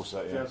that that's rule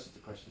set. Yeah. just the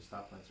question.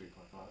 Start playing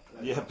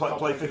 3.5. Yeah, Stop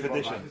play playing 5th 3.5.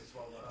 edition.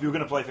 If you were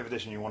going to play 5th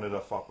edition, you wanted to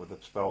fuck with the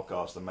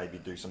spellcaster, maybe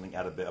do something,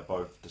 add a bit of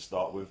both to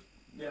start with.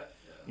 Yeah.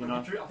 You Like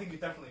know? a druid, I think you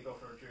definitely go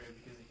for a druid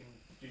because you can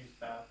use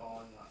bear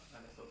form and that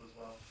kind of stuff as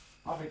well.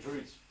 I think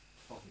Druid's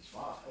fucking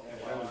smart.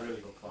 Yeah. Really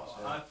good class.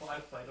 I've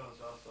played on as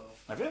well, so.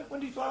 Have you? When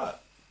did you play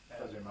that?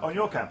 Doesn't On matter.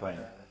 your campaign?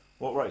 Yeah.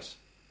 What race?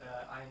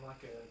 I'm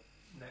like a.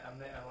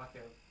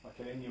 Like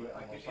an Inuit.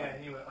 almost, Yeah, like-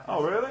 anyway.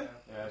 Oh, really?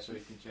 Yeah, so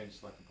you can change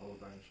like a polar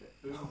bear and shit.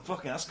 Oh,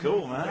 fucking, that's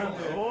cool, man.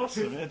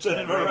 Awesome. Yeah, turn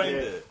into a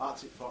reindeer.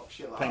 Arctic fox,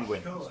 shit like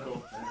Penguin. that. Cool.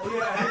 Cool. Oh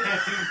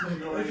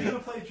yeah, if you're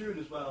going to play Druid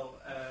as well,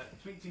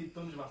 speak to your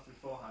Dungeon Master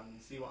beforehand and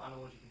see what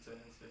animals you can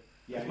turn into.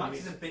 Yeah, Max you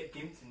is a need bit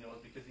gimped in yours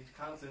because he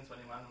can't turn into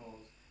any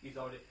animals. He's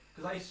already...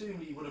 Because I assume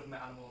he would have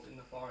met animals in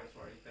the forest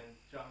where he's been.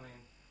 Do you know what I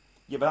mean?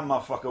 Yeah, but that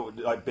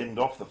motherfucker like binned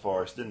off the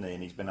forest, didn't he?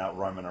 And he's been out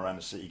roaming around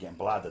the city getting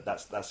bladdered.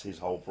 That's his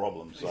whole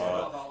problem.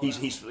 So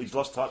he's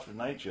lost touch with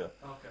nature.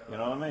 Okay. You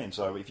know what I mean?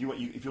 So if you want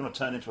to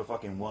turn into a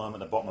fucking worm at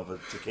the bottom of a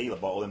tequila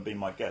bottle, then be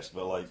my guest.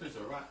 But like, So it's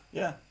a rat.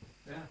 yeah,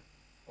 Yeah.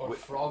 Or a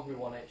frog with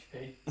 1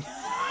 HP.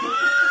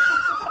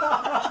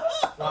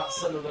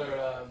 That's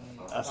another.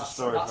 That's a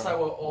story That's from-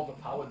 how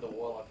overpowered the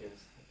warlock is.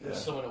 Yeah.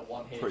 Someone at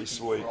 1 HP Pretty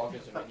sweet. frog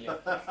as a minion.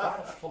 Why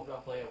the fuck do I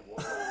play a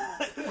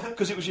warlock?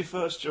 because it was your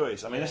first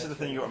choice. I mean, this is the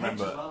thing you got to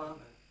Pigs as remember. well, aren't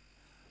they?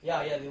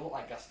 Yeah, they look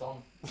like Gaston.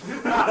 He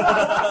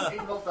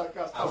loves that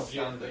cast.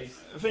 Outstanding.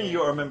 The thing you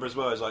got to remember as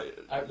well is like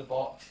Out the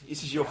box.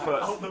 this is your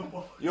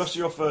first.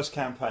 Your first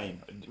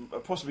campaign,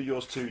 possibly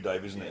yours too,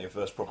 Dave, isn't it? Your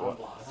first proper one.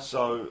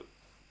 So,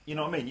 you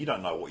know what I mean? You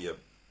don't know what your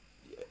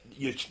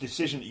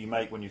decision that you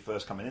make when you're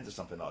first coming into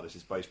something like this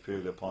is based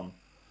purely upon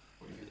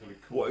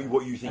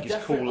what you think is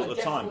cool at the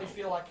time. I definitely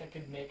feel like I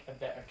could make a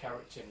better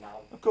character now.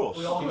 Of course,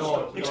 We all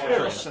know,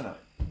 experience, just- isn't it?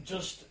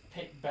 Just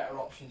pick better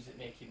options that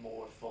make it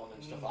more fun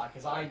and stuff like.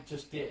 Because I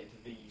just did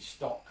the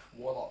stock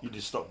warlock. You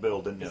just stock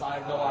build, didn't Because you? I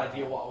had no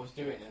idea what I was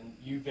doing, and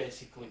you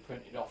basically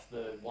printed off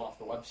the one off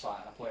the website,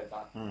 and I played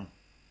that.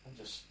 And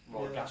just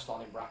wrote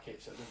Gaston in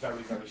brackets at the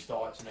very, very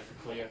start to make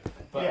it clear.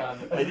 But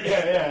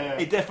Yeah.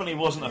 It definitely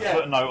wasn't a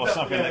footnote or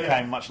something that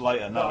came much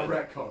later. No,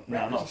 Retcon.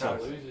 no, not that's how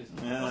so. it loses.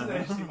 Wasn't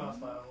Yeah. HT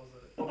Master,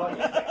 was it? Well,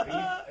 about you, Nick?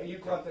 Are you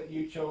glad that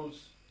you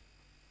chose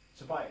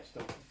Tobias?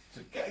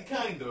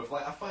 Kind of.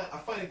 Like I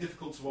find it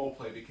difficult to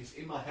roleplay because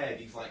in my head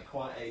he's like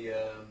quite a.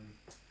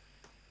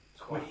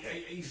 I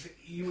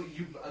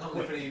don't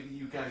know if any of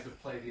you guys have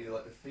played either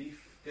like the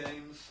Thief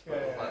games,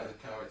 like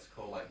the character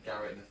called like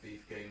Garrett in the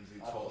Thief games. He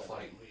talks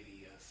like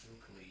really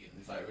silkily and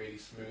he's like really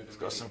smooth. It's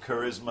got some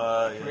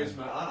charisma.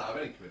 Charisma. I don't have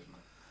any charisma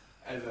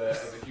as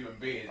a human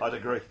being. I'd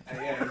agree.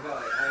 Yeah,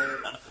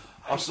 exactly.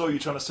 I saw you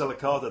trying to sell a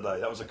car today.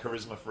 That was a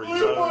charisma-free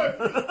zone.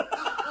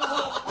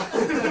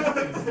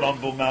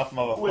 Mumble mouth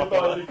motherfucker. Will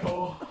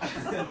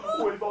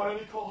you buy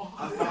any car?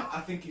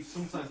 I think it's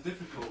sometimes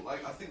difficult.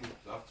 Like I think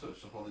I've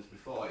touched upon this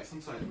before. It's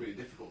sometimes really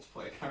difficult to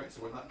play a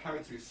character when that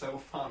character is so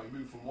far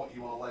removed from what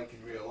you are like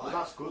in real life.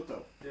 Well, that's good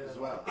though, as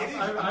well. It is.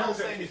 I'm not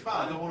saying it's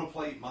bad. I don't want to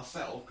play it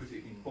myself because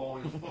it'd be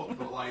boring as fuck.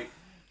 But like,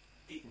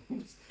 it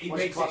makes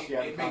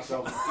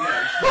it.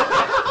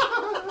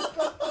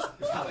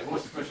 Exactly.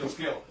 What's the special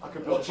skill? I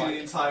could watching the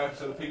entire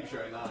episode of Peep Show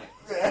at night.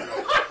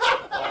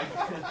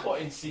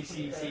 Put in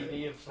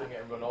CCTV of something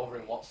and run over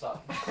in WhatsApp.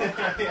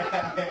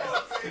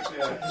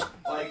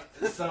 Like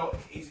so,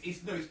 it's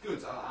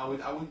good. I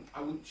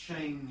wouldn't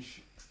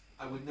change.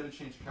 I would never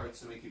change a character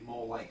to make it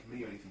more like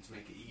me or anything to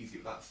make it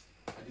easier. I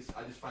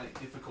just find it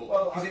difficult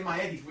because in my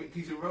head he's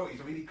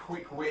really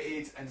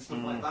quick-witted and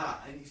stuff like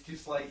that, and it's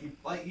just like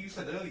you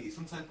said earlier.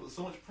 Sometimes puts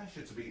so much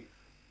pressure to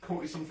come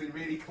up with something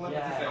really clever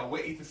to say or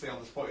witty to say on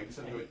the spot. You just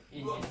end going,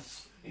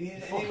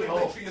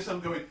 literally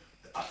yourself going.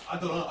 I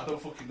don't know. I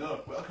don't fucking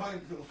know. But I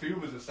can't. A few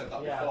of us have said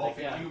that before. I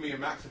think you, me, and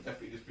Max have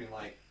definitely just been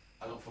like,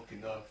 I don't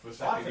fucking know. For a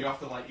second, you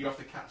have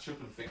to catch up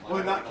and think. Like, well,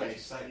 in that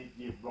case,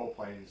 your role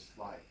playing is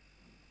like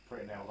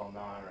pretty nailed on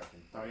now, I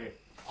reckon. Don't you?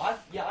 I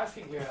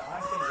think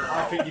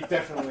you've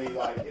definitely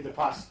like in the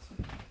past,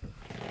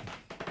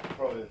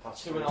 probably the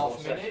past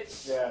 2.5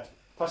 minutes. Yeah,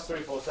 past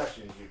 3-4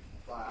 sessions.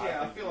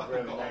 I feel like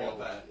I've got a lot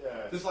there.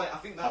 Yeah. There's like I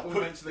think that we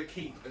went to the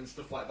keep and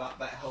stuff like that.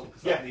 That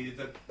helped because I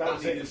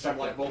needed some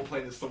like role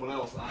playing as someone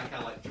else, and I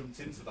kind of like jumped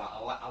into that.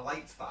 I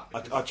liked that.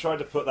 I tried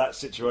to put that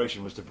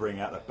situation was to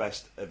bring out the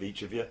best of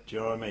each of you. Do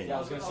you know what I mean? Yeah, I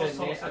was going to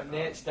say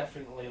Nate's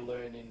definitely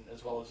learning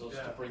as well as us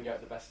to bring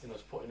out the best in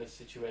us, putting us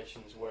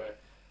situations where.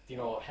 You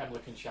know,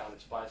 Hemler can shine,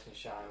 Tobias can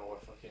shine, or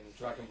fucking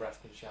Dragon Breath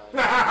can shine.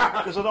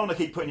 Because I don't want to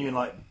keep putting you in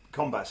like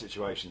combat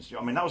situations.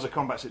 I mean, that was a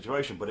combat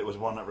situation, but it was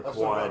one that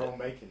required a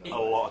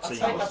lot of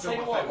teamwork. I'll tell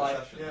you what, like,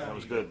 that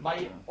was good.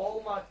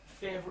 All my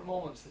favourite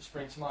moments that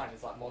spring to mind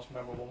is like most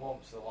memorable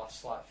moments of the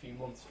last like few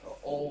months are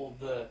all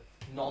the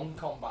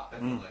non-combat.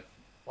 Definitely.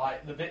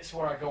 Like the bits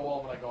where I go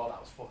home and I go, oh, that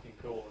was fucking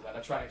cool, and then I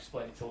try and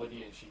explain it to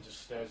Lydia and she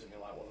just stares at me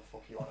like, what the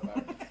fuck are you on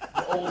about?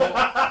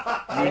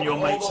 You and your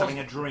mates having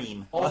a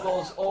dream. All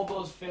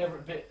those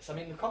favourite bits. I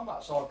mean, the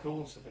combat's all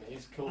cool and stuff, and it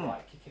is cool,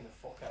 like kicking the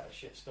fuck out of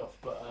shit stuff.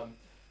 But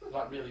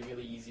like really,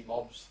 really easy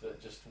mobs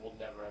that just will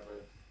never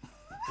ever,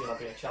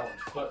 be a challenge.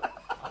 But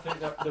I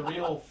think that the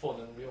real fun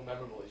and the real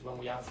memorable is when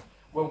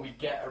we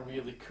get a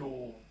really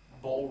cool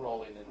ball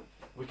rolling and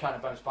we kind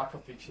of bounce back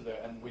off each other,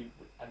 and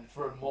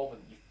for a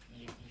moment you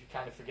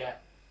kind of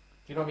forget.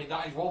 You know what I mean?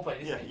 That is role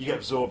playing, isn't it? You get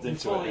absorbed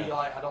into it. Fully,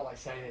 like, I don't like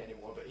saying it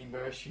anymore, but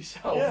immerse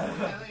yourself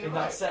in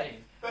that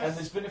setting. And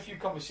there's been a few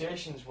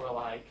conversations where,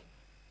 like,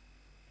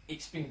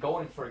 it's been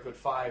going for a good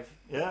 5-10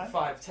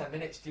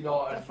 minutes, do you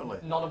know? And definitely.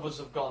 None of us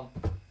have gone,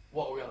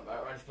 what are we on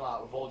about, or anything like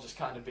that. We've all just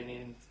kind of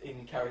been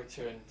in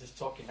character and just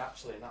talking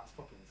naturally, and that's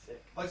fucking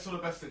sick. Like, some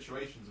of the best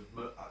situations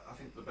I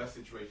think the best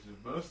situations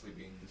have mostly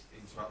been just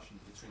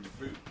interactions between the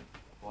group.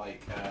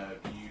 Like,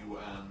 you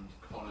and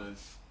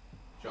Connor's.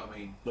 Do you know what I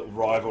mean? Little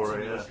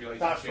rivalry,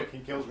 That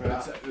fucking kills me.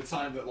 The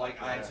time that like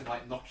I had to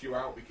like knock you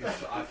out because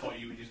I thought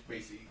you were just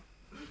basically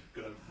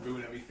gonna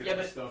ruin everything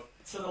and stuff.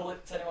 To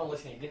anyone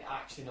listening, he didn't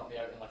actually knock me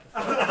out in like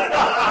a fair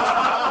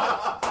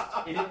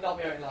fight. He didn't knock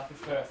me out in like a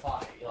fair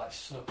fight. He like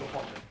snuck up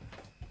on me.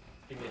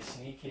 Give me a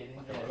sneaky,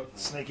 didn't he?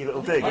 Sneaky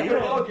little dig.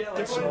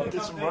 Did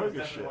some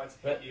roguish shit.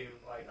 Hit you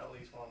like at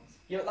least once.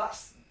 Yeah,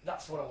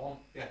 that's what I want.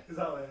 Yeah,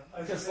 exactly.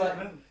 Because like,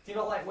 do you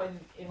know like when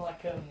in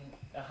like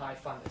a high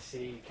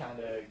fantasy kind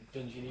of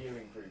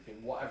dungeoneering group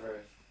in whatever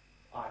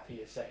IP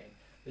you're setting,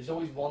 there's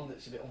always one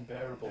that's a bit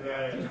unbearable.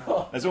 Yeah. You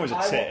know? There's always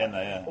a tit in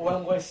there.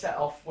 When we set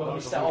off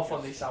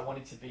on this, I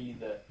wanted to be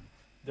the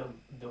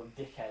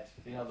dickhead.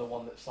 You know, the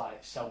one that's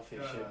like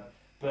selfish.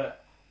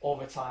 But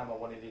over time, I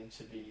wanted him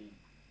to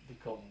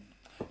become.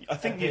 I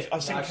think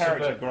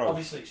character growth.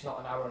 Obviously, it's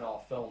not an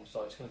hour-and-a-half film,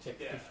 so it's going to take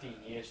 15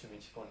 years for me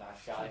to become a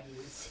nice guy.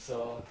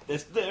 So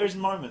there is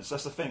moments.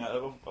 That's the thing.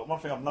 One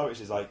thing I've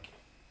noticed is like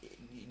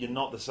you're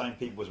not the same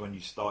people as when you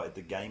started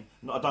the game.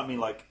 I don't mean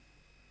like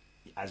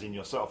as in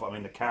yourself. I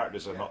mean the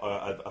characters are not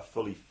are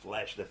fully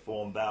fleshed. They're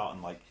formed out,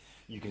 and like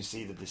you can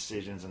see the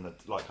decisions and the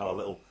like kind of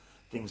little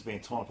things being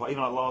torn apart.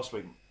 Even like last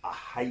week, I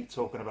hate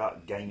talking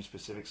about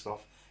game-specific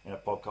stuff in a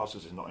podcast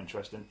because it's not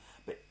interesting.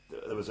 But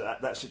there was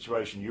that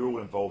situation you're all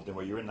involved in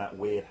where you're in that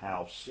weird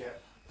house. Yeah.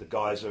 The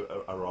guys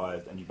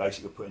arrived, and you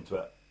basically were put into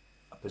a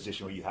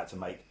position where you had to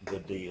make the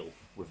deal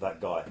with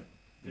that guy,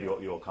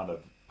 your kind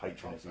of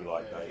patron, if you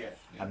like.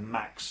 And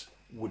Max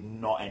would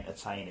not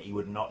entertain it. He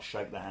would not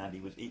shake the hand.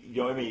 You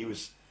know what I mean? He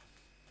was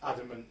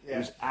Adamant. He Yeah.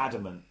 was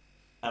adamant,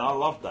 and I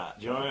loved that.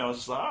 Do you know what I mean? I was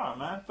just like, all right,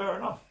 man, fair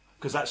enough,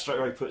 because that straight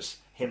away puts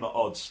him at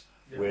odds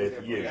with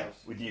everybody you, else.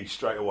 with you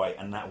straight away,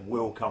 and that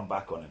will come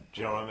back on him.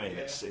 Do you know what I mean?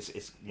 Yeah.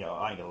 It's you know,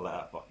 I ain't gonna let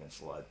that fucking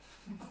slide.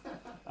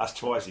 That's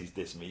twice he's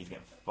dissed me. He's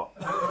getting fucked.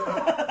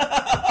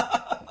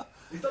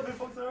 He's not been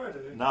fucked already.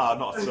 No,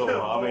 not at all.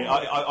 I mean,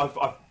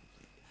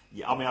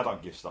 I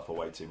don't give stuff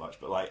away too much,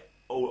 but like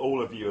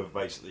all of you have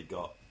basically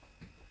got.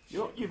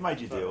 You've made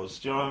your deals.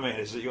 Do you know what I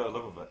mean? You got to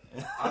live with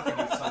it. I think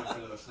it's time for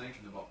another snake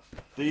in the box.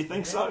 Do you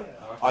think so?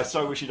 I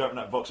so wish you'd open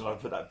that box and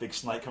I'd put that big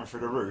snake coming through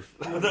the roof.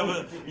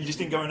 You just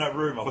didn't go in that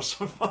room. I was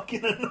so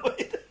fucking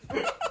annoyed.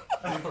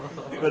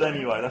 But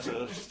anyway,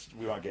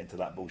 we won't get into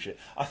that bullshit.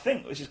 I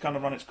think this has kind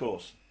of run its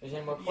course. Is there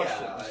any more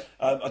questions?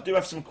 Yeah, I do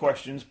have some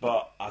questions,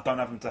 but I don't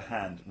have them to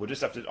hand. We'll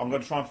just have to. I'm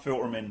going to try and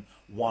filter them in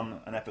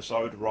an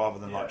episode rather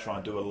than like try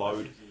and do a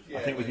load. Yeah,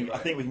 I think we can. right. I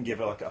think we can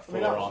give it like a I mean, fuller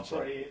that was answer.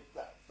 pretty,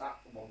 that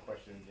one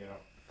question, you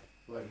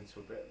know, led into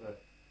a bit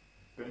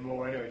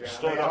more anyway.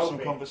 Stirred up some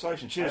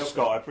conversation. Cheers,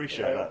 Scott. I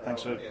appreciate that.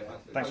 Thanks for Yeah,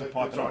 thanks for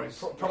piping up.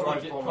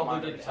 Probably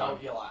didn't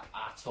help you like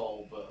at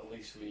all, but at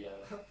least we.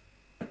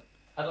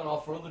 I don't know,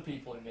 for other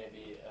people who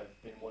maybe have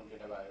been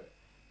wondering about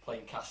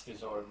playing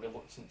casters or are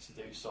reluctant to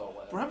do so. Or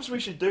whatever. Perhaps we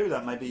should do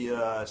that. Maybe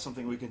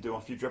something we can do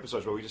on future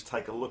episodes where we just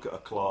take a look at a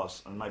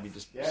class and maybe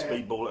just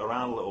speedball it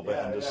around a little bit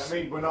and just. I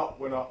mean, we're not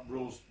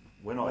rules.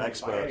 We're not by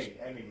experts,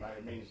 any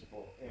means,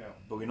 but you know.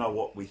 but we know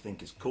what we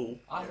think is cool.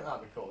 I think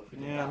that'd be cool if we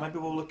did Yeah, that. maybe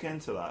we'll look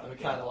into that. And we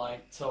kind of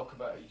like talk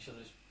about each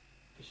other's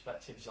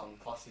perspectives on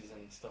classes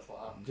and stuff like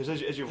that. Because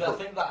as you, Because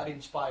I think that'd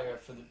inspire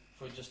for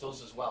just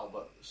us as well,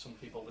 but some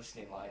people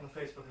listening like, On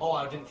Facebook. oh,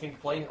 I didn't think of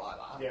playing it like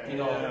that. Yeah, you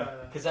know, yeah.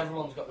 because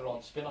everyone's got their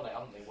own spin on it,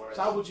 haven't they? Whereas,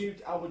 So how would you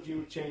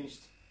have changed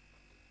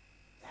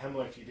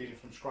Hemlock if you did it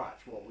from scratch?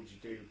 What would you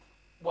do?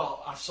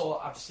 well,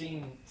 I've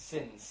seen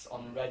since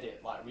on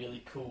Reddit like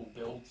really cool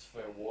builds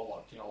for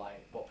Warlock. You know,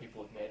 like what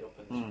people have made up,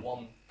 and there's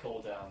one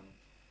called a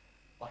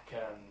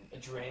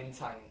drain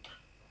tank,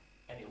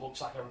 and it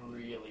looks like a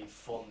really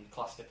fun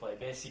class to play.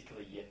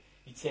 Basically, you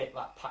take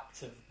that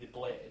pact of the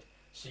blade,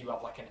 so you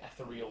have like an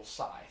ethereal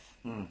scythe,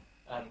 and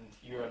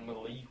you're a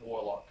melee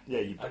warlock. yeah,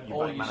 you And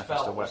all your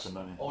manifest a spells, weapon,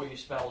 don't you? all your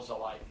spells are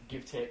like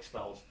give-take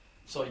spells.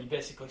 So you're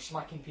basically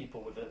smacking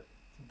people with a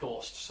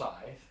ghost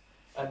scythe,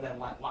 and then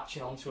like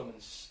latching onto them and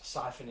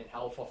siphoning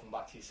health off them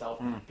back to yourself.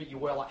 But you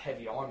wear like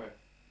heavy armor,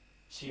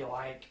 so you're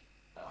like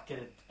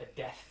a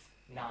death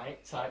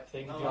knight type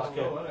thing. Oh, You're like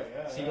cool, isn't it?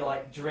 Yeah, so yeah. you're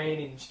like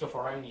draining stuff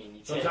around you, and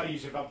you So take. is that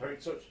using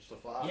vampiric touch and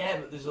stuff like that? Yeah,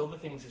 but there's other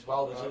things as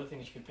well. There's Right. other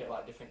things you can pick,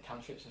 like different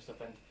cantrips and stuff.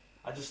 And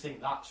I just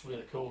think that's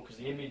really cool because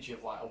the image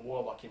of like a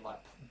warlock in like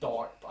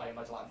dark, I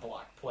imagine like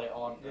black plate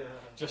armor, Yeah.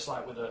 just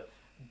like with a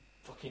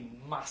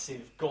fucking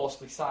massive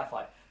ghostly scythe,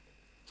 like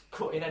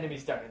cutting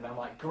enemies down and then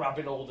like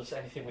grabbing all this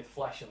anything with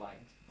flesh and like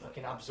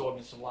fucking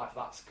absorbing some life.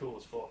 That's cool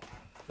as fuck.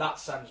 That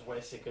sounds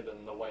way sicker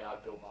than the way I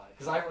built mine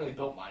because I haven't really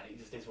built mine. It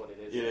just is what it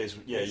is. It is,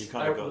 yeah. It's You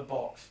kind of out of the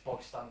got.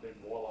 box standard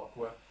warlock.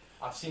 Where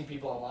I've seen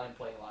people online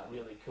playing like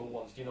really cool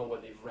ones. Do you know where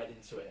they've read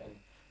into it and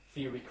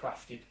theory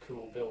crafted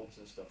cool builds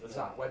and stuff? There's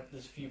that.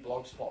 There's a few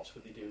blog spots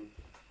where they do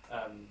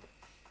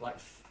like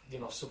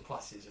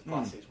subclasses of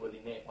classes where they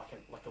make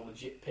like a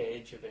legit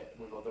page of it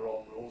with their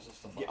own rules and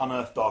stuff. The Like that.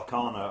 Unearthed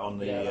Arcana on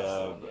the Yeah, that's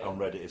the one, yeah. on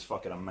Reddit is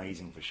fucking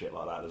amazing for shit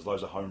like that. There's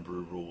loads of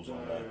homebrew rules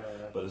on there,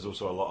 but there's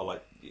also a lot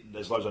of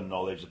there's loads of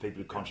knowledge. The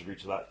people who contribute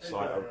to that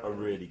site are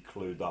really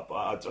clued up.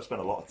 I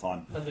spent a lot of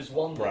time And there's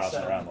one that's,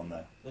 browsing around on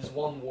there. there's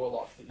one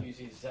warlock that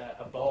uses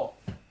a bow,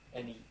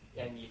 and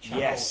you channel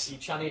Yes. you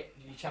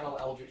channel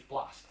Eldritch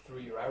Blast through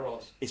your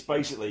arrows. It's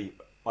basically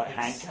like It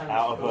Hank sounds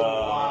out of cool. Wow,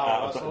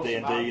 out of that's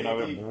D&D, awesome. you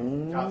know.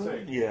 D&D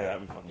cartoon. Yeah,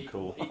 that'd be fucking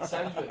cool. It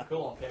sounds really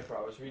cool on paper.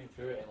 I was reading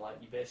through it, and like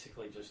you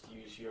basically just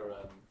use your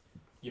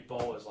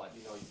bow as like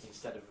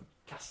instead of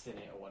casting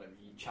it or whatever,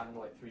 you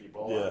channel it through your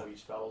bow Yeah. or your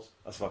spells.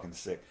 That's fucking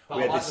sick. But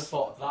We I had like the this.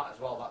 thought of that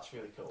as well. That's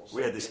really cool.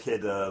 We had this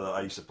kid that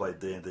I used to play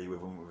D&D with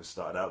when we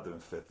started out doing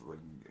fifth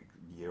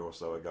year or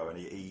so ago, and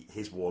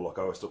his warlock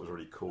I always thought was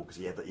really cool because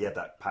he had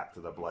that pact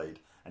of the blade,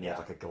 and he had Yeah.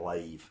 like a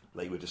glaive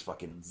that he would just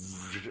fucking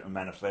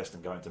manifest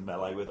and go into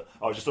melee with.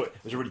 I just thought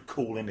it was a really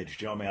cool image.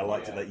 Do you know what I mean? I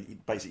liked it that he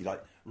basically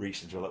like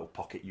reached into a little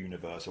pocket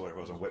universe or whatever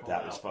it was and whipped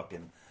out his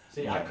fucking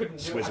See, Yeah. I couldn't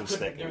do Swizzle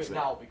stick, it that's it.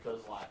 now because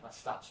like my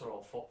stats are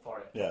all fucked for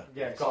it. yeah.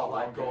 Yeah, I've it's got all to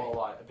like wrong, go really.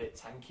 like a bit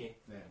tanky.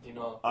 Yeah. Do you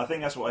know? I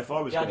think that's what if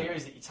I was. The Gonna, idea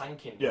is that you're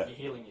tanking, Yeah. you're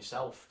healing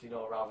yourself. Do you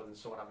know, rather than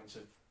someone having to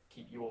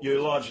keep you up. you're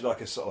largely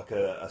like a sort of like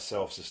a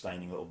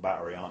self-sustaining little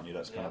battery, aren't you?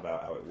 That's kind of Yeah.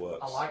 about how it works.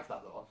 I like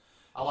that though.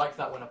 I like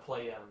that when I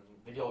play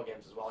video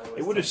games as well. I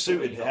always It would have tend to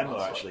suited lean on him that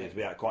sort of actually to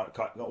thing. be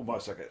quite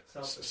almost like a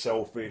Selfish.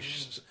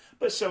 selfish,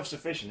 but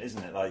self-sufficient,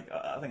 isn't it? Like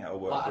I think that will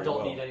work. Like, I very don't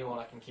well. need anyone.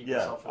 I can keep Yeah,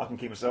 myself. I can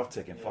keep myself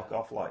ticking. Yeah. Fuck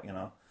off, like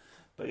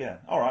But yeah,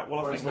 all right. Well,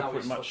 I Whereas think we're now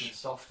pretty he's much. fucking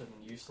soft and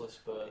useless,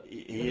 but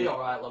He- he'll be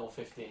alright level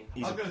 15.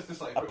 He's I'm going to just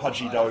like a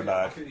pudgy I dough think-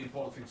 bag. I think the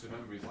important thing to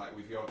remember is like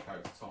with your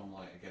character Tom,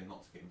 like again,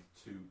 not to get into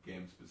too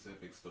game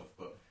specific stuff,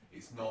 but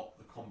it's not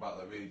the combat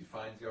that really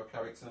defines your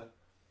character.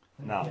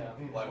 No. Yeah.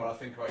 Like when I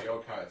think about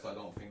your character, I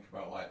don't think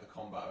about like the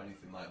combat or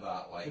anything like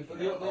that. Like The,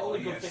 you know, the only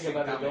oh, good yeah, thing sick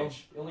I've ever done,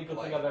 damage. the only good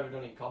Like- thing I've ever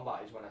done in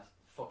combat is when I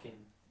fucking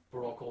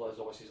broke all those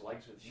horses'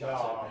 legs with the No,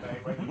 shot.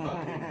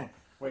 mate,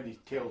 when he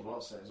killed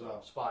what's it as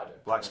well. Spider.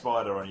 Black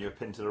Spider on your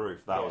pin to the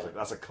roof.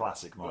 That's a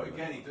classic But moment.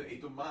 again,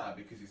 it doesn't matter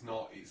because it's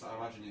not. It's I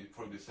imagine it's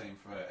probably the same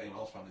for anyone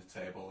else around this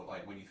table. That,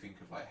 like when you think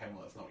of like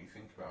Himmler, that's not what you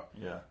think about.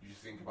 Yeah. You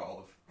just think about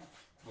all the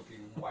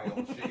fucking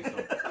wild shit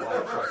stuff.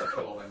 Like try to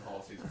kill all them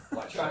horses.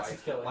 Like Tried to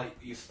kill him. Like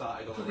you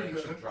started on an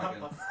ancient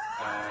dragon.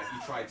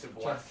 You tried to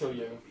Tried to kill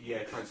you.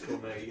 Yeah, tried to kill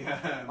me.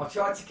 I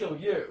tried to kill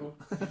you.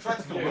 You tried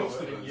to kill You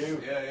most of and us.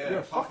 you. Yeah. You're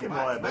a fucking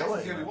Max. Max is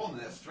liability, the only man. one.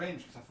 That's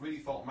strange because I really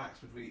thought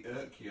Max would really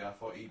irk you. I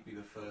thought he'd be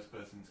the first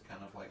person to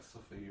kind of like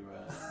suffer you.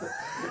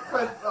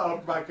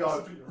 Oh my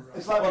god.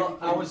 It's like Well,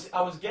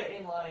 I was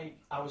getting like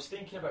I was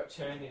thinking about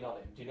turning on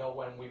him. Do you know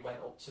when we went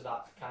up to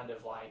that kind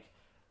of like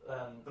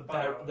The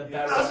barrow, the yeah.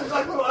 barrow? That's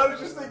exactly what I was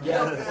just thinking.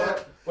 Yeah, Yeah.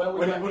 when we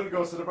When he went, wouldn't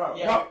go to the barrel.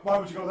 Yeah. Why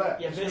would you go there?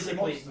 yeah, It's gonna be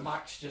basically monsters.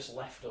 Max just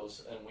left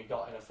us and we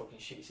got in a fucking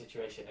shitty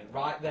situation. And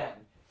right then,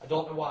 I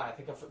don't know why.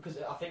 Because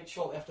I think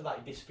shortly after that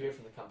he disappeared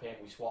from the campaign.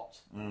 We swapped.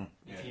 Mm.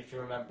 If you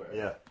remember.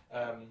 Yeah.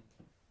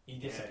 He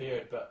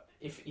disappeared, but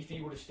if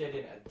he would have stayed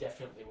in it, I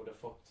definitely would have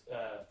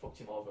fucked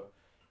him over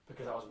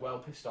because I was well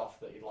pissed off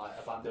that he like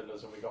abandoned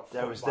us and we got.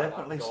 There fucked was by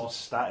definitely that some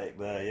ghost. static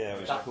there, yeah, it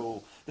was That-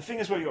 cool. The thing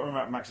is, where you got to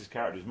remember Max's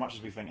character, as much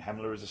as we think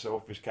Himmler is a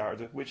selfish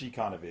character, which he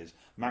kind of is,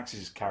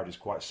 Max's character is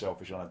quite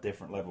selfish on a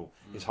different level.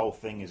 His whole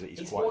thing is that he's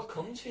He's quite... more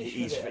cuntish.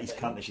 He's with it, I think.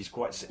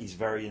 cuntish, he's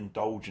very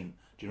indulgent.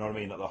 Do you know what I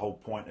mean? Like the whole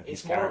point of It's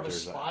his more of character a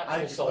is that...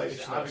 spiteful I think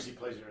selfishness. he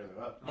plays it really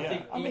well. I Yeah,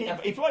 think I mean,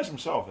 he- he plays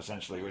himself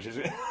essentially, which is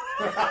no,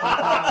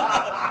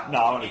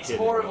 I'm only It's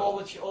kidding. more of all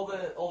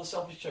the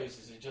selfish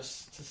choices are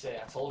just to say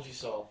I told you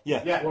so.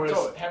 Yeah, Yeah, Whereas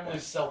totally.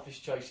 Himmler's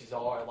selfish choices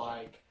are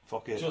like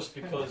fuck it. just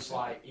because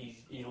like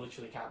he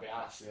literally can't be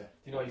asked. Yeah.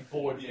 You know, he's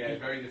bored. Yeah, He-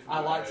 very different. I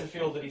like to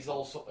feel that he's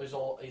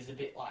a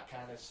bit like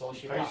kind of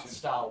sociopath patient.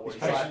 style where His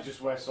he's patient like,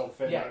 just wears so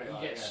thin. yeah, don't he? he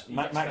Like, gets. yeah. He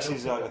gets Max fed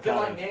is up. a a bit kind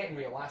like of- Nate in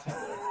real life.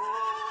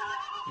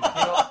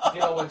 You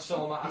know when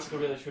someone might ask a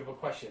really trivial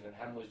question and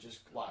Himmler's just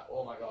like,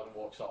 oh my god, and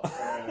walks off.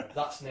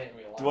 That's Nate in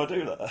real life. Do I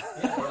do that?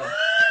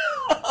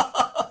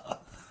 Yeah.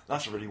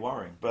 That's really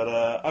worrying.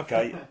 But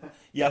okay,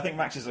 yeah, I think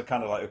Max is a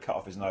kind of like a cut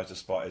off his nose to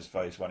spite his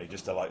face when he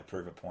just to like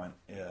prove a point.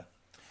 Yeah,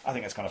 I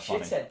think that's kind of funny.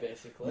 Shithead,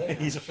 basically.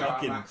 He's a Shout out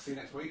fucking Max. See you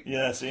next week.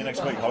 yeah. See you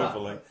next week,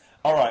 hopefully.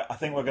 All right, I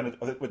think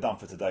we're done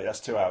for today. That's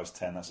 2 hours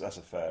 10. That's a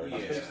fair. Yeah.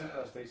 That's decent.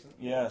 That's decent.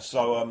 Yeah.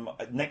 So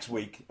next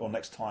week or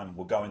next time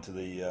we'll go into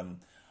the.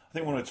 I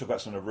think we want to talk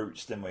about some of the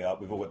routes, didn't we?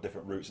 We've all got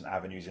different routes and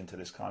avenues into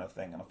this kind of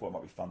thing, and I thought it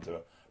might be fun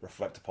to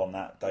reflect upon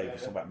that. Dave was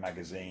talking about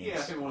magazines. Yeah,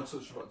 I think we want to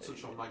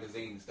touch on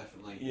magazines,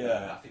 definitely.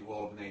 Yeah. I think we're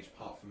all of an age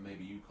apart from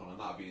maybe Yukon, and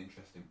that'd be an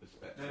interesting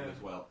perspective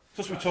as well.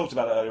 Plus, we talked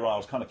about it earlier on. I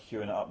was kind of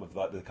queuing it up with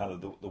like the kind of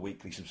the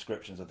weekly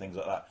subscriptions and things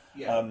like that.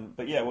 Yeah.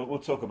 But yeah, we'll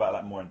talk about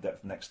that more in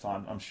depth next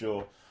time. I'm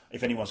sure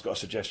if anyone's got a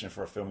suggestion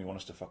for a film you want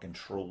us to fucking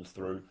trawl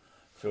through,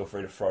 feel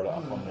free to throw that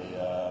up on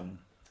the.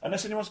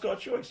 Unless anyone's got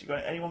a choice,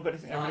 anyone got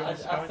anything? No, everyone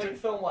wants to go I think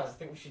into? film-wise, I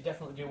think we should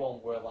definitely do one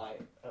where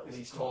like at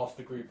least half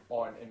the group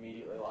aren't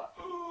immediately like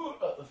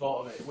at the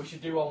thought of it. We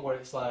should do one where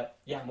it's like,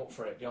 yeah, I'm up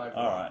for it. You know,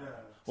 All right.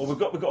 Well, we've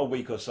got a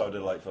week or so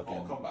to like fucking.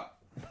 Mortal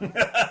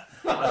Kombat.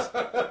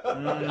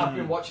 I've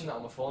been watching that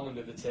on my phone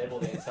under the table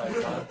the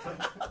entire time.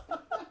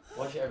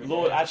 Watch it every day.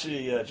 Lord,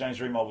 actually, James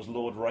Remar was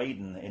Lord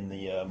Raiden in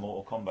the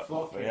Mortal Kombat.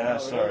 Fucking Yeah, hell,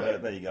 sorry, really?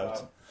 there you go.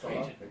 Wow.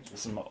 Raiden.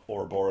 Some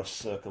Ouroboros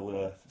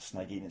circle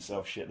snake eating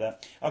itself shit there.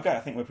 Okay, I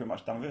think we're pretty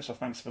much done with it, so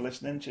thanks for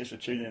listening. Cheers for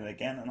tuning in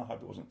again, and I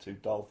hope it wasn't too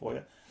dull for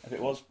you. If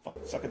it was, fuck,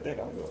 suck a dick.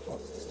 I don't give a fuck.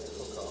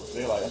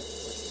 See you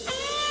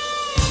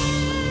later.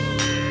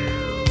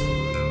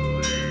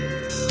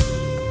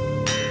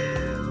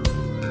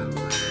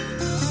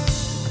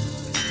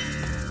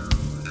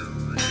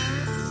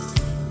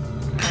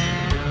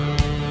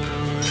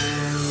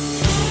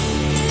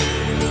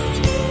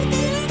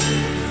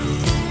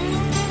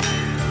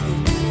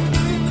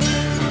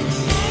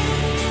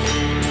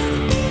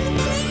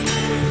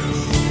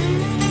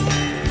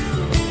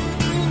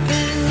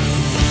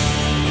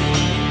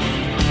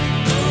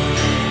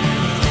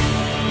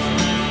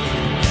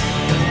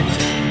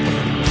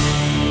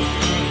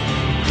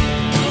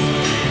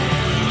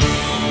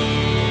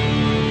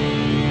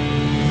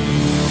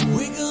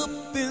 Wake up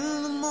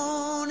in the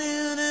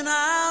morning and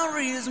I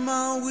raise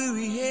my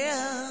weary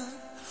head.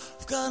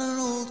 I've got an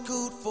old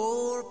coat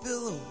for a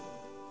pillow,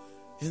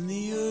 and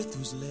the earth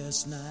was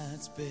last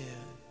night's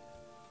bed.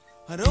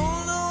 I don't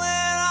know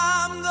where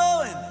I'm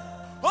going,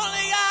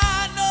 only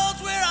God knows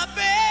where I've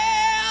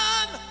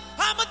been.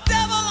 I'm a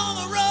devil on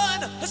the run,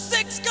 a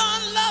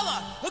six-gun lover,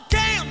 a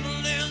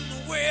candle in the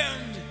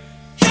wind.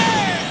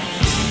 Yeah!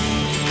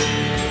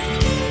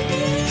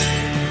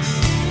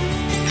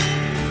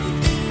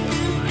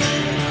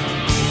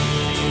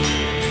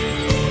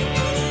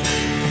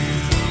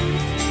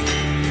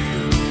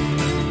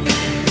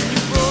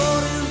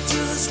 Brought into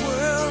this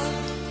world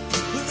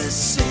with a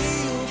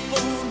seal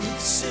born with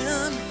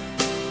sin.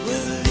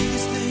 Well, at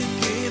least they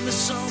gave me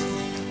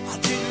something I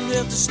didn't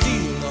have to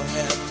steal or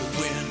have to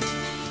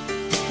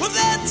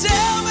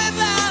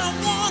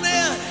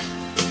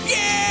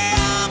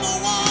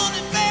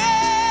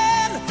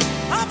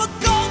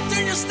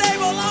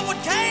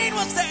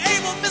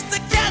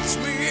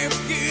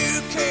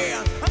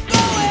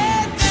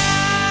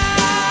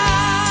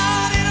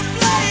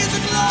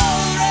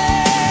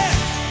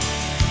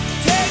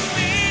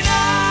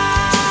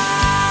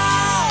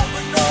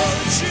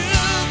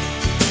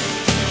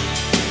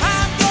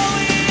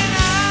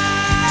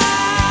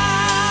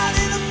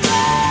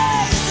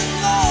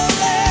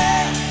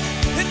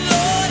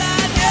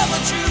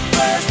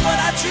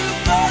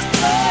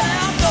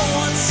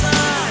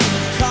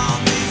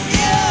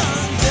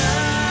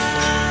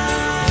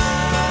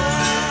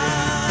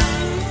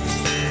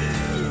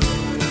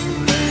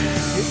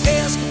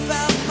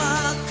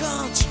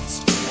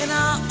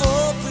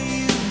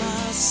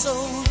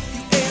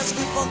ask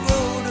if I'll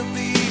grow to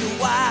be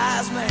a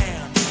wise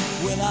man?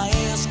 Will I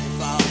ask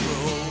if I'll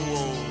grow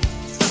old?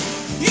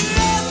 You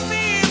ask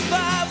me if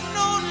I've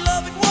known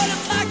love and what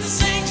it's like to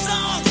sing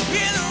songs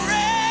in the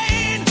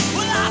rain.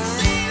 Well, I've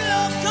seen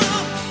love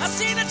come, I've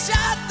seen it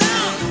shot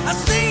down,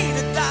 I've seen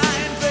it